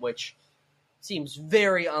home, which seems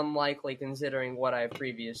very unlikely considering what I've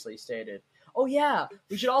previously stated. Oh yeah,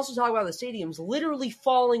 we should also talk about the stadiums literally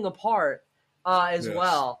falling apart as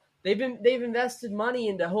well. They've invested money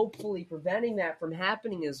into hopefully preventing that from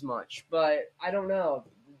happening as much, but I don't know.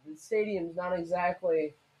 The stadium's not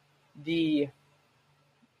exactly the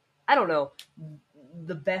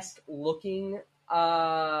best looking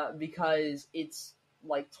because it's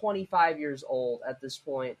like 25 years old at this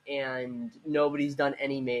point and nobody's done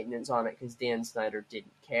any maintenance on it because Dan Snyder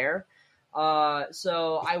didn't care.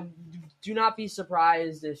 So I do not be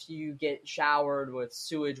surprised if you get showered with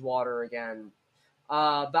sewage water again.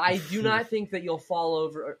 But I do not think that you'll fall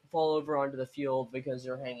over onto the field because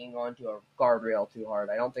you're hanging onto a guardrail too hard.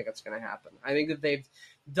 I don't think that's going to happen. I think that they've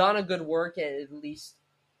done a good work at least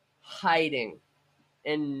hiding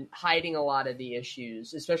a lot of the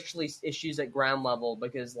issues, especially issues at ground level,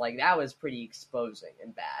 because like that was pretty exposing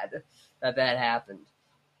and bad that happened.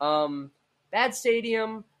 Bad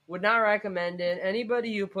stadium. Would not recommend it.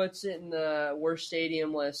 Anybody who puts it in the worst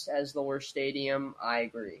stadium list as the worst stadium, I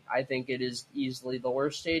agree. I think it is easily the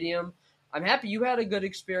worst stadium. I'm happy you had a good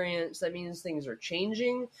experience. That means things are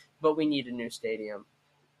changing, but we need a new stadium.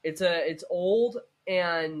 It's old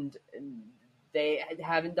and they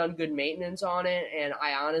haven't done good maintenance on it, and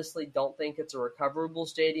I honestly don't think it's a recoverable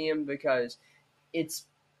stadium because it's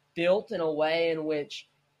built in a way in which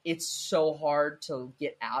it's so hard to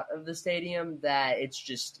get out of the stadium that it's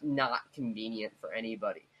just not convenient for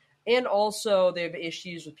anybody. And also, they have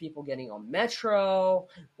issues with people getting on Metro.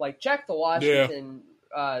 Like, check the Washington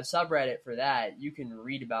subreddit for that. You can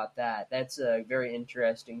read about that. That's a very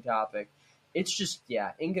interesting topic. It's just,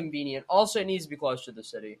 inconvenient. Also, it needs to be close to the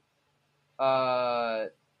city.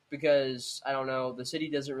 Because, I don't know, the city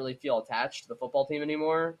doesn't really feel attached to the football team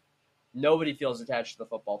anymore. Nobody feels attached to the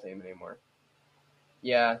football team anymore.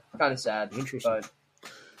 Yeah, kind of sad. Interesting. But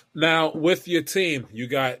now, with your team, you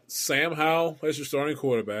got Sam Howell as your starting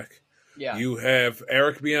quarterback. Yeah. You have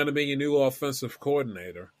Eric Bieniemy being your new offensive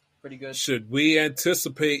coordinator. Pretty good. Should we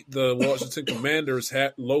anticipate the Washington Commanders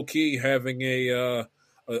low-key having a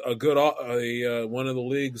good one of the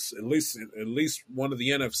league's, at least one of the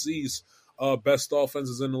NFC's best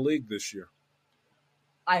offenses in the league this year?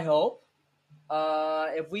 I hope.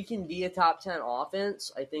 If we can be a top 10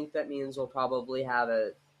 offense, I think that means we'll probably have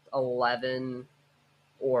a 11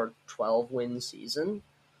 or 12 win season.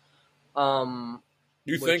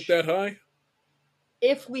 You think that high?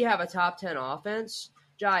 If we have a top 10 offense,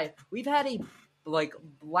 Jai, we've had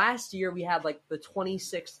last year we had the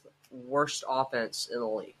 26th worst offense in the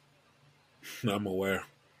league. I'm aware.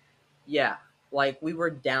 Yeah, we were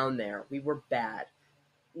down there. We were bad.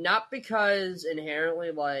 Not because inherently,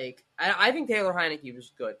 I think Taylor Heineke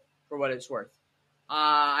was good for what it's worth.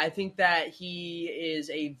 I think that he is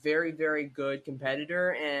a very, very good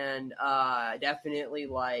competitor and definitely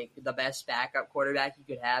the best backup quarterback you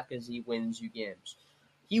could have because he wins you games.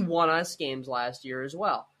 He won us games last year as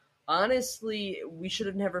well. Honestly, we should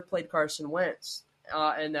have never played Carson Wentz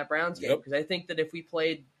in that Browns game because I think that if we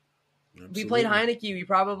played If we played Heineke, we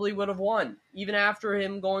probably would have won, even after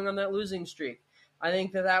him going on that losing streak. I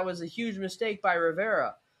think that was a huge mistake by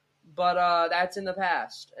Rivera, but that's in the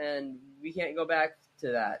past, and we can't go back to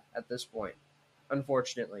that at this point,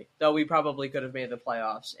 unfortunately. Though we probably could have made the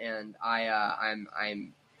playoffs, and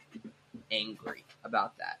I'm angry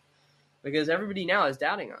about that because everybody now is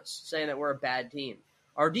doubting us, saying that we're a bad team.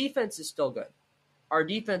 Our defense is still good. Our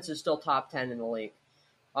defense is still top 10 in the league.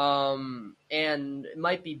 And it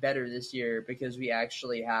might be better this year because we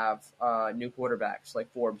actually have new quarterbacks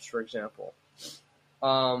like Forbes, for example,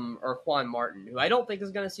 or Quan Martin, who I don't think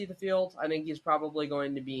is going to see the field. I think he's probably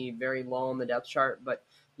going to be very low on the depth chart, but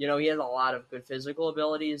he has a lot of good physical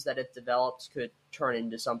abilities that, if developed, could turn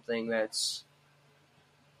into something that's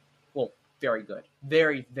very good,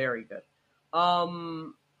 very, very good.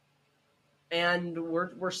 And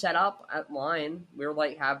we're set up at line. We're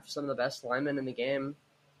have some of the best linemen in the game.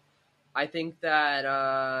 I think that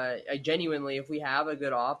I genuinely, if we have a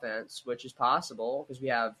good offense, which is possible because we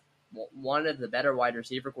have one of the better wide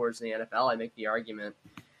receiver corps in the NFL, I make the argument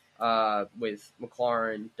with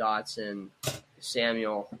McLaurin, Dotson,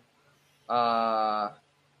 Samuel. That's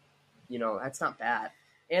not bad.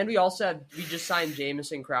 And we just signed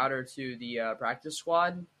Jamison Crowder to the practice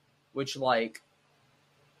squad, which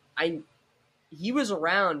he was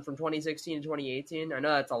around from 2016 to 2018. I know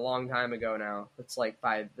that's a long time ago now. That's like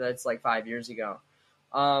 5 years ago.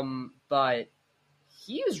 But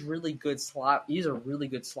he is really good slot. He's a really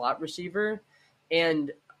good slot receiver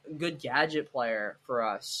and good gadget player for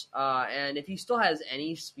us. And if he still has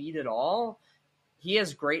any speed at all, he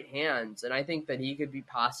has great hands. And I think that he could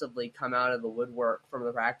possibly come out of the woodwork from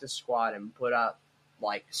the practice squad and put up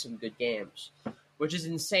some good games, which is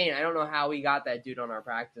insane. I don't know how we got that dude on our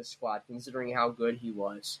practice squad, considering how good he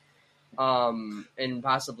was, and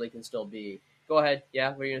possibly can still be. Go ahead.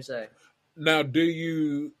 Yeah, what are you going to say? Now,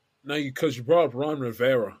 because you brought up Ron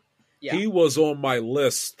Rivera, yeah. He was on my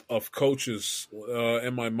list of coaches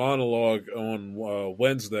in my monologue on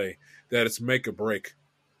Wednesday that it's make or break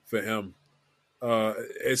for him.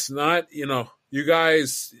 It's not, you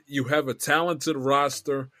guys, you have a talented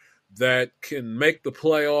roster that can make the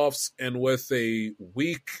playoffs, and with a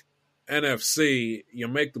weak NFC, you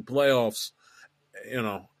make the playoffs.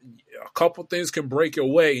 A couple things can break your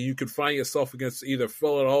way, and you can find yourself against either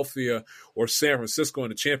Philadelphia or San Francisco in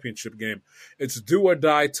the championship game. It's do or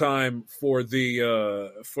die time for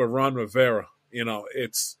Ron Rivera.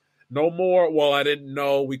 It's no more. Well, I didn't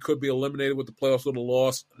know we could be eliminated with the playoffs with a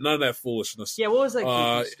loss. None of that foolishness. Yeah, what was that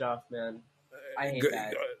goofy stuff, man? I hate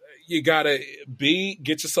that. You gotta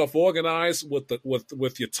get yourself organized with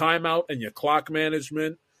your timeout and your clock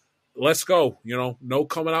management. Let's go. No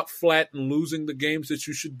coming out flat and losing the games that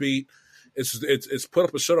you should beat. It's put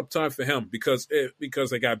up a shut up time for him because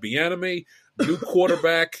they got Bieniemy, new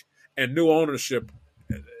quarterback, and new ownership.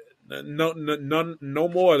 No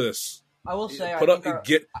more of this. I will say,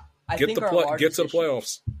 get to the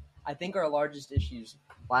playoffs. I think our largest issues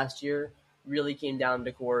last year really came down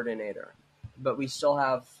to coordinator, but we still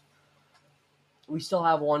have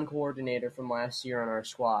one coordinator from last year on our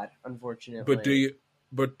squad, unfortunately.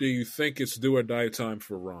 But do you think it's do or die time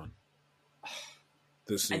for Ron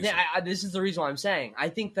this season? This is the reason why I'm saying. I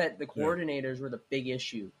think that the coordinators were the big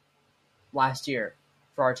issue last year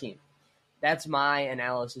for our team. That's my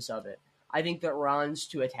analysis of it. I think that Ron's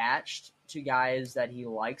too attached to guys that he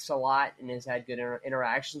likes a lot and has had good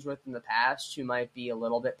interactions with in the past who might be a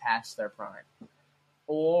little bit past their prime.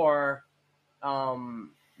 Or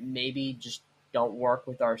maybe just don't work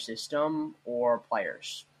with our system or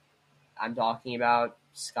players. I'm talking about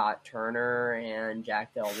Scott Turner and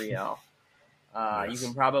Jack Del Rio. Yes. You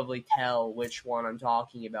can probably tell which one I'm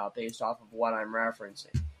talking about based off of what I'm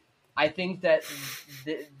referencing. I think that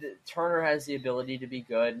the Turner has the ability to be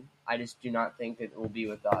good. I just do not think that it will be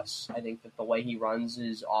with us. I think that the way he runs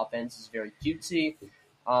his offense is very cutesy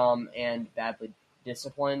and badly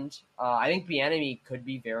disciplined. I think Bieniemy could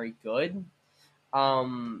be very good.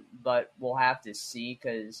 But we'll have to see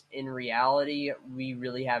because in reality, we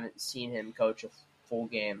really haven't seen him coach a full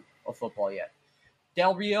game of football yet.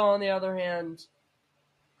 Del Rio, on the other hand,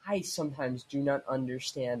 I sometimes do not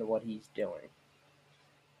understand what he's doing.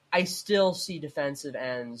 I still see defensive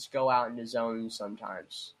ends go out into zones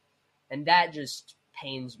sometimes, and that just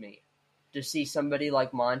pains me to see somebody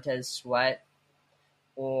like Montez Sweat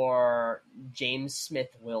or James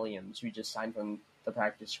Smith-Williams, who just signed from the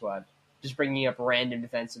practice squad, just bringing up random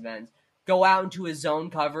defensive ends, go out into a zone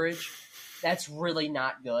coverage. That's really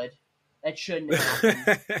not good. That shouldn't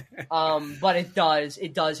happen. But it does.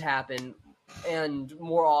 It does happen, and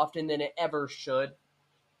more often than it ever should.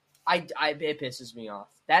 It pisses me off.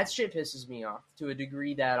 That shit pisses me off to a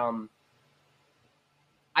degree that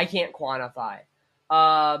I can't quantify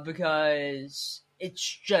because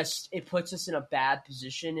it puts us in a bad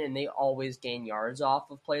position, and they always gain yards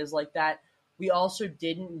off of plays like that. We also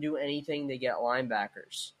didn't do anything to get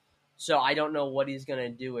linebackers. So I don't know what he's going to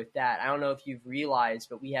do with that. I don't know if you've realized,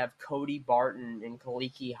 but we have Cody Barton and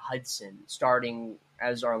Kaliki Hudson starting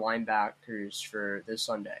as our linebackers for this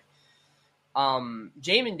Sunday.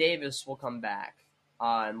 Jamin Davis will come back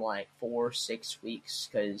in like 4-6 weeks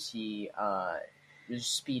because he is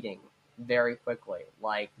speeding very quickly,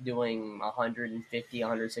 like doing 150,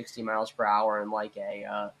 160 miles per hour in like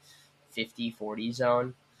a 50-40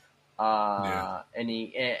 zone. And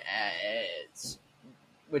it's,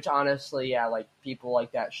 which honestly, yeah, like people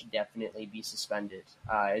like that should definitely be suspended.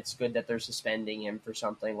 It's good that they're suspending him for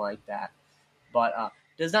something like that, but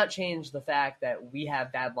does not change the fact that we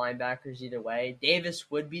have bad linebackers either way. Davis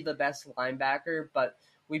would be the best linebacker, but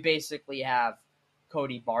we basically have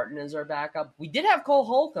Cody Barton as our backup. We did have Cole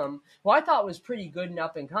Holcomb, who I thought was pretty good and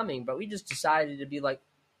up and coming, but we just decided to be like,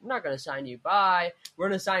 we're not going to sign you. Bye. We're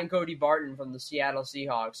going to sign Cody Barton from the Seattle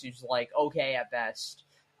Seahawks, who's like okay at best.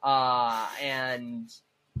 And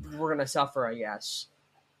we're going to suffer, I guess.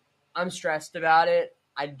 I'm stressed about it.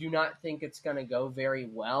 I do not think it's going to go very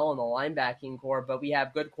well in the linebacking core, but we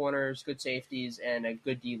have good corners, good safeties, and a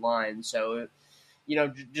good D-line. So,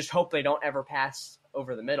 just hope they don't ever pass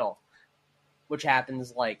over the middle, which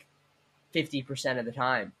happens like 50% of the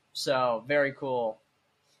time. So, very cool.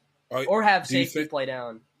 Or have safety play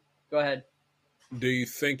down. Go ahead. Do you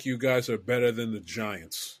think you guys are better than the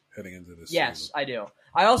Giants heading into this Yes, season? I do.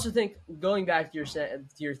 I also think, going back to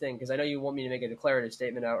your thing, because I know you want me to make a declarative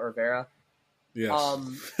statement about Rivera. Yes.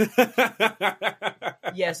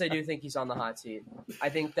 Yes, I do think he's on the hot seat. I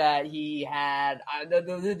think that he had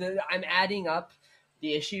I'm adding up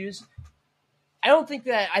the issues. I think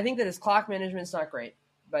that his clock management's not great,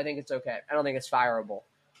 but I think it's okay. I don't think it's fireable.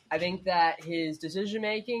 I think that his decision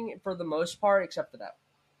making, for the most part, except for that,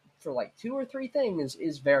 for like 2 or 3 things,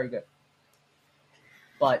 is very good.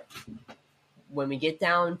 But when we get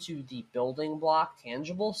down to the building block,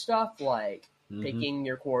 tangible stuff like picking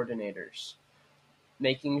your coordinators,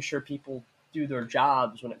 making sure people do their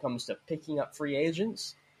jobs when it comes to picking up free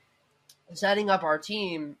agents, setting up our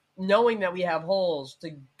team, knowing that we have holes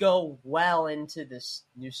to go well into this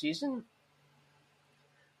new season,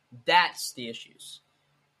 that's the issues.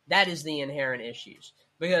 That is the inherent issues.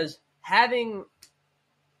 Because having,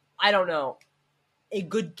 a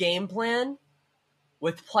good game plan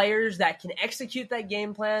with players that can execute that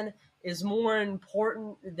game plan is more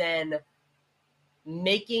important than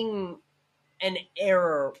making an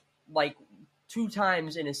error like 2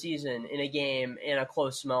 times in a season in a game in a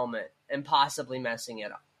close moment and possibly messing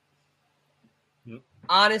it up. Yep.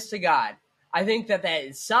 Honest to God. I think that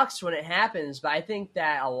it sucks when it happens, but I think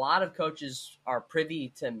that a lot of coaches are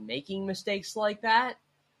privy to making mistakes like that.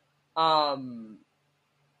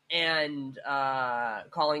 And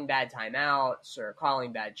calling bad timeouts or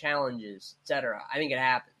calling bad challenges, etc. I think it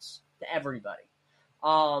happens to everybody.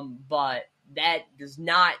 But that does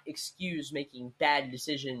not excuse making bad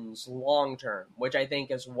decisions long term, which I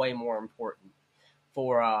think is way more important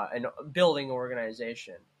for an building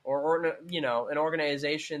organization or an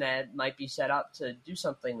organization that might be set up to do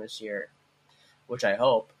something this year, which I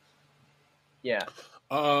hope. Yeah.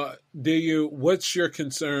 What's your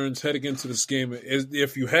concerns heading into this game,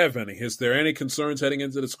 if you have any? Is there any concerns heading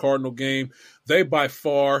into this Cardinal game? They, by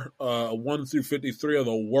far, 1 through 53, are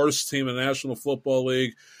the worst team in the National Football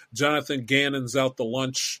League. Jonathan Gannon's out to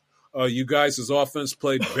lunch. You guys' offense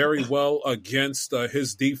played very well against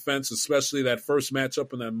his defense, especially that first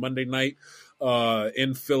matchup in that Monday night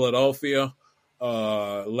in Philadelphia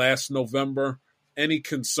last November. Any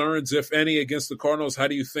concerns, if any, against the Cardinals? How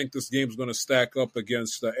do you think this game's going to stack up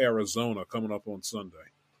against Arizona coming up on Sunday?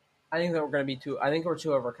 I think that we're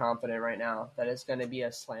too overconfident right now that it's going to be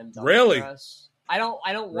a slam dunk really? For us. I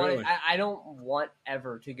don't want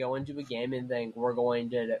ever to go into a game and think we're going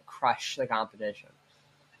to crush the competition.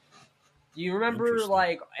 Do you remember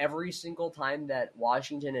like every single time that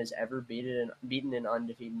Washington has ever beaten an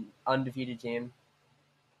undefeated team?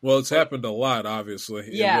 Well, it's happened a lot, obviously.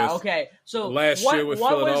 Yeah, okay. So last year with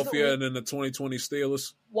Philadelphia and then the 2020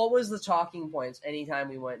 Steelers. What was the talking points anytime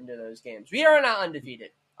we went into those games? We are not undefeated,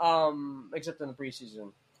 except in the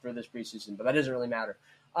preseason, for this preseason, but that doesn't really matter.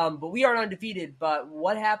 But we are undefeated, but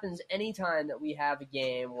what happens anytime that we have a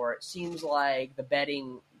game where it seems like the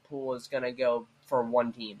betting pool is going to go for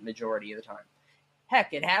one team majority of the time?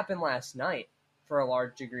 Heck, it happened last night for a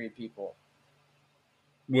large degree of people.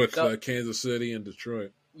 With Kansas City and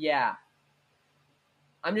Detroit. Yeah.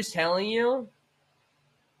 I'm just telling you,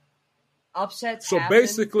 upsets So happen.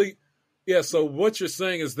 basically, Yeah, so what you're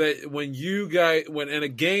saying is that when in a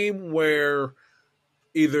game where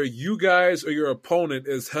either you guys or your opponent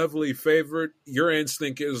is heavily favored, your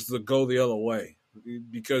instinct is to go the other way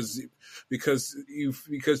because you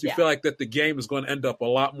feel like that the game is going to end up a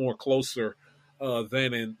lot more closer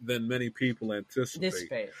than many people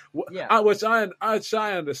anticipate. Yeah, Which I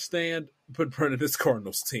understand, but Brennan, this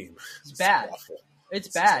Cardinals team, it's bad. Awful. It's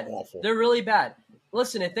bad. Awful. They're really bad.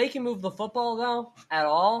 Listen, if they can move the football though at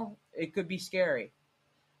all, it could be scary.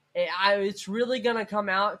 It's really gonna come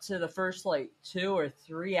out to the first 2 or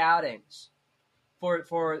 3 outings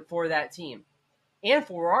for that team, and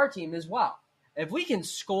for our team as well. If we can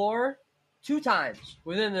score 2 times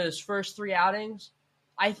within those first 3 outings,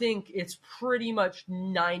 I think it's pretty much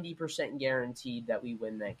 90% guaranteed that we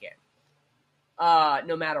win that game.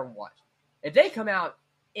 No matter what, if they come out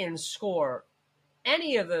and score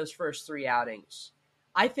any of those first 3 outings,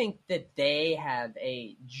 I think that they have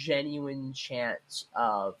a genuine chance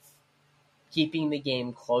of keeping the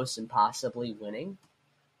game close and possibly winning.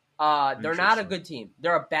 They're not a good team.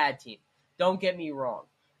 They're a bad team. Don't get me wrong.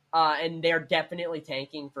 And they're definitely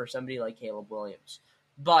tanking for somebody like Caleb Williams.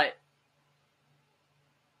 But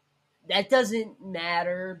that doesn't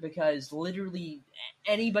matter because literally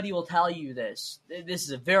anybody will tell you this. This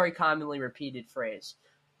is a very commonly repeated phrase.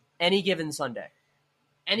 Any given Sunday.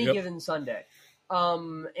 Any given Sunday.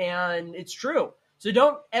 And it's true. So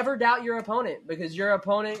don't ever doubt your opponent because your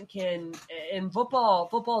opponent can – in football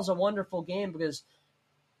is a wonderful game because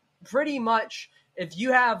pretty much if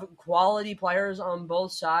you have quality players on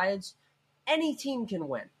both sides, any team can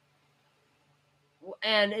win.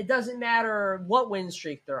 And it doesn't matter what win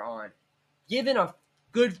streak they're on. Given a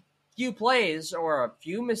good few plays or a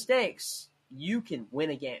few mistakes, you can win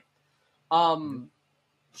a game.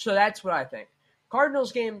 So that's what I think.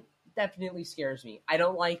 Cardinals game – definitely scares me. I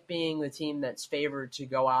don't like being the team that's favored to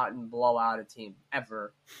go out and blow out a team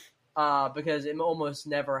ever, because it almost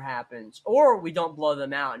never happens. Or we don't blow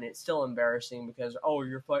them out, and it's still embarrassing because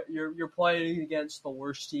you're playing against the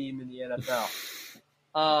worst team in the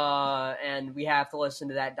NFL, and we have to listen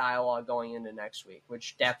to that dialogue going into next week,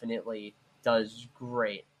 which definitely does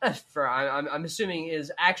great. I'm assuming is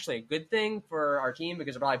actually a good thing for our team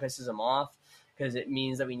because it probably pisses them off because it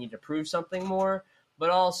means that we need to prove something more. But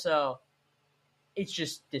also, it's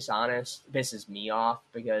just dishonest. It pisses me off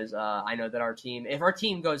because I know that if our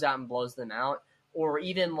team goes out and blows them out, or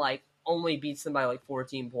even only beats them by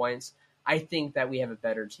 14 points, I think that we have a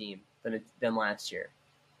better team than last year.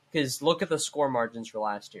 Because look at the score margins for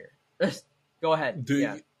last year. Go ahead.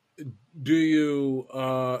 Do you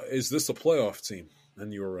is this a playoff team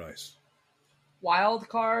in your eyes? Wild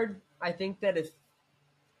card. I think that if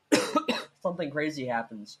something crazy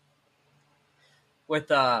happens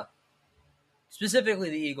with specifically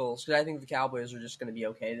the Eagles, because I think the Cowboys are just going to be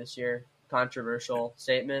okay this year. Controversial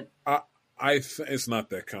statement. It's not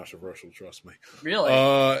that controversial, trust me. Really?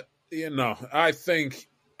 I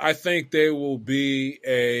think they will be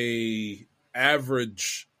a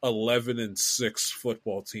average 11-6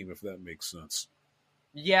 football team, if that makes sense.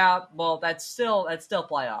 Yeah, well, that's still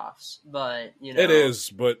playoffs, but it is.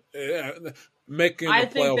 But making the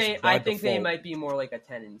playoffs, I think they might be more like a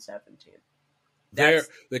 10-7 team.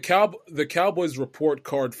 The Cowboys report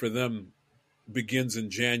card for them begins in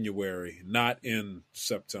January, not in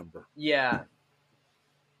September. Yeah.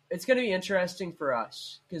 It's going to be interesting for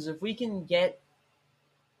us because if we can get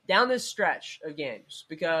down this stretch of games,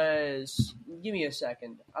 because give me a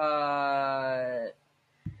second.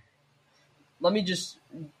 Let me just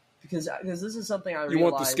because this is something I realized. You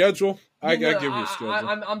want the schedule? I gotta give you a schedule.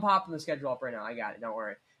 I'm popping the schedule up right now. I got it. Don't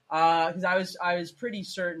worry. Because I was pretty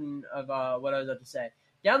certain of what I was about to say.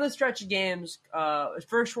 Down the stretch of games,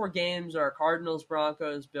 first 4 games are Cardinals,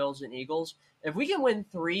 Broncos, Bills, and Eagles. If we can win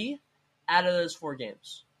 3 out of those 4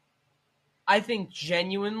 games, I think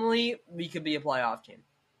genuinely we could be a playoff team.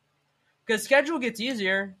 Because schedule gets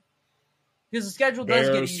easier. Because the schedule does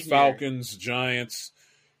get easier. Falcons, Giants,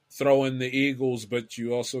 throw in the Eagles, but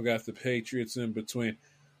you also got the Patriots in between.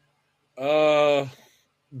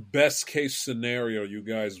 Best case scenario, you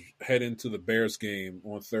guys head into the Bears game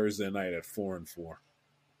on Thursday night at 4-4,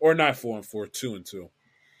 or not 4-4, 2-2.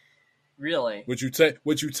 Really? Would you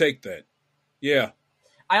take that? Yeah.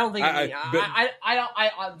 I don't think.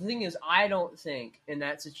 The thing is, I don't think in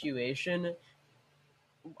that situation,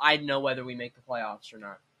 I'd know whether we make the playoffs or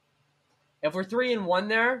not. If we're 3-1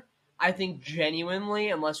 there, I think genuinely,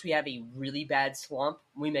 unless we have a really bad slump,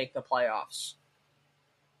 we make the playoffs.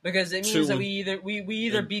 Because it means that we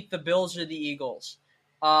either beat the Bills or the Eagles,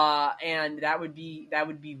 and that would be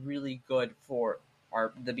really good for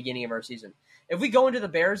the beginning of our season. If we go into the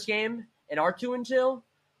Bears game and are 2-2,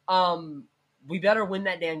 We better win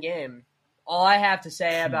that damn game. All I have to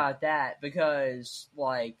say about that, because,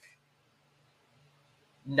 like,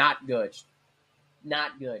 not good.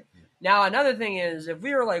 Not good. Now, another thing is, if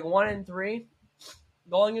we were, like, 1-3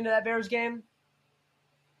 going into that Bears game,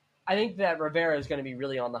 I think that Rivera is going to be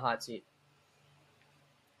really on the hot seat.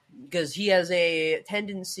 Because he has a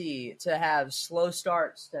tendency to have slow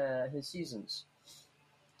starts to his seasons.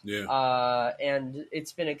 Yeah. And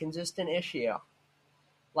it's been a consistent issue.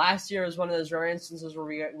 Last year was one of those rare instances where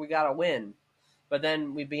we got a win, but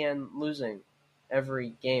then we began losing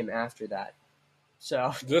every game after that.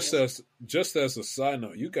 So just as a side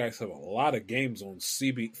note, you guys have a lot of games on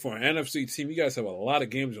CB for an NFC team. You guys have a lot of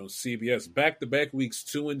games on CBS. Back-to-back weeks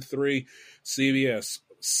 2 and 3 CBS,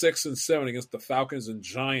 6 and 7 against the Falcons and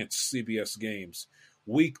Giants CBS games.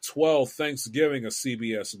 Week 12 Thanksgiving a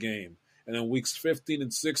CBS game. And then weeks 15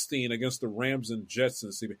 and 16 against the Rams and Jets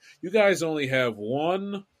in CBS. You guys only have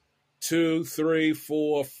 1, 2, 3,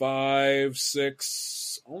 4, 5,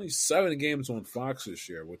 6, only 7 games on Fox this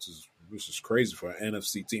year, which is crazy for an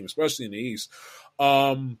NFC team, especially in the East.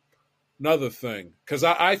 Another thing, because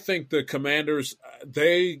I think the Commanders,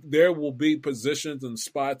 there will be positions and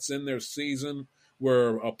spots in their season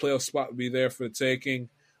where a playoff spot will be there for the taking.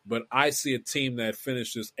 But I see a team that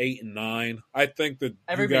finishes 8 and 9. I think that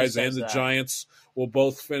you guys and the Giants will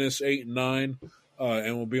both finish 8 and 9,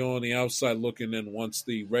 and will be on the outside looking in once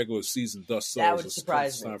the regular season dust settles. That would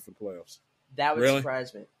surprise me. Time for the playoffs. That would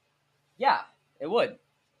surprise me. Yeah, it would.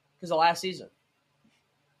 Because the last season,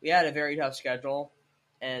 we had a very tough schedule,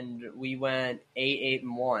 and we went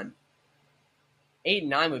 8-1.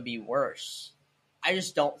 8-9 would be worse. I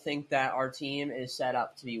just don't think that our team is set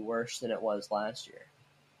up to be worse than it was last year.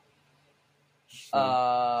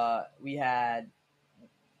 We had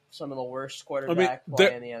some of the worst quarterback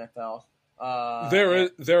play in the NFL.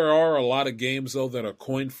 There are a lot of games though that are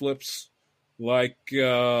coin flips, like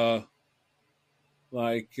the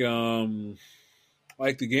games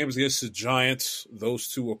against the Giants. Those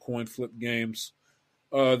two are coin flip games.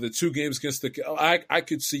 The 2 games against I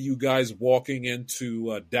could see you guys walking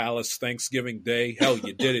into Dallas Thanksgiving Day. Hell,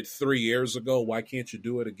 you did it 3 years ago. Why can't you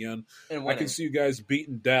do it again? I can see you guys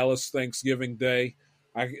beating Dallas Thanksgiving Day.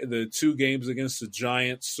 The 2 games against the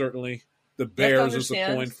Giants, certainly. The Bears is a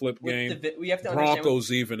coin flip game. We have to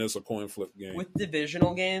Broncos even is a coin flip game. With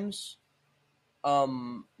divisional games,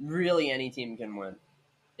 really any team can win.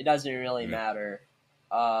 It doesn't really matter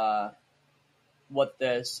what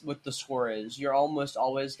the score is. You're almost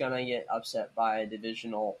always going to get upset by a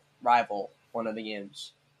divisional rival one of the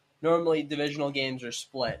games. Normally, divisional games are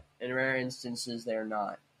split. In rare instances, they're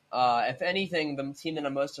not. If anything, the team that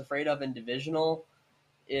I'm most afraid of in divisional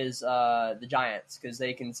is the Giants, because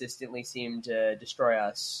they consistently seem to destroy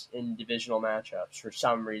us in divisional matchups for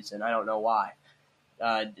some reason. I don't know why.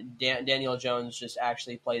 Daniel Jones just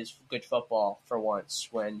actually plays good football for once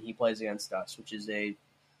when he plays against us, which is a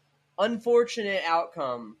unfortunate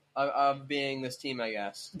outcome of being this team, I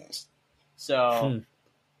guess. So,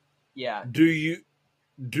 yeah. Do you?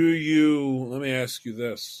 Let me ask you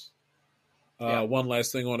this. One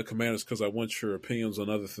last thing on the Commanders, because I want your opinions on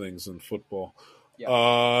other things in football.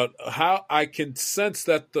 Yeah. How I can sense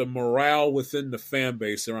that the morale within the fan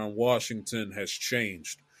base around Washington has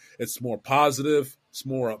changed. It's more positive. It's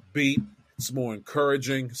more upbeat. It's more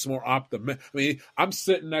encouraging. It's more optimistic. I mean, I'm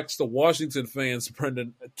sitting next to Washington fans,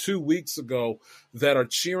 Brendan, 2 weeks ago that are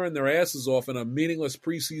cheering their asses off in a meaningless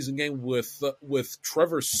preseason game with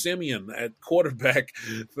Trevor Siemian at quarterback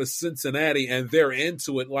for Cincinnati, and they're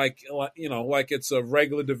into it like it's a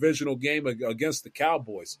regular divisional game against the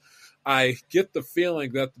Cowboys. I get the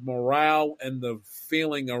feeling that the morale and the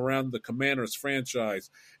feeling around the Commanders franchise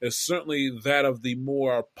is certainly that of the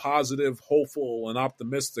more positive, hopeful, and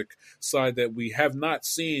optimistic side that we have not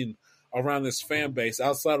seen around this fan base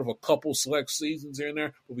outside of a couple select seasons here and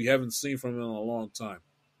there, but we haven't seen from him in a long time.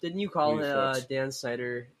 Didn't you call Dan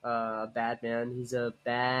Snyder a bad man? He's a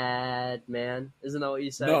bad man. Isn't that what you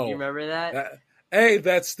said? No. You remember that? Hey,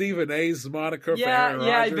 that's Stephen A's moniker for Aaron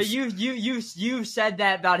Rodgers. But you said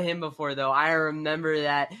that about him before, though. I remember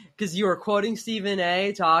that because you were quoting Stephen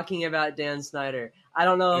A. talking about Dan Snyder. I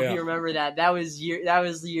don't know if you remember that. That was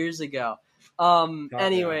years ago.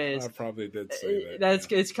 Anyways, I probably did say that.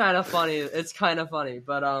 It's kind of funny. It's kind of funny,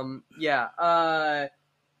 but he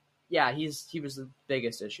was the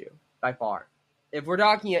biggest issue by far. If we're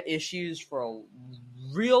talking at issues for a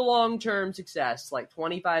real long-term success, like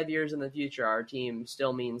 25 years in the future, our team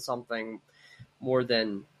still means something more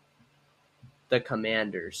than the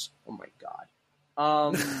Commanders. Oh my God.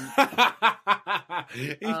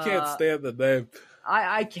 He can't stand the name.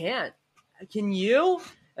 I can't. Can you?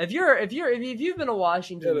 If you've been a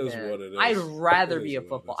Washington It is fan, what it is. I'd rather It be is a what it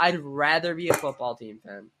football. is. I'd rather be a football team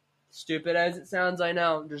fan. Stupid as it sounds, I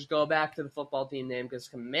know. Just go back to the football team name because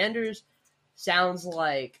Commanders sounds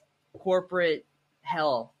like corporate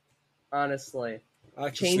hell. Honestly, I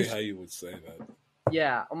can Change- see how you would say that.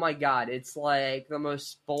 yeah. Oh my god, it's like the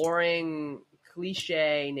most boring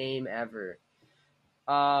cliche name ever.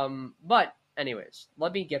 But anyways,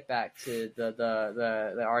 let me get back to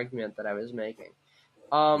the argument that I was making.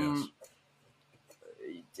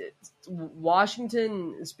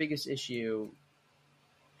 Washington's biggest issue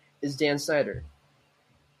is Dan Snyder.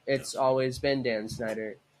 It's always been Dan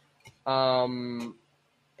Snyder. And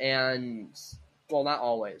well, not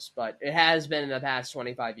always, but it has been in the past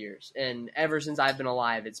 25 years. And ever since I've been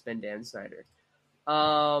alive, it's been Dan Snyder.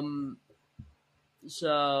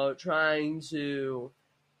 So trying to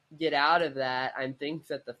get out of that, I think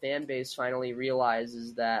that the fan base finally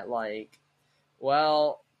realizes that, like,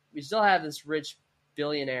 well, we still have this rich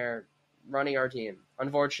billionaire running our team.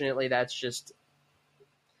 Unfortunately, that's just,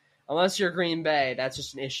 unless you're Green Bay, that's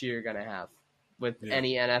just an issue you're going to have with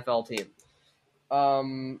any NFL team.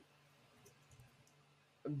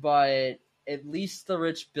 But at least the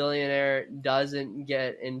rich billionaire doesn't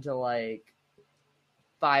get into, like,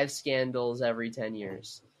 5 scandals every 10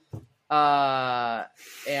 years.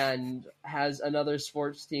 And has another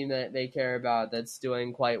sports team that they care about that's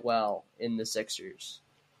doing quite well in the Sixers.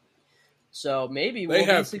 So maybe we'll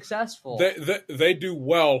be successful. They do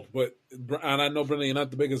well, but and I know Brendan, you're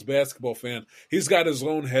not the biggest basketball fan. He's got his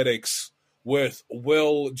own headaches with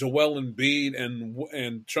Joel Embiid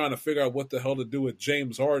and trying to figure out what the hell to do with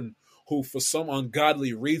James Harden, who for some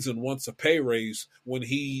ungodly reason wants a pay raise when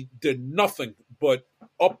he did nothing but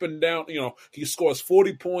up and down. You know, he scores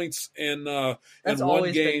 40 points in one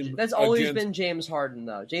game. That's always been James Harden,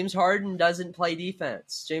 though. James Harden doesn't play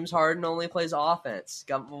defense. James Harden only plays offense.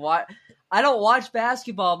 I don't watch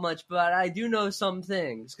basketball much, but I do know some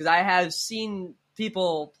things because I have seen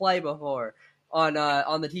people play before on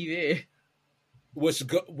the TV. Which,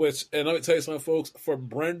 and let me tell you something, folks. For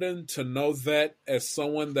Brendan to know that as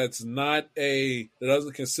someone that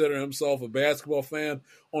doesn't consider himself a basketball fan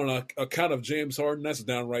on account of James Harden, that's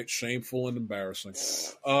downright shameful and embarrassing.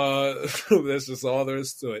 That's just all there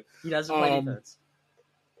is to it. He doesn't play defense.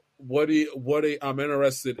 I'm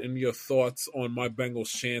interested in your thoughts on my Bengals'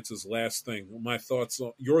 chances. Last thing,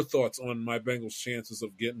 your thoughts on my Bengals' chances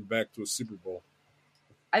of getting back to a Super Bowl.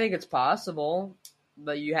 I think it's possible,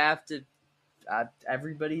 but you have to.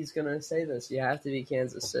 Everybody's gonna say this. You have to be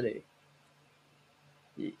Kansas City.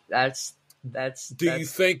 Do you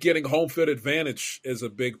think getting home field advantage is a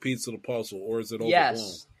big piece of the puzzle, or is it overblown?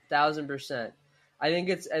 Yes, 1,000%. I think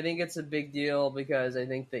it's a big deal because I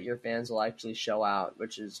think that your fans will actually show out,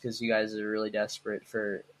 which is because you guys are really desperate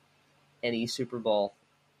for any Super Bowl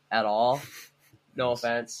at all. No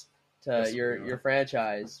offense to your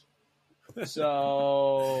franchise.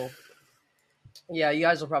 So yeah, you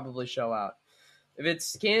guys will probably show out. If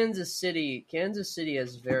it's Kansas City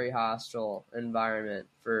has a very hostile environment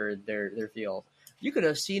for their field. You could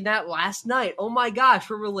have seen that last night. Oh my gosh,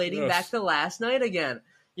 we're relating back to last night again.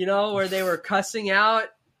 You know, where they were cussing out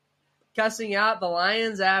the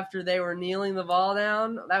Lions after they were kneeling the ball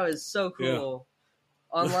down. That was so cool.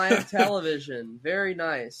 On live television. Very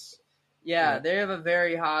nice. Yeah, they have a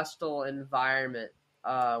very hostile environment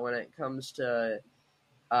when it comes to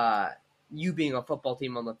you being a football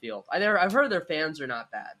team on the field. I've heard their fans are not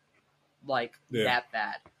bad, that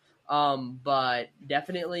bad. But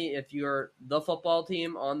definitely if you're the football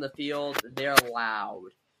team on the field, they're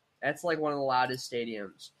loud. That's like one of the loudest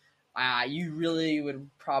stadiums. You really would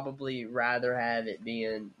probably rather have it be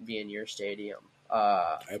in your stadium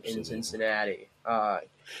in Cincinnati,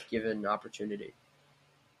 given opportunity.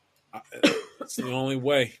 It's the only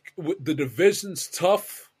way. The division's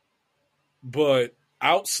tough, but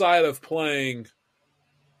outside of playing,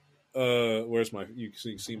 you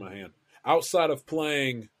can see my hand. Outside of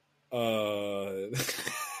playing, he's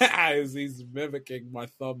mimicking my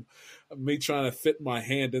thumb, me trying to fit my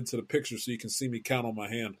hand into the picture so you can see me count on my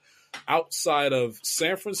hand. Outside of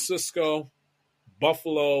San Francisco,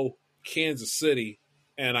 Buffalo, Kansas City,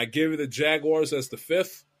 and I give you the Jaguars as the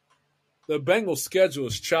 5th, the Bengals' schedule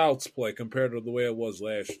is child's play compared to the way it was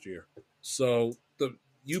last year. So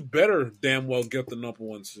you better damn well get the number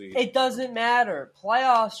 1 seed. It doesn't matter.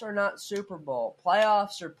 Playoffs are not Super Bowl.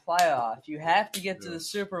 Playoffs are playoff. You have to get to the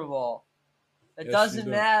Super Bowl. It doesn't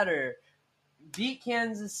matter. Beat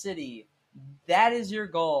Kansas City. That is your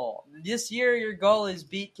goal. This year, your goal is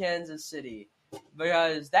beat Kansas City.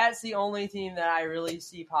 Because that's the only team that I really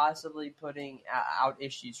see possibly putting out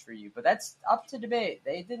issues for you. But that's up to debate.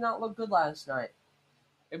 They did not look good last night.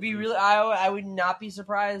 It'd be really. I would not be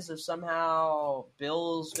surprised if somehow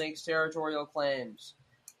Bills makes territorial claims.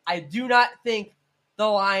 I do not think the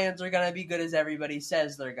Lions are going to be good as everybody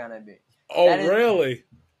says they're going to be. Oh, really?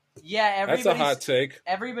 Yeah, that's a hot take.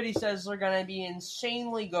 Everybody says they're going to be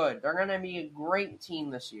insanely good. They're going to be a great team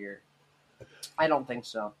this year. I don't think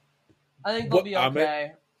so. I think they'll be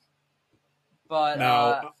okay. But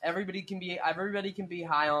now, everybody can be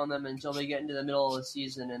high on them until they get into the middle of the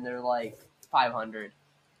season and they're like 500,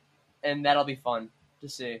 and that'll be fun to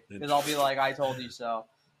see because I'll be like, I told you so.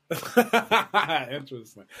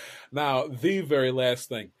 Interesting. Now, the very last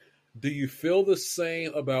thing: do you feel the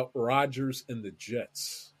same about Rodgers and the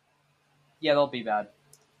Jets? Yeah, they'll be bad.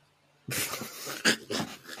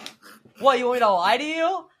 What, you want me to lie to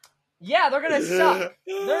you? Yeah, they're gonna suck.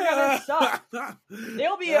 They're gonna suck.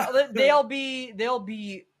 They'll be. Okay,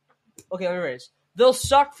 let me raise. They'll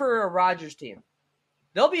suck for a Rodgers team.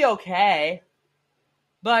 They'll be okay,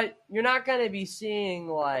 but you're not gonna be seeing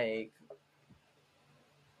like,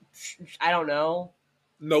 I don't know.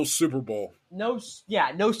 No Super Bowl. No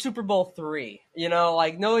Super Bowl 3. You know,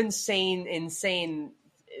 like no insane.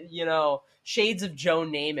 You know, shades of Joe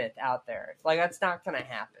Namath out there. Like that's not gonna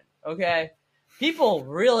happen. Okay. People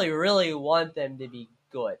really, really want them to be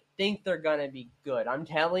good. Think they're going to be good. I'm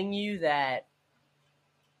telling you that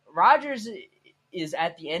Rodgers is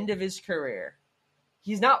at the end of his career.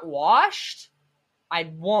 He's not washed. I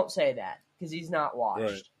won't say that because he's not washed.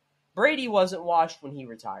 Right. Brady wasn't washed when he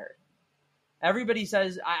retired. Everybody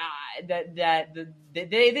says that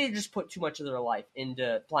they just put too much of their life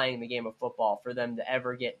into playing the game of football for them to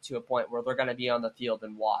ever get to a point where they're going to be on the field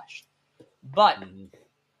and washed. But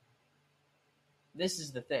this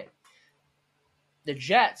is the thing. The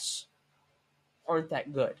Jets aren't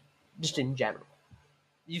that good, just in general.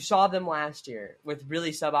 You saw them last year with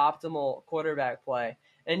really suboptimal quarterback play,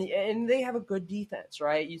 and they have a good defense,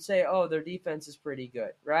 right? You'd say, oh, their defense is pretty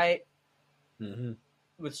good, right? Mm-hmm.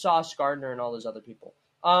 With Sauce Gardner and all those other people.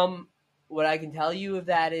 What I can tell you of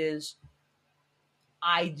that is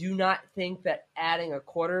I do not think that adding a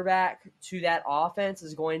quarterback to that offense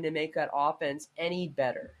is going to make that offense any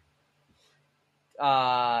better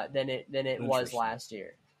than it was last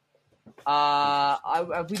year.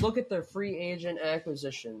 If we look at their free agent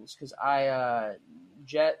acquisitions, because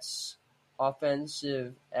Jets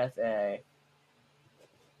offensive FA.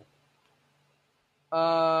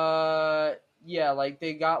 Yeah, like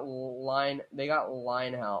they got line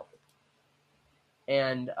help.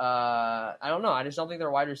 And I don't know. I just don't think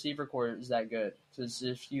their wide receiver core is that good. Because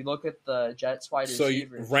if you look at the Jets wide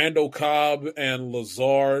receivers, Randall Cobb and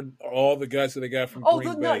Lazard, all the guys that they got from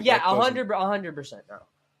Green Bay. No, yeah, 100%. No.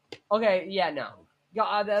 Okay, yeah, no.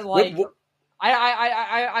 Like,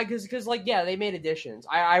 because like, yeah, they made additions.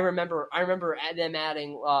 I remember them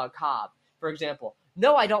adding Cobb, for example.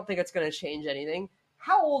 No, I don't think it's going to change anything.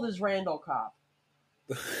 How old is Randall Cobb?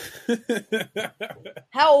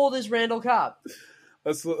 How old is Randall Cobb?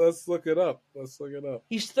 Let's look it up.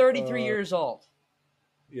 He's 33 years old.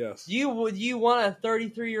 Yes. Would you want a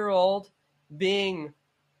 33-year-old being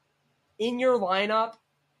in your lineup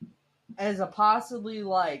as a possibly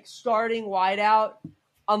like starting wideout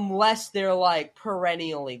unless they're like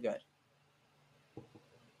perennially good?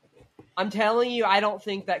 I'm telling you, I don't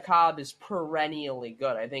think that Cobb is perennially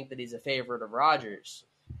good. I think that he's a favorite of Rodgers,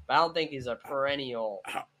 but I don't think he's a perennial.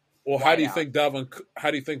 Well, how do you think Dalvin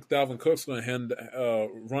Cook's going to hand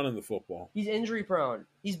running the football? He's injury prone.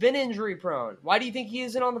 He's been injury prone. Why do you think he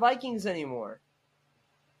isn't on the Vikings anymore?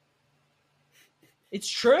 It's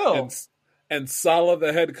true. And Saleh,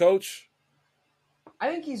 the head coach?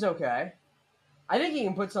 I think he's okay. I think he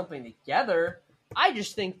can put something together. I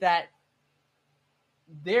just think that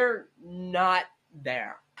they're not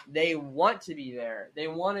there. They want to be there. They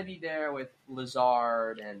want to be there with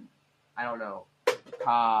Lazard and, I don't know,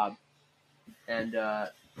 Cobb. And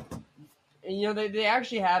you know, they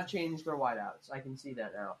actually have changed their wideouts. I can see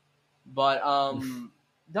that now. But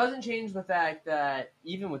doesn't change the fact that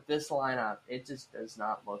even with this lineup, it just does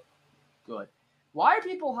not look good. Why are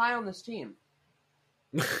people high on this team?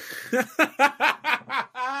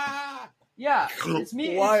 Yeah, it's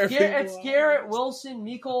me. It's Garrett Wilson,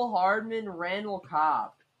 Mecole Hardman, Randall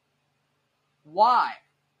Cobb. Why?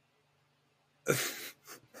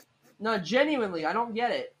 No, genuinely, I don't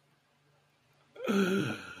get it.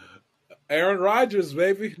 Aaron Rodgers,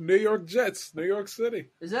 baby. New York Jets, New York City.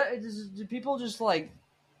 Do people just like...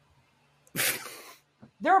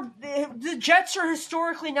 The Jets are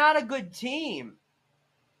historically not a good team.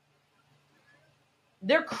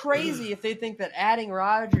 They're crazy if they think that adding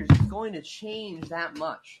Rodgers is going to change that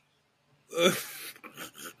much.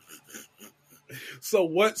 So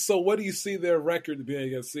what do you see their record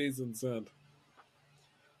being at season's end?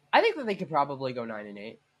 I think that they could probably go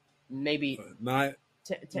 9-8, maybe 9-8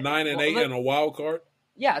 and a wild card.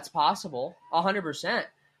 Yeah, it's possible, 100%.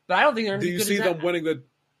 But I don't think they're. Do you see them winning the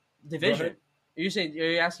division? Are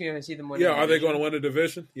you asking if I see them winning? Yeah, are they going to win the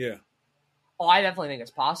division? Yeah. Oh, I definitely think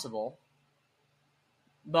it's possible,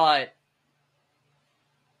 but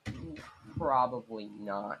probably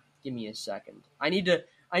not. Give me a second. I need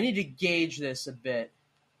to gauge this a bit.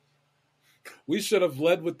 We should have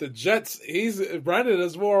led with the Jets. Brandon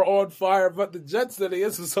is more on fire about the Jets than he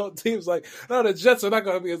is his own teams. Like, no, the Jets are not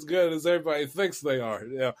going to be as good as everybody thinks they are.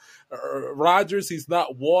 Yeah, Rodgers, he's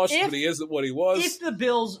not washed, but he isn't what he was. If the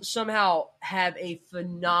Bills somehow have a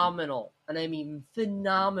phenomenal, and I mean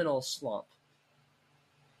phenomenal slump,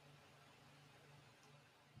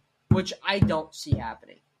 which I don't see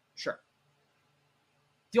happening, sure.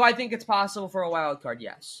 Do I think it's possible for a wild card?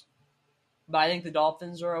 Yes. But I think the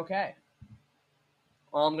Dolphins are okay.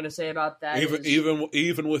 All I'm going to say about that even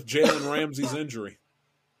with Jalen Ramsey's injury.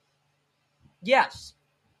 Yes.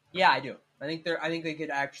 Yeah, I do. I think they could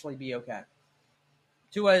actually be okay.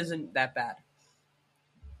 Tua isn't that bad.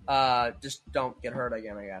 Just don't get hurt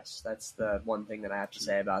again, I guess. That's the one thing that I have to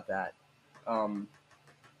say about that.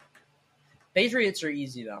 Patriots are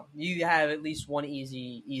easy, though. You have at least one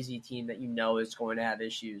easy team that you know is going to have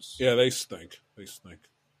issues. Yeah, they stink.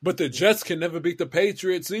 But the Jets can never beat the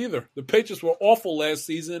Patriots either. The Patriots were awful last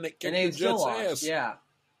season, and they kicked the Jets' ass. Yeah.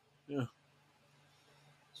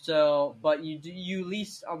 So, but you at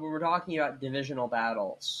least we're talking about divisional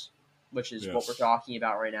battles, which is what we're talking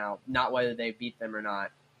about right now, not whether they beat them or not.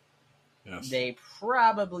 Yes. They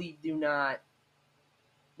probably do not.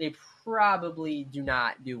 They probably do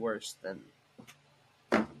not do worse than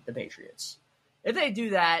the Patriots. If they do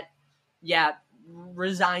that, yeah,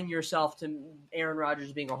 resign yourself to Aaron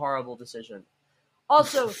Rodgers being a horrible decision.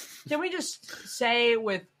 Also, can we just say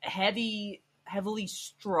with heavily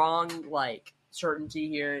strong certainty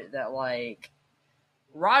here that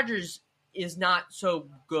Rodgers is not so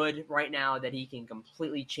good right now that he can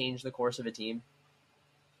completely change the course of a team?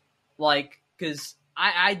 Because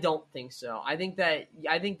I don't think so. I think that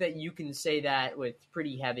you can say that with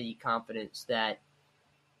pretty heavy confidence that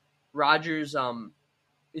Rodgers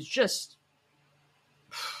is just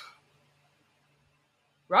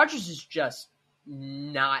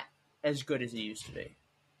not as good as he used to be.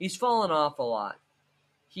 He's fallen off a lot.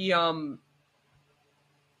 He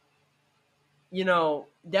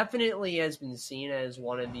definitely has been seen as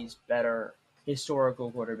one of these better historical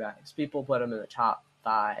quarterbacks. People put him in the top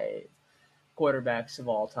 5 quarterbacks of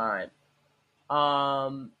all time.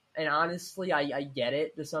 And honestly, I get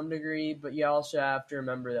it to some degree, but you also have to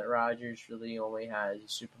remember that Rodgers really only has a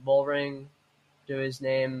Super Bowl ring to his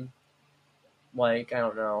name. I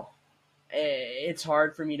don't know. It's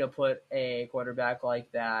hard for me to put a quarterback like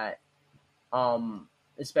that,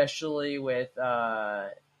 especially with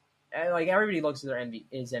everybody looks at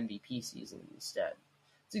his MVP season instead.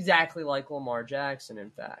 It's exactly like Lamar Jackson, in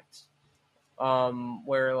fact.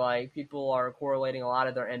 Where people are correlating a lot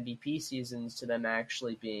of their MVP seasons to them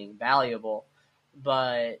actually being valuable.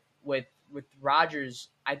 But with Rodgers,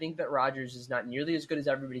 I think that Rodgers is not nearly as good as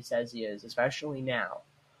everybody says he is, especially now.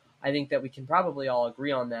 I think that we can probably all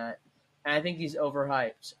agree on that. And I think he's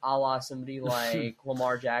overhyped, a la somebody like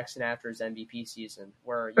Lamar Jackson after his MVP season,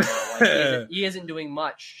 where he isn't doing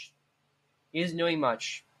much. He isn't doing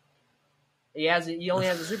much. He only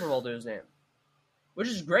has a Super Bowl to his name, which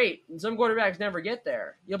is great. And some quarterbacks never get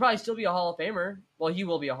there. He'll probably still be a Hall of Famer. Well, he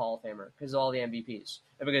will be a Hall of Famer because of all the MVPs.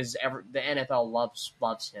 Because the NFL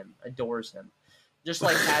loves him, adores him. Just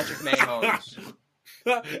like Patrick Mahomes.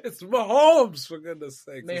 It's Mahomes, for goodness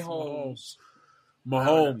sake. Mahomes.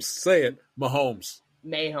 Mahomes. Say it. Mahomes.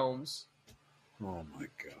 Mahomes. Oh, my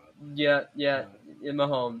God. Yeah,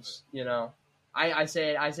 Mahomes. I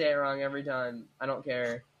say it wrong every time. I don't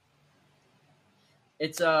care.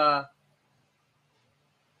 It's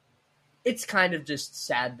kind of just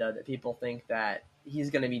sad, though, that people think that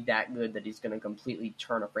he's going to be that good that he's going to completely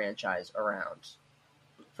turn a franchise around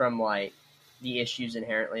from, the issues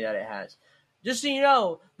inherently that it has. Just so you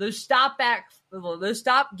know, those stopgap,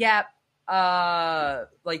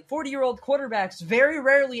 40-year-old quarterbacks very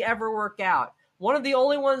rarely ever work out. One of the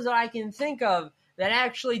only ones that I can think of that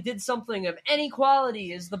actually did something of any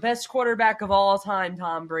quality is the best quarterback of all time,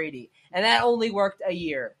 Tom Brady. And that only worked a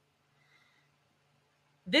year.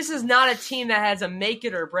 This is not a team that has a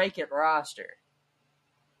make-it-or-break-it roster.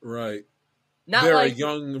 Right. Not They're like a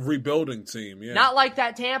young, rebuilding team, yeah. Not like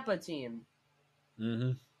that Tampa team.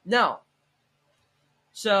 Mm-hmm. No.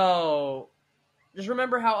 So, just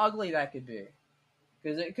remember how ugly that could be.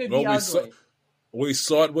 Because it could be ugly. We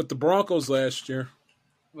saw it with the Broncos last year.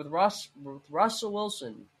 With Russell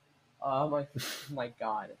Wilson. Oh my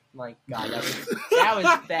God, that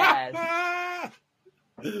was bad.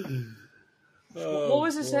 What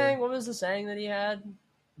was the saying? What was the saying that he had?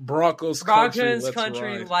 Broncos country,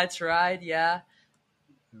 let's ride. Yeah,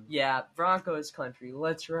 Broncos country,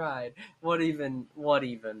 let's ride. What even,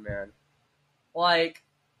 man? Like,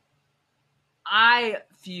 I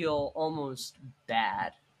feel almost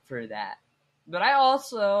bad for that, but I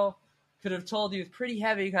also could have told you with pretty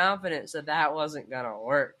heavy confidence that wasn't gonna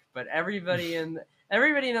work. But everybody in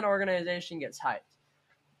that organization gets hyped.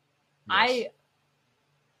 Yes.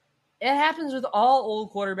 It happens with all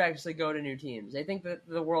old quarterbacks that go to new teams. They think that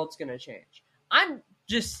the world's going to change. I'm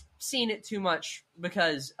just seeing it too much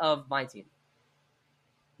because of my team.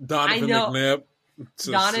 Donovan McNabb,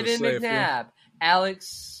 Alex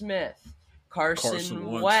Smith,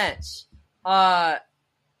 Carson Wentz.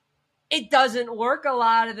 It doesn't work a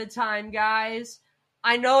lot of the time, guys.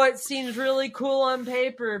 I know it seems really cool on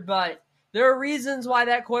paper, but there are reasons why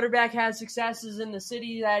that quarterback has successes in the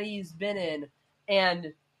city that he's been in.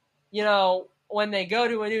 And, you know, when they go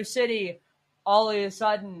to a new city, all of a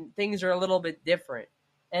sudden things are a little bit different.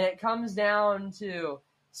 And it comes down to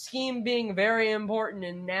scheme being very important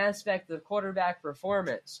in an aspect of quarterback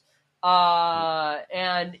performance,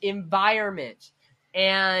 and environment,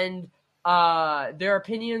 and their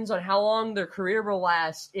opinions on how long their career will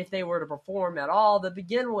last if they were to perform at all to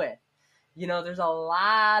begin with. You know, there's a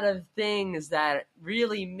lot of things that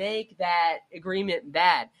really make that agreement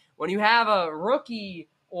bad. When you have a rookie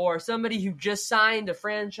or somebody who just signed a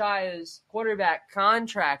franchise quarterback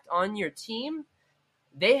contract on your team,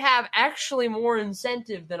 they have actually more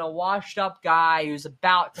incentive than a washed-up guy who's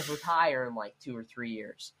about to retire in like 2 or 3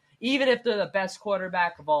 years, even if they're the best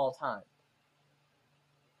quarterback of all time.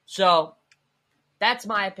 So, that's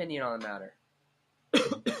my opinion on the matter.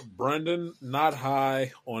 Brendan, not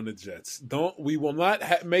high on the Jets. We will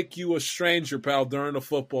not make you a stranger, pal, during the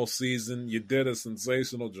football season. You did a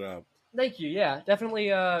sensational job. Thank you. Yeah,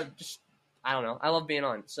 definitely. I don't know. I love being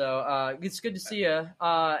on. So it's good to see you.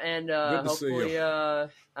 And hopefully, I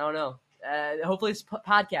don't know. Hopefully this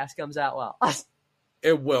podcast comes out well.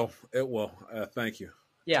 It will. Thank you.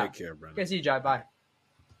 Yeah. Take care, Brendan. Okay, see you, Jai. Bye.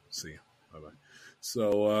 See you. Bye-bye.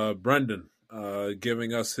 So, Brendan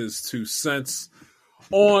giving us his 2 cents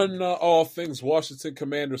on all things Washington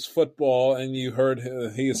Commanders football, and you heard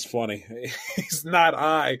he is funny. He's not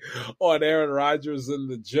high on Aaron Rodgers and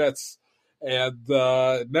the Jets, and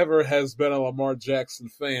never has been a Lamar Jackson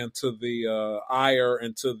fan, to the ire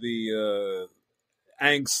and to the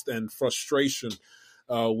angst and frustration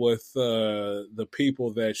with the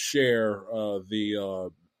people that share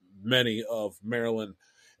the many of Maryland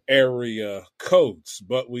area codes.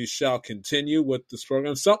 But we shall continue with this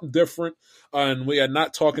program. Something different, and we are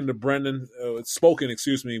not talking to Brendan,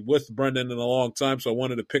 with Brendan in a long time, so I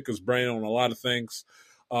wanted to pick his brain on a lot of things.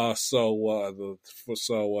 So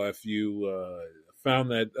if you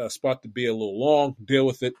found that spot to be a little long, deal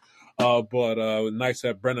with it. But nice to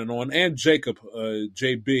have Brendan on, and Jacob,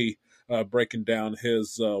 JB, breaking down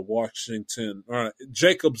his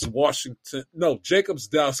Jacob's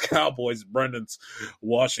Dallas Cowboys, Brendan's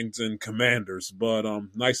Washington Commanders. But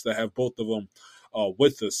nice to have both of them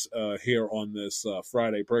with us here on this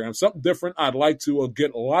Friday program. Something different. I'd like to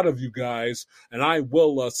get a lot of you guys, and I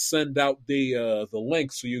will send out the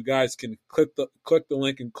link so you guys can click the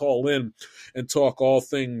link and call in and talk all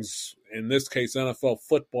things, in this case, NFL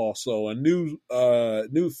football. So a new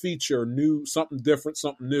feature, something different,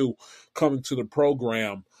 something new coming to the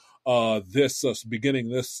program beginning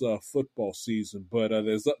this football season. But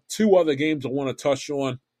there's 2 other games I want to touch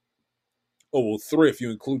on. Oh, well, 3 if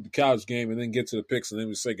you include the college game, and then get to the picks, and then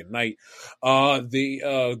we say goodnight.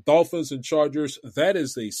 The Dolphins and Chargers,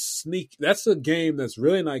 that's a game that's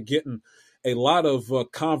really not getting a lot of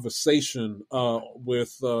conversation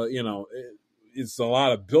with, it's a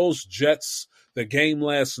lot of Bills, Jets, the game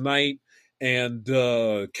last night, and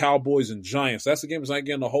Cowboys and Giants. That's the game that's not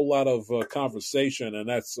getting a whole lot of conversation, and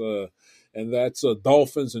that's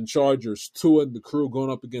Dolphins and Chargers. Tua and the crew going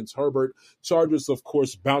up against Herbert. Chargers, of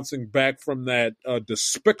course, bouncing back from that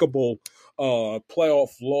despicable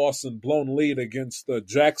playoff loss and blown lead against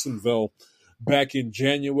Jacksonville back in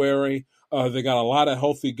January. They got a lot of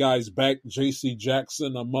healthy guys back. J.C.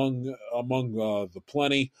 Jackson among the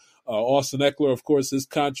plenty. Austin Eckler, of course, his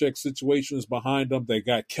contract situation is behind him. They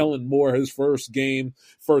got Kellen Moore, his first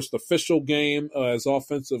official game as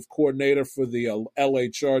offensive coordinator for the L.A.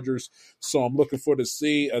 Chargers. So I'm looking forward to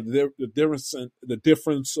see the difference and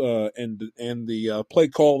the play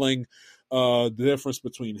calling the difference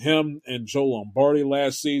between him and Joe Lombardi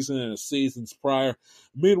last season and the seasons prior.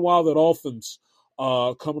 Meanwhile, the Dolphins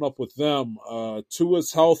coming up with them.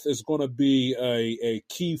 Tua's health is going to be a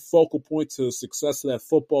key focal point to the success of that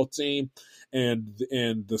football team, and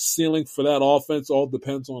the ceiling for that offense all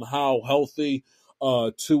depends on how healthy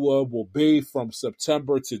Tua will be from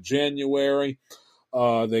September to January.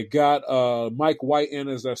 They got Mike White in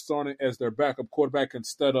as their backup quarterback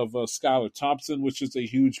instead of Skylar Thompson, which is a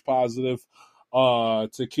huge positive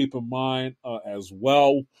to keep in mind as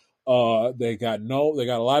well. They got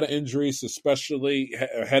a lot of injuries, especially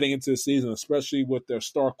heading into the season, especially with their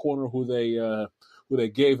star corner who they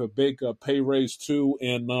gave a big pay raise to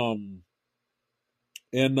in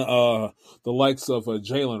the likes of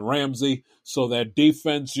Jalen Ramsey. So that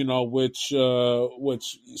defense, which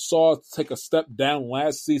saw take a step down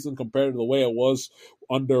last season compared to the way it was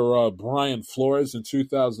under Brian Flores in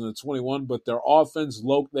 2021, but their offense,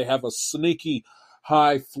 they have a sneaky,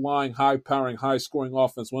 high-flying, high-powering, high-scoring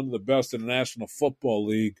offense, one of the best in the National Football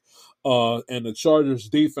League. And the Chargers'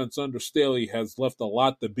 defense under Staley has left a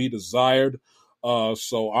lot to be desired.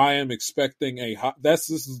 So I am expecting this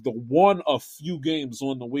is the one of few games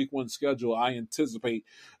on the week 1 schedule I anticipate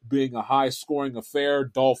being a high scoring affair.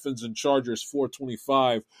 Dolphins and Chargers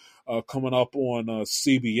 425 coming up on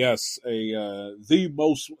CBS,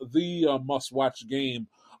 the must watch game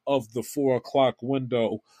of the 4 o'clock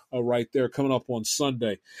window right there coming up on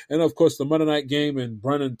Sunday. And of course the Monday night game, and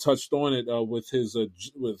Brennan touched on it with his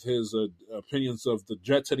opinions of the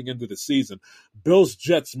Jets heading into the season.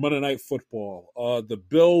 Bills-Jets Monday Night Football. The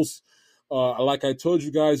Bills, like I told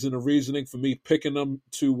you guys in the reasoning for me picking them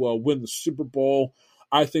to win the Super Bowl,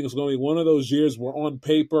 I think it's going to be one of those years where on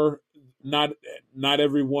paper, not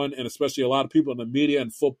everyone, and especially a lot of people in the media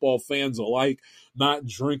and football fans alike, not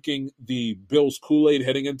drinking the Bills Kool-Aid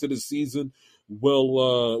heading into the season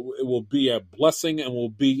will be a blessing and will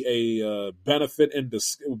be a benefit it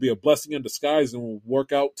will be a blessing in disguise and will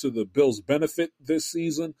work out to the Bills' benefit this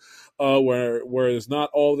season, where there's not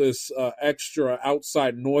all this extra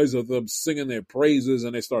outside noise of them singing their praises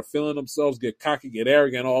and they start feeling themselves, get cocky, get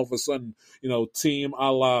arrogant, all of a sudden, team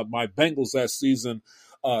a la my Bengals last season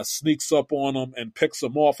sneaks up on them and picks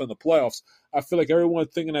them off in the playoffs. I feel like everyone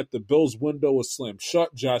thinking that the Bills' window is slammed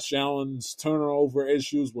shut. Josh Allen's turnover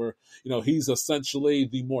issues, where he's essentially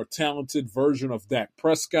the more talented version of Dak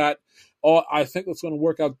Prescott. I think it's going to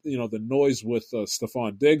work out. The noise with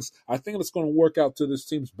Stephon Diggs. I think it's going to work out to this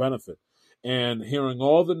team's benefit. And hearing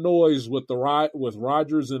all the noise with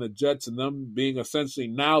Rodgers and the Jets and them being essentially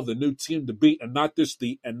now the new team to beat, and not just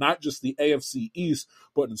the AFC East,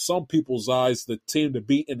 but in some people's eyes the team to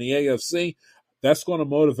beat in the AFC. That's going to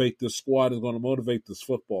motivate this squad. Is going to motivate this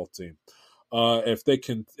football team. If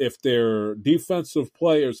their defensive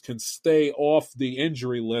players can stay off the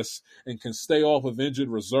injury list and can stay off of injured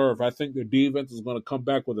reserve, I think their defense is going to come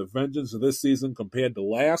back with a vengeance this season compared to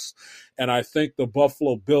last. And I think the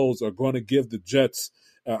Buffalo Bills are going to give the Jets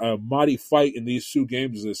a mighty fight in these 2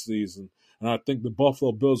 games this season. And I think the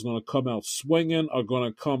Buffalo Bills are going to come out swinging, are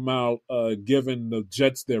going to come out giving the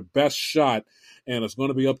Jets their best shot. And it's going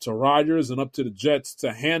to be up to Rodgers and up to the Jets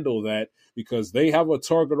to handle that, because they have a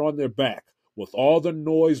target on their back. With all the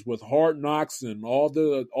noise, with Hard Knocks and all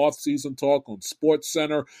the off-season talk on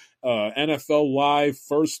SportsCenter, NFL Live,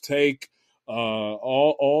 First Take,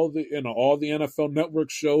 all the NFL Network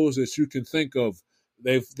shows that you can think of,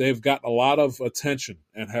 they've gotten a lot of attention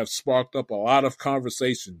and have sparked up a lot of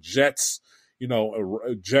conversation. Jets,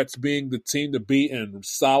 Jets being the team to beat, and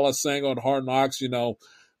Saleh saying on Hard Knocks,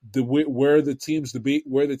 where the team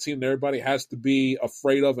that everybody has to be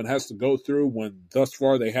afraid of and has to go through, when thus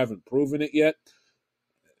far they haven't proven it yet.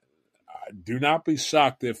 Do not be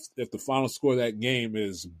shocked if the final score of that game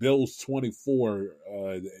is Bills 24,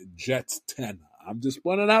 Jets 10. I'm just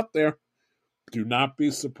putting it out there. Do not be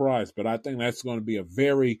surprised, but I think that's going to be a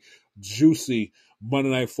very juicy Monday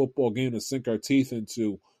Night Football game to sink our teeth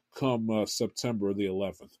into come September the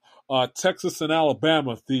 11th. Texas and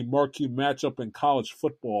Alabama, the marquee matchup in college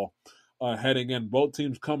football, heading in. Both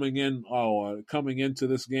teams coming into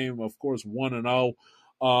this game, of course, 1-0.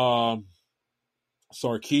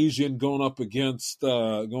 Sarkisian going up against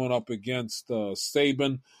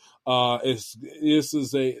Saban.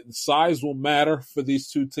 Size will matter for these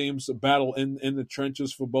 2 teams. A battle in the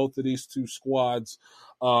trenches for both of these 2 squads.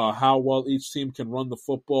 How well each team can run the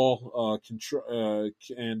football,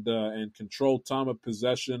 and control time of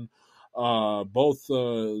possession. Both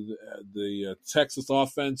the Texas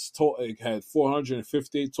offense had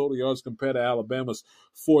 458 total yards compared to Alabama's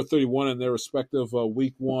 431 in their respective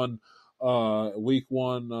week one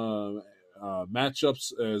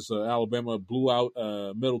matchups as Alabama blew out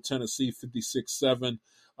Middle Tennessee 56-7.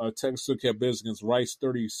 Texas took care of business against Rice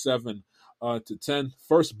 37-10.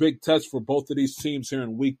 First big test for both of these teams here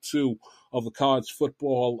in week 2 of the college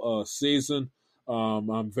football season.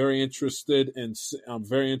 I'm very interested in. I'm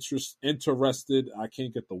very interested. I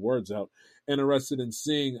can't get the words out. Interested in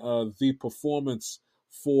seeing the performance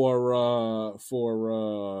for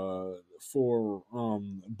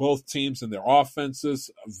both teams and their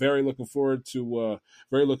offenses. Very looking forward to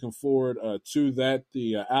that.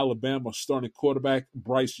 The Alabama starting quarterback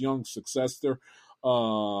Bryce Young's successor.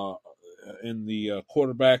 In the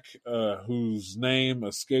quarterback whose name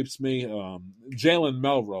escapes me, Jalen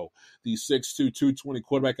Melrose, the 6'2", 220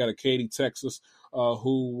 quarterback out of Katy, Texas,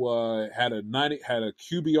 who had a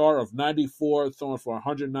QBR of 94, throwing for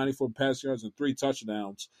 194 pass yards and 3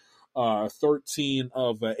 touchdowns. 13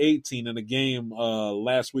 of 18 in a game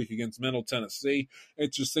last week against Middle Tennessee.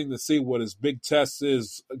 Interesting to see what his big test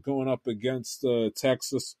is going up against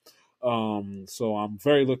Texas. So I'm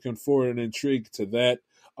very looking forward and intrigued to that.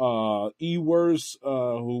 Ewers,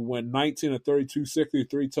 who went 19 of 32,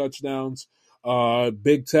 63 touchdowns.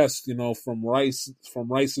 Big test, from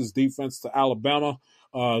Rice's defense to Alabama.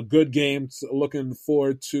 Good game. Looking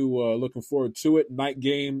forward to it. Night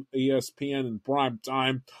game, ESPN in prime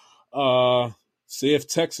time. See if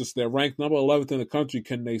Texas, they're ranked number 11th in the country,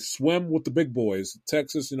 can they swim with the big boys?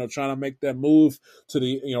 Texas, trying to make that move to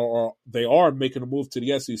the, or they are making a move to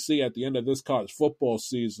the SEC at the end of this college football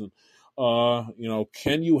season.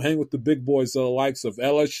 Can you hang with the big boys, the likes of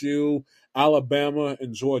LSU, Alabama,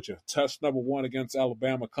 and Georgia? Test number 1 against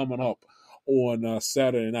Alabama coming up on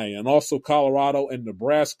Saturday night. And also Colorado and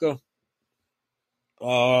Nebraska.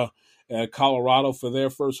 Colorado for their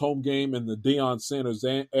first home game in the Deion Sanders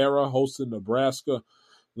era, hosting Nebraska.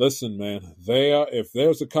 Listen, man, if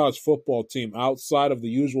there's a college football team outside of the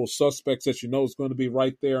usual suspects that is going to be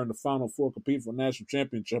right there in the Final Four competing for a national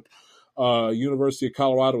championship, University of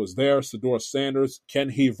Colorado is there. Shedeur Sanders, can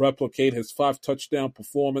he replicate his 5-touchdown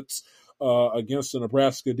performance against the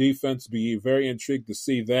Nebraska defense? Be very intrigued to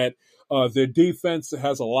see that. Their defense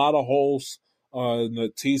has a lot of holes. And the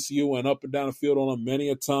TCU went up and down the field on them many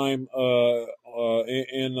a time I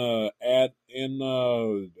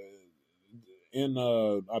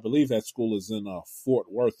believe that school is in Fort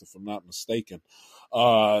Worth, if I'm not mistaken.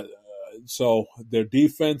 So their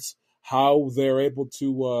defense, how they're able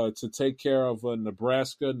to take care of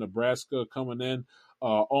Nebraska. Nebraska coming in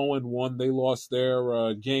 0-1. They lost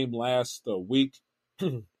their game last week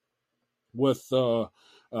with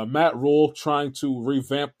Matt Rule trying to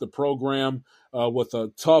revamp the program with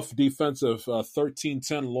a tough defensive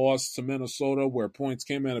 13-10 loss to Minnesota, where points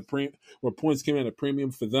came in at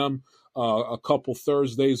premium for them a couple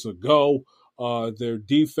Thursdays ago. Their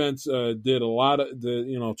defense did a lot of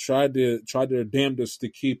tried their damnedest to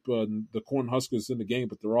keep the Cornhuskers in the game,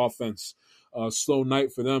 but their offense slow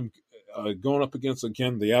night for them. Going up against,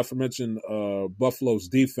 again, the aforementioned Buffalo's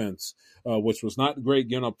defense, which was not great,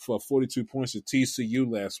 getting up 42 points at TCU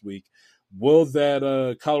last week. Will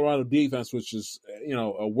that Colorado defense, which is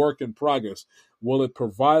a work in progress, will it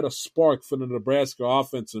provide a spark for the Nebraska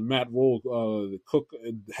offense? And Matt Rule,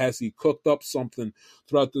 has he cooked up something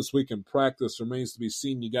throughout this week in practice? Remains to be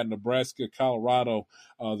seen. You got Nebraska, Colorado,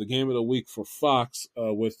 the game of the week for Fox,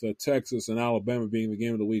 with Texas and Alabama being the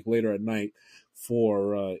game of the week later at night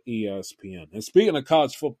for ESPN. And speaking of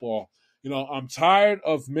college football, I'm tired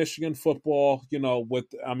of Michigan football.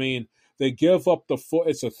 They give up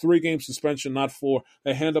it's a 3-game suspension, not 4.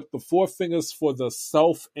 They hand up the 4 fingers for the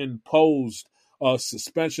self-imposed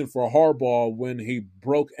suspension for Harbaugh when he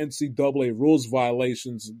broke NCAA rules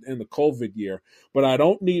violations in the COVID year. But I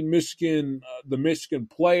don't need Michigan, the Michigan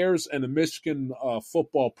players and the Michigan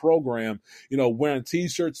football program, wearing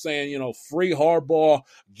T-shirts saying, free Harbaugh,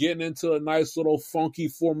 getting into a nice little funky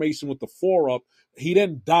formation with the 4-up. He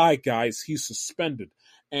didn't die, guys. He's suspended.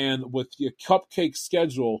 And with your cupcake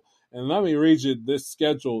schedule, and let me read you this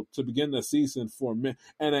schedule to begin the season for me.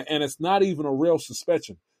 And it's not even a real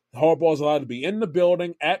suspension. Harbaugh's allowed to be in the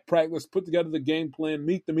building, at practice, put together the game plan,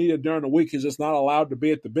 meet the media during the week. He's just not allowed to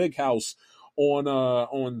be at the big house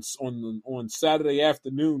on Saturday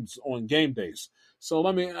afternoons on game days. So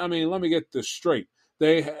let me get this straight.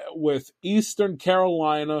 They with Eastern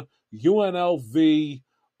Carolina, UNLV,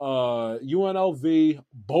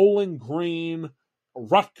 Bowling Green,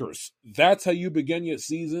 Rutgers. That's how you begin your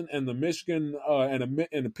season, and the Michigan and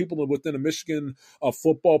the people within the Michigan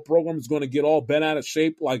football program is going to get all bent out of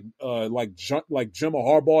shape, like Jim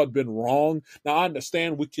Harbaugh had been wrong. Now I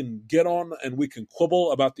understand we can get on and we can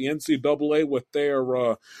quibble about the NCAA with their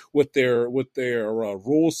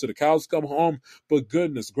rules to the cows come home, but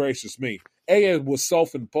goodness gracious me, A, it was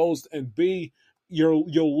self-imposed, and B,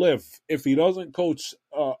 you'll live if he doesn't coach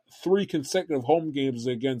 3 consecutive home games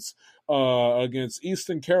against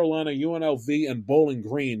Eastern Carolina, UNLV, and Bowling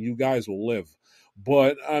Green. You guys will live.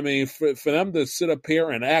 But I mean, for them to sit up here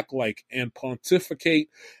and act like and pontificate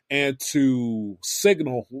and to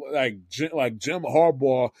signal like Jim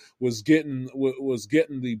Harbaugh was getting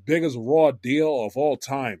the biggest raw deal of all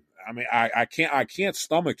time. I mean, I can't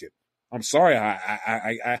stomach it. I'm sorry,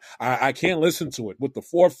 I can't listen to it with the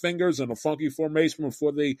 4 fingers and a funky formation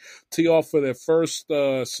before they tee off for their first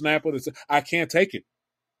snap of the. I can't take it.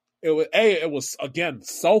 It was again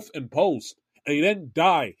self-imposed, and he didn't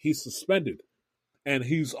die. He's suspended, and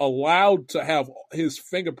he's allowed to have his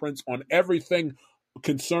fingerprints on everything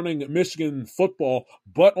concerning Michigan football,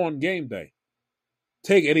 but on game day.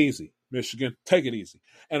 Take it easy, Michigan. Take it easy.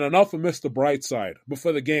 And enough of Mr. Brightside.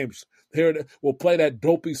 Before the games, here we'll play that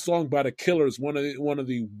dopey song by the Killers, one of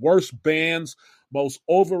the worst bands, most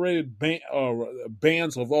overrated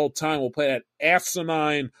bands of all time. We'll play that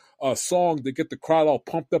asinine song to get the crowd all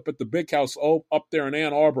pumped up at the big house up there in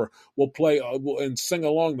Ann Arbor. We'll play and sing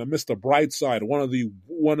along to Mr. Brightside,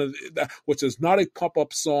 which is not a pump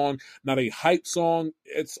up song, not a hype song.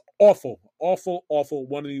 It's awful.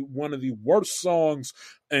 One of the worst songs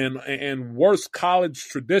and worst college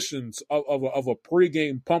traditions of a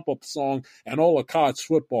pregame pump up song and all of college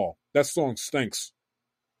football. That song stinks.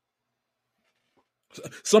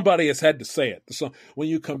 Somebody has had to say it. So when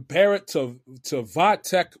you compare it to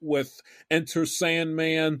Vatech with Enter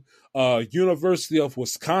Sandman, University of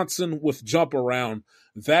Wisconsin with Jump Around,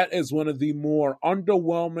 that is one of the more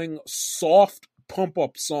underwhelming, soft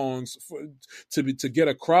pump-up songs to get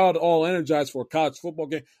a crowd all energized for a college football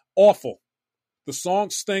game. Awful. The song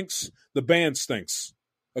stinks. The band stinks.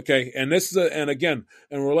 Okay, and this is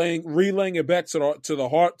relaying it back to the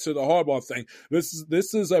Harbaugh thing.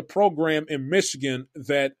 This is a program in Michigan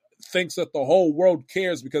that thinks that the whole world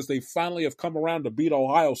cares because they finally have come around to beat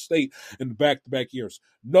Ohio State in the back-to-back years.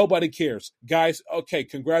 Nobody cares, guys. Okay,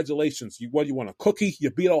 congratulations. What do you want, a cookie? You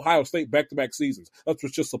beat Ohio State back-to-back seasons. That's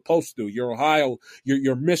what you're supposed to do. You're Ohio.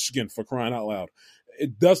 You're Michigan, for crying out loud.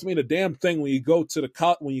 It doesn't mean a damn thing when you go to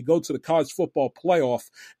the college football playoff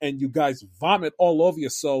and you guys vomit all over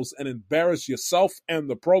yourselves and embarrass yourself and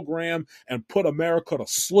the program and put America to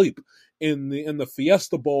sleep in the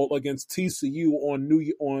Fiesta Bowl against TCU on New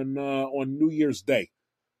Year's Day.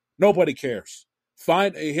 Nobody cares.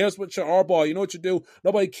 Here's what your Harbaugh. You know what you do?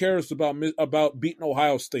 Nobody cares about beating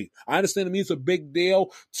Ohio State. I understand it means a big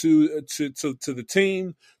deal to the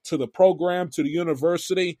team, to the program, to the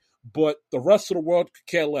university. But the rest of the world could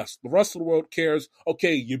care less. The rest of the world cares.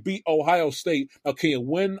 Okay, you beat Ohio State. Now, can you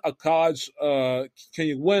win a college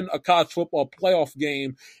football playoff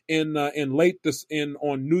game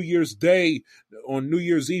on New Year's Day, on New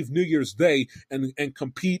Year's Eve, New Year's Day, and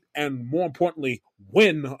compete and more importantly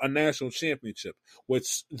win a national championship?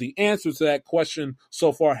 Which the answer to that question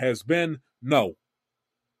so far has been no.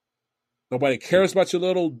 Nobody cares about your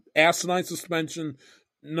little asinine suspension.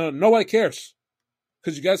 No, nobody cares.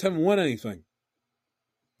 Because you guys haven't won anything.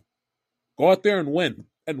 Go out there and win.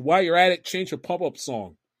 And while you're at it, change your pump-up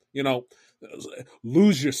song.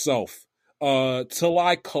 Lose yourself. Till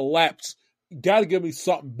I collapse. You got to give me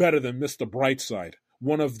something better than Mr. Brightside.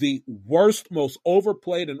 One of the worst, most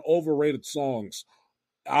overplayed and overrated songs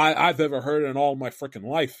I've ever heard in all my freaking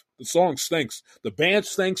life. The song stinks. The band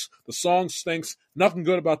stinks. The song stinks. Nothing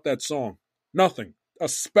good about that song. Nothing.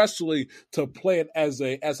 Especially to play it as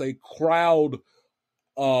a crowd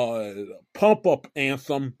pump-up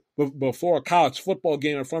anthem before a college football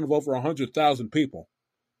game in front of over 100,000 people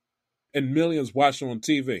and millions watching on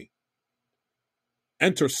TV.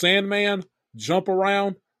 Enter Sandman, Jump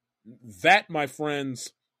Around. That, my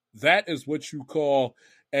friends, that is what you call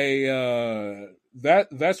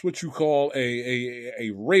that's what you call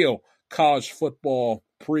a real college football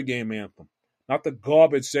pregame anthem. Not the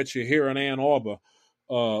garbage that you hear in Ann Arbor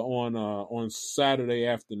on Saturday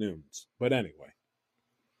afternoons. But anyway,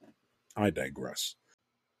 I digress.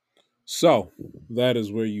 So, that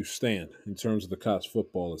is where you stand in terms of the college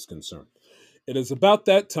football is concerned. It is about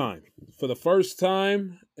that time, for the first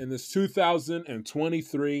time in this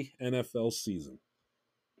 2023 NFL season.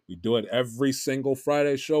 We do it every single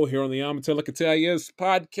Friday show here on the Amateur Look at TIS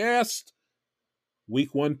podcast.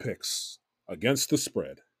 Week 1 picks against the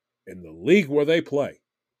spread. in the league where they play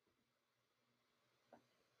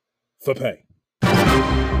for pay.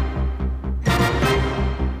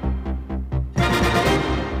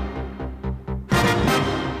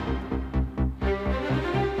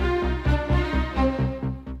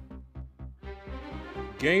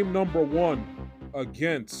 Game number 1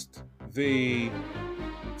 against between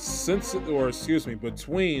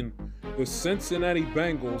the Cincinnati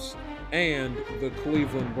Bengals and the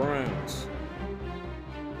Cleveland Browns.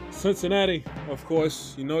 Cincinnati, of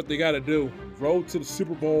course, you know what they got to do. Road to the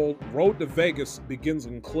Super Bowl, road to Vegas begins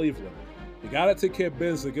in Cleveland. You got to take care of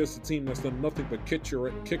business against a team that's done nothing but kick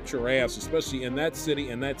your ass, especially in that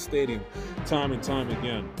city and that stadium, time and time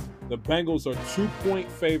again. The Bengals are 2-point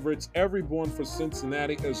favorites. Everyone for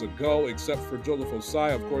Cincinnati is a go, except for Joseph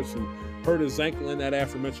Osai, of course, who hurt his ankle in that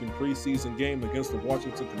aforementioned preseason game against the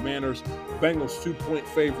Washington Commanders. Bengals 2-point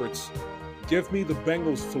favorites. Give me the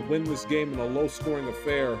Bengals to win this game in a low-scoring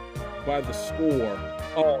affair by the score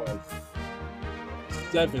of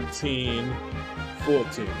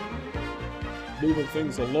 17-14. Moving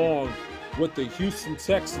things along with the Houston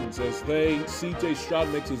Texans as C.J. Stroud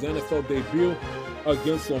makes his NFL debut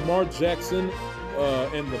against Lamar Jackson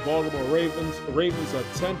and the Baltimore Ravens. The Ravens are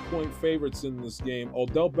 10-point favorites in this game.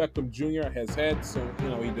 Odell Beckham Jr. has had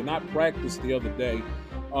he did not practice the other day,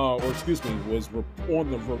 was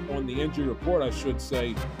on the injury report, I should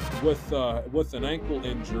say, with an ankle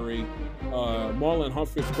injury. Marlon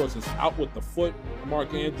Humphrey, of course, is out with the foot.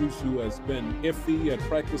 Mark Andrews, who has been iffy at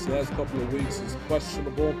practice the last couple of weeks, is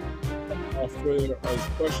questionable.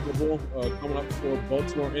 Coming up for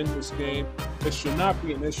Baltimore in this game. It should not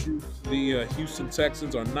be an issue. The Houston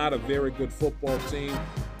Texans are not a very good football team.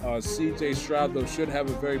 C.J. Stroud, though, should have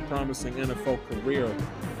a very promising NFL career.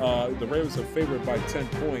 The Ravens are favored by 10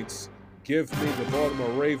 points. Give me the Baltimore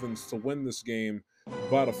Ravens to win this game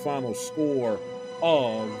by the final score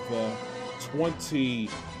of 28-13.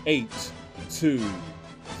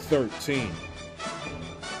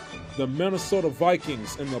 The Minnesota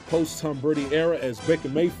Vikings in the post-Tom Brady era, as Baker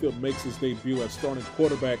Mayfield makes his debut as starting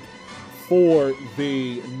quarterback for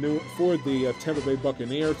the Tampa Bay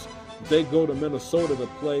Buccaneers. They go to Minnesota to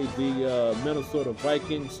play the Minnesota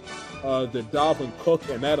Vikings, the Dalvin Cook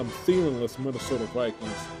and Adam Thielenless Minnesota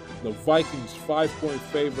Vikings. The Vikings 5-point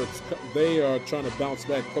favorites. They are trying to bounce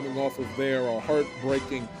back coming off of their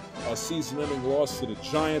heartbreaking season-ending loss to the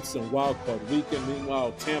Giants in wildcard weekend.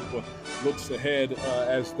 Meanwhile, Tampa looks ahead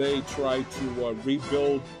as they try to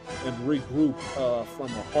rebuild and regroup from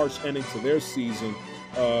a harsh ending to their season.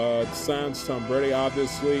 Sans Tom Brady,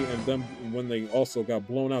 obviously, and then when they also got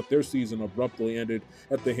blown out, their season abruptly ended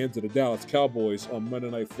at the hands of the Dallas Cowboys on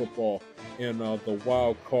Monday Night Football in the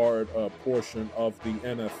wild card portion of the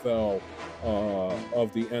NFL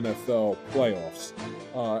playoffs.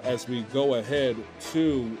 As we go ahead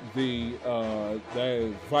to the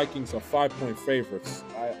Vikings are 5-point favorites.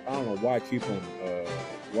 I don't know why I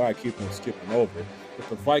keep on skipping over it, but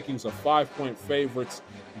the Vikings are 5-point favorites.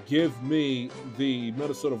 Give me the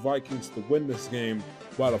Minnesota Vikings to win this game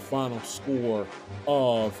by the final score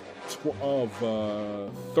of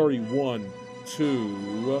 31-21.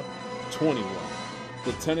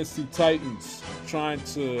 The Tennessee Titans trying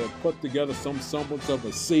to put together some semblance of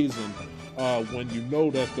a season when you know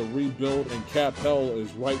that the rebuild and cap hell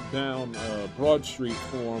is right down Broad Street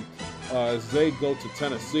for them as they go to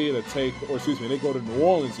Tennessee to they go to New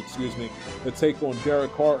Orleans, to take on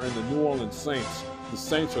Derek Carr and the New Orleans Saints. The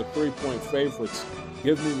Saints are 3-point favorites.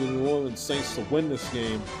 Give me the New Orleans Saints to win this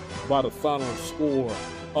game by the final score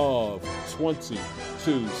of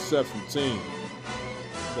 20-17.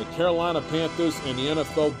 The Carolina Panthers and the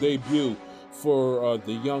NFL debut for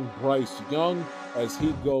the young Bryce Young as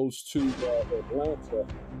he goes to Atlanta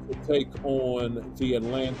to take on the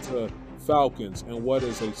Atlanta Falcons and what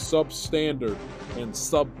is a substandard and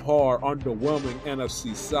subpar, underwhelming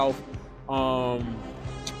NFC South.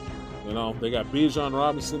 They got Bijan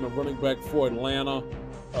Robinson, the running back for Atlanta.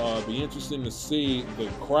 Be interesting to see the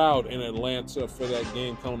crowd in Atlanta for that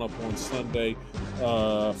game coming up on Sunday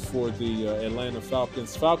for the Atlanta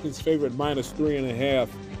Falcons. Falcons favorite -3.5.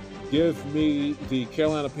 Give me the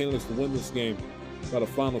Carolina Panthers to win this game by the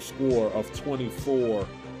final score of 24-20.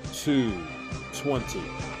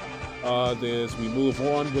 As we move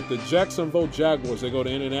on with the Jacksonville Jaguars, they go to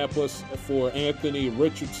Indianapolis for Anthony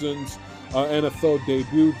Richardson's NFL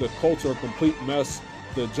debut. The Colts are a complete mess.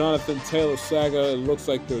 The Jonathan Taylor saga, it looks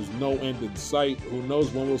like there's no end in sight. Who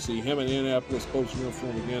knows when we'll see him in Indianapolis Colts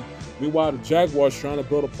uniform again. Meanwhile, the Jaguars trying to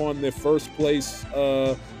build upon their first place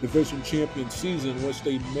division champion season, in which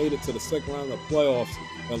they made it to the second round of the playoffs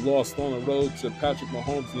and lost on the road to Patrick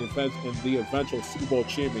Mahomes and the eventual Super Bowl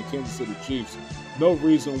champion Kansas City Chiefs. no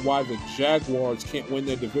reason why the Jaguars can't win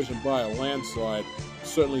their division by a landslide.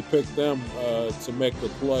 Certainly pick them to make the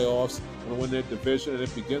playoffs and win their division, and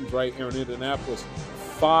it begins right here in Indianapolis.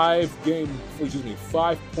 5-point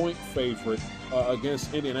favorite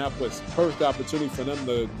against Indianapolis. Perfect opportunity for them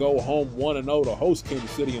to go home 1-0 to host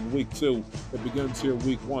Kansas City in Week 2. It begins here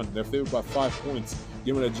Week 1. They're favored by 5 points.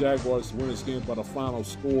 Giving the Jaguars to win this game by the final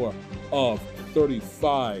score of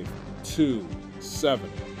 35-7.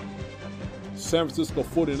 San Francisco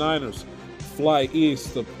 49ers fly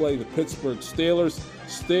east to play the Pittsburgh Steelers.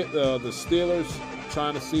 The Steelers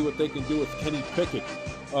trying to see what they can do with Kenny Pickett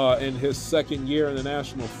in his second year in the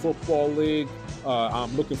National Football League.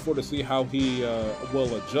 I'm looking forward to see how he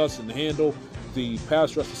will adjust and handle the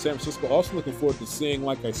pass rush of San Francisco. Also looking forward to seeing,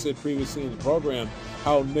 like I said previously in the program,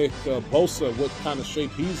 how Nick Bosa, what kind of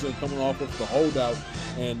shape he's in coming off of the holdout,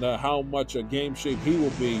 and how much a game shape he will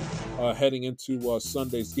be heading into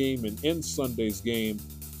Sunday's game. And in Sunday's game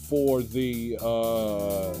for the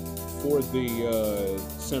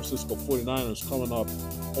San Francisco 49ers coming up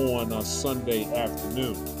on Sunday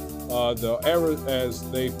afternoon. The era as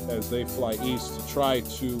they fly east to try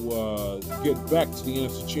to get back to the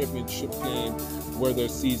NFC Championship game where their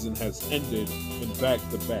season has ended in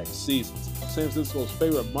back-to-back seasons. San Francisco's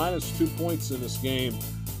favorite -2 points in this game.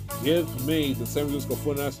 Give me the San Francisco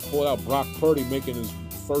 49ers to pull out Brock Purdy, making his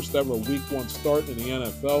first ever Week 1 start in the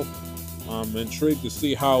NFL. I'm intrigued to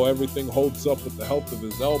see how everything holds up with the health of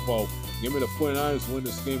his elbow. Give me the 49ers to win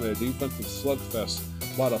this game in a defensive slugfest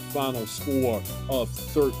by the final score of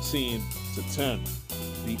 13-10.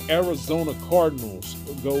 The Arizona Cardinals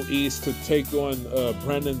go east to take on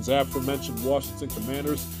Brendan's aforementioned Washington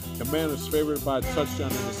Commanders. Commanders favored by a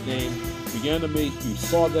touchdown in this game. Began to make you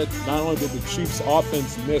saw that not only did the Chiefs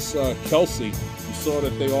offense miss Kelsey, you saw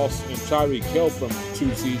that they also, and Tyreek Hill from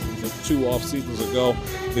 2 off seasons ago,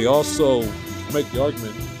 they also make the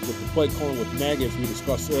argument with the play calling with Nagy, as we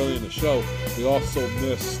discussed earlier in the show. They also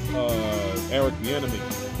missed Eric Bieniemy.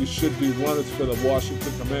 He should be runners for the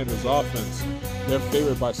Washington Commanders offense. They're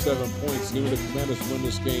favored by 7 points. Give me the Commanders win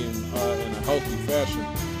this game in a healthy fashion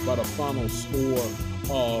by the final score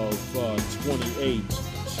of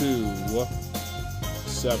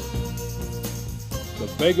 28-7. The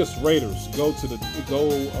Vegas Raiders go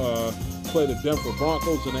play the Denver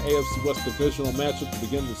Broncos in the AFC West divisional matchup to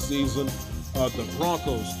begin the season. The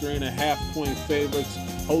Broncos, 3.5-point favorites,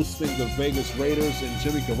 hosting the Vegas Raiders in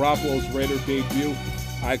Jimmy Garoppolo's Raider debut.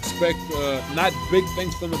 I expect not big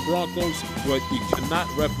things from the Broncos, but you cannot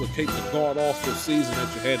replicate the god-awful season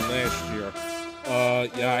that you had last year.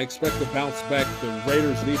 I expect to bounce back. The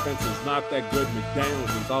Raiders' defense is not that good.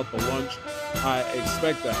 McDaniels is out to lunch. I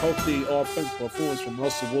expect a healthy offensive performance from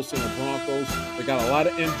Russell Wilson and Broncos. They got a lot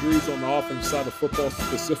of injuries on the offensive side of football,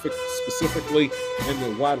 specifically in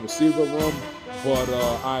the wide receiver room. But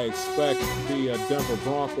I expect the Denver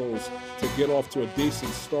Broncos to get off to a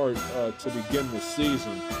decent start to begin the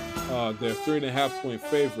season. They're 3.5-point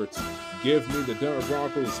favorites. Give me the Denver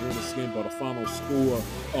Broncos to win this game by the final score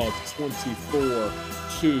of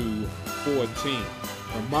 24-14.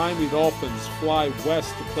 The Miami Dolphins fly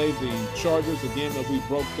west to play the Chargers, a game that we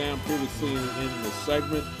broke down previously in the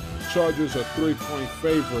segment. Chargers are 3-point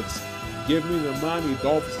favorites. Give me the Miami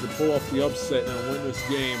Dolphins to pull off the upset and win this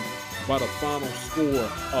game by the final score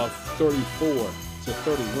of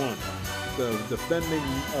 34-31. The defending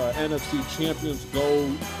NFC champions go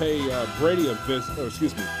pay Brady a visit,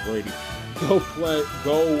 Go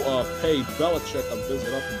pay Belichick a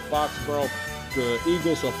visit up in Foxborough. The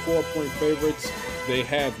Eagles are 4-point favorites. They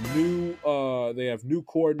have new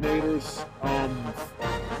coordinators.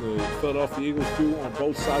 The Philadelphia Eagles do on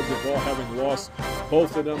both sides of the ball, having lost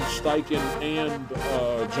both of them, Steichen and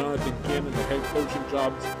Jonathan Gannon, the head coaching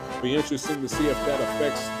jobs. Be interesting to see if that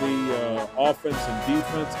affects the offense and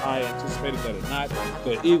defense. I anticipated that it not.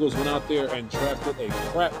 The Eagles went out there and drafted a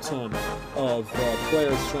crap ton of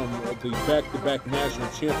players from the back-to-back national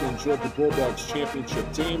champion Georgia Bulldogs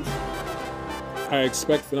championship teams. I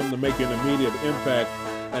expect for them to make an immediate impact,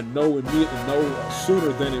 and no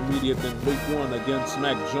sooner than immediate than Week 1 against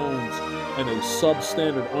Mac Jones and a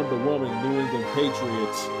substandard, underwhelming New England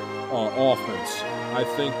Patriots offense. I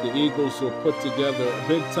think the Eagles will put together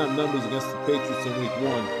big-time numbers against the Patriots in Week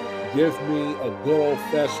 1. Give me a good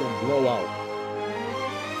old-fashioned blowout.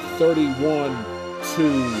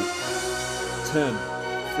 31-10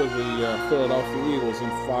 for the Philadelphia Eagles in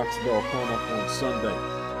Foxborough coming up on Sunday.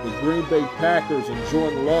 The Green Bay Packers and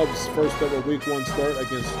Jordan Love's first ever Week 1 start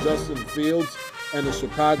against Justin Fields and the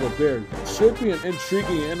Chicago Bears. Should be an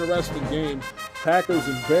intriguing and interesting game. Packers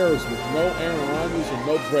and Bears with no Aaron Rodgers and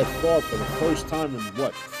no Brett Favre for the first time in,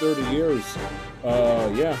 30 years?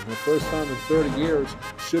 The first time in 30 years.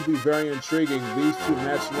 Should be very intriguing. These two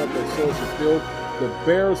matching up at Soldier Field. The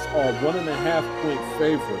Bears are 1.5-point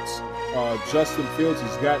favorites. Justin Fields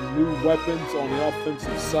has got new weapons on the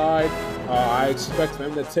offensive side. I expect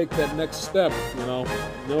him to take that next step. No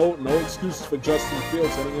excuses for Justin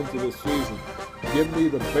Fields heading into this season. Give me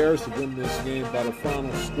the Bears to win this game by the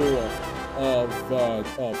final score of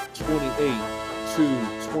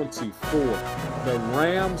 28-24. The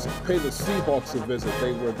Rams pay the Seahawks a visit.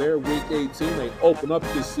 They were there week 18. They open up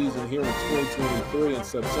this season here in 2023 in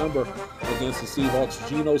September against the Seahawks.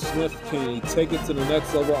 Geno Smith, can he take it to the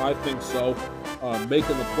next level? I think so.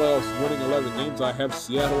 Making the playoffs, winning 11 games. I have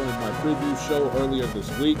Seattle in my preview show earlier this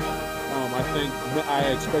week.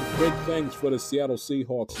 I expect big things for the Seattle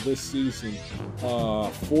Seahawks this season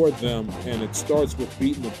for them, and it starts with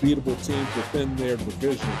beating the beatable teams within their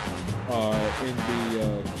division.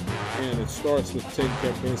 And it starts with taking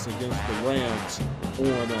care of business against the Rams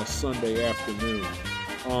on Sunday afternoon.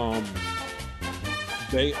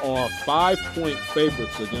 They are 5-point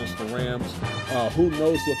favorites against the Rams. Who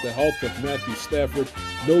knows what the health of Matthew Stafford?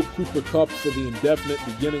 No Cooper Kupp for the indefinite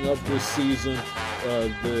beginning of this season.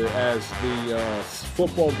 As the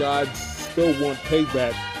football gods still want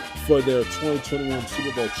payback for their 2021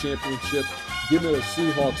 Super Bowl championship. Give me the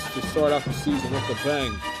Seahawks to start out the season with a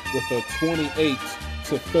bang, with a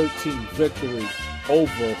 28-13 victory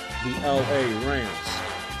over the LA Rams.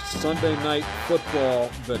 Sunday night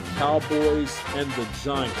football, the Cowboys and the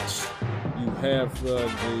Giants. You have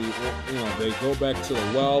they go back to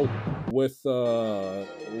the well with a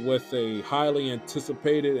highly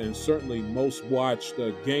anticipated and certainly most watched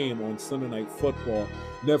game on Sunday Night Football.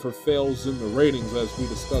 Never fails in the ratings, as we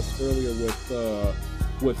discussed earlier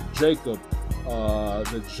with Jacob.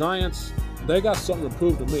 The Giants, they got something to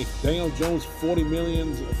prove to me. Daniel Jones, $40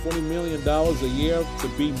 million a year to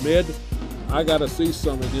be mid. I got to see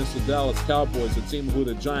something against the Dallas Cowboys, a team who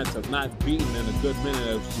the Giants have not beaten in a good minute,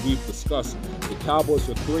 as we've discussed. The Cowboys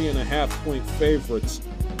are 3.5-point favorites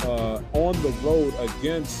on the road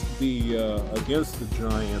against the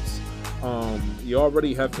Giants. You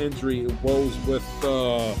already have injury woes with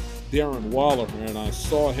Darren Waller, and I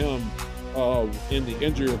saw him in the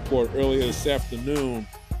injury report earlier this afternoon.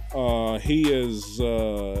 He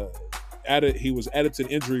was added to the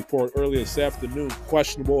injury report earlier this afternoon,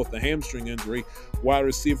 questionable with the hamstring injury. Wide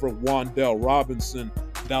receiver Wan'Dale Robinson,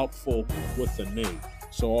 doubtful with the knee.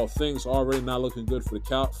 So all things already not looking good for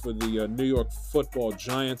the New York Football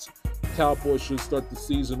Giants. Cowboys should start the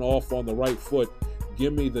season off on the right foot.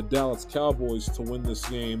 Give me the Dallas Cowboys to win this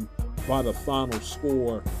game by the final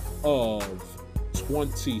score of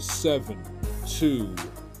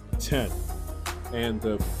 27-10. And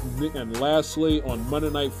lastly, on Monday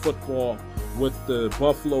Night Football, with the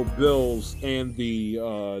Buffalo Bills and the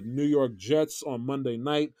New York Jets on Monday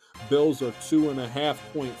night. Bills are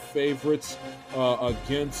 2.5-point favorites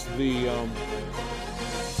against the.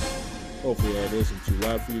 Hopefully that isn't too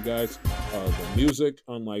loud for you guys. The music,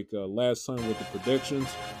 unlike last time with the predictions.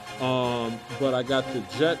 But I got the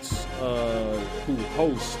Jets who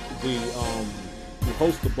host the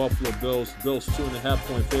Buffalo Bills. Bills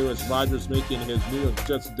 2.5-point favorites. Rodgers making his New York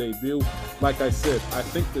Jets debut. Like I said, I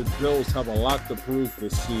think the Bills have a lot to prove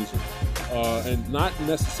this season, and not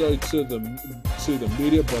necessarily to the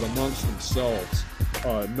media, but amongst themselves.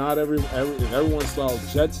 Not everyone's style.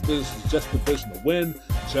 Jets division to win.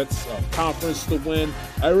 Jets conference to win.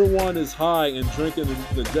 Everyone is high and drinking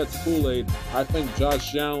the Jets Kool-Aid. I think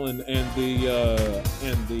Josh Allen and the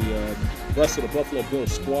rest of the Buffalo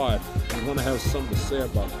Bills squad is going to have something to say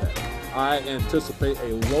about that. I anticipate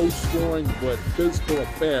a low-scoring but physical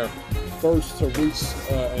affair. First to reach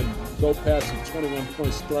and go past the 21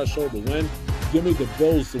 points threshold to win. Give me the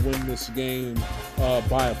Bills to win this game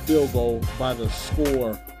by a field goal by the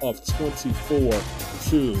score of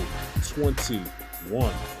 24-21.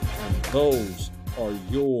 And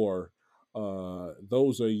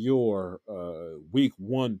those are your week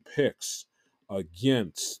one picks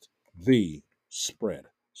against the spread.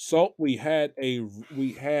 So we had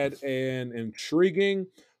an intriguing,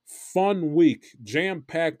 fun week,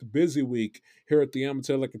 jam-packed, busy week here at the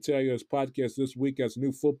Amateur Lecatarios podcast this week as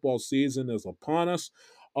new football season is upon us.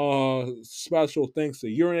 Special thanks to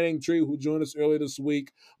Urinating Tree who joined us earlier this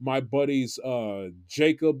week. My buddies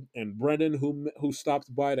Jacob and Brendan who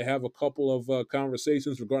stopped by to have a couple of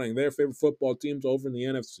conversations regarding their favorite football teams over in the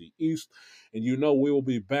NFC East. And we will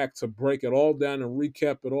be back to break it all down and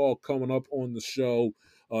recap it all coming up on the show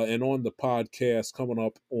and on the podcast coming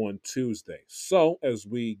up on Tuesday. So as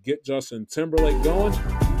we get Justin Timberlake going,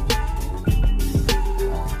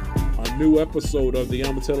 new episode of the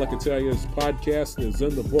I'ma Tell Like a TIS podcast is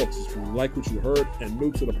in the books. If you like what you heard and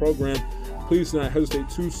new to the program, please do not hesitate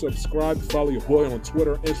to subscribe. Follow your boy on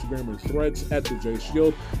Twitter, Instagram, and Threads at the J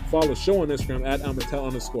Shield. Follow the show on Instagram at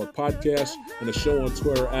 @I'mmaTell_podcast and the show on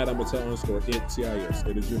Twitter at @I'mmaTell_TIS.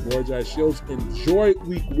 It is your boy J Shields. Enjoy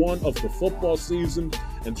week 1 of the football season.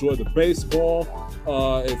 Enjoy the baseball.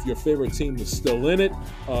 If your favorite team is still in it,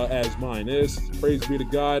 as mine is, praise be to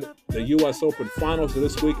God. The U.S. Open Finals are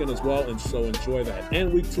this weekend as well, and so enjoy that.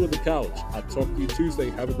 And week 2 of the college. I'll talk to you Tuesday.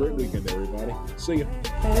 Have a great weekend, everybody. See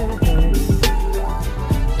you.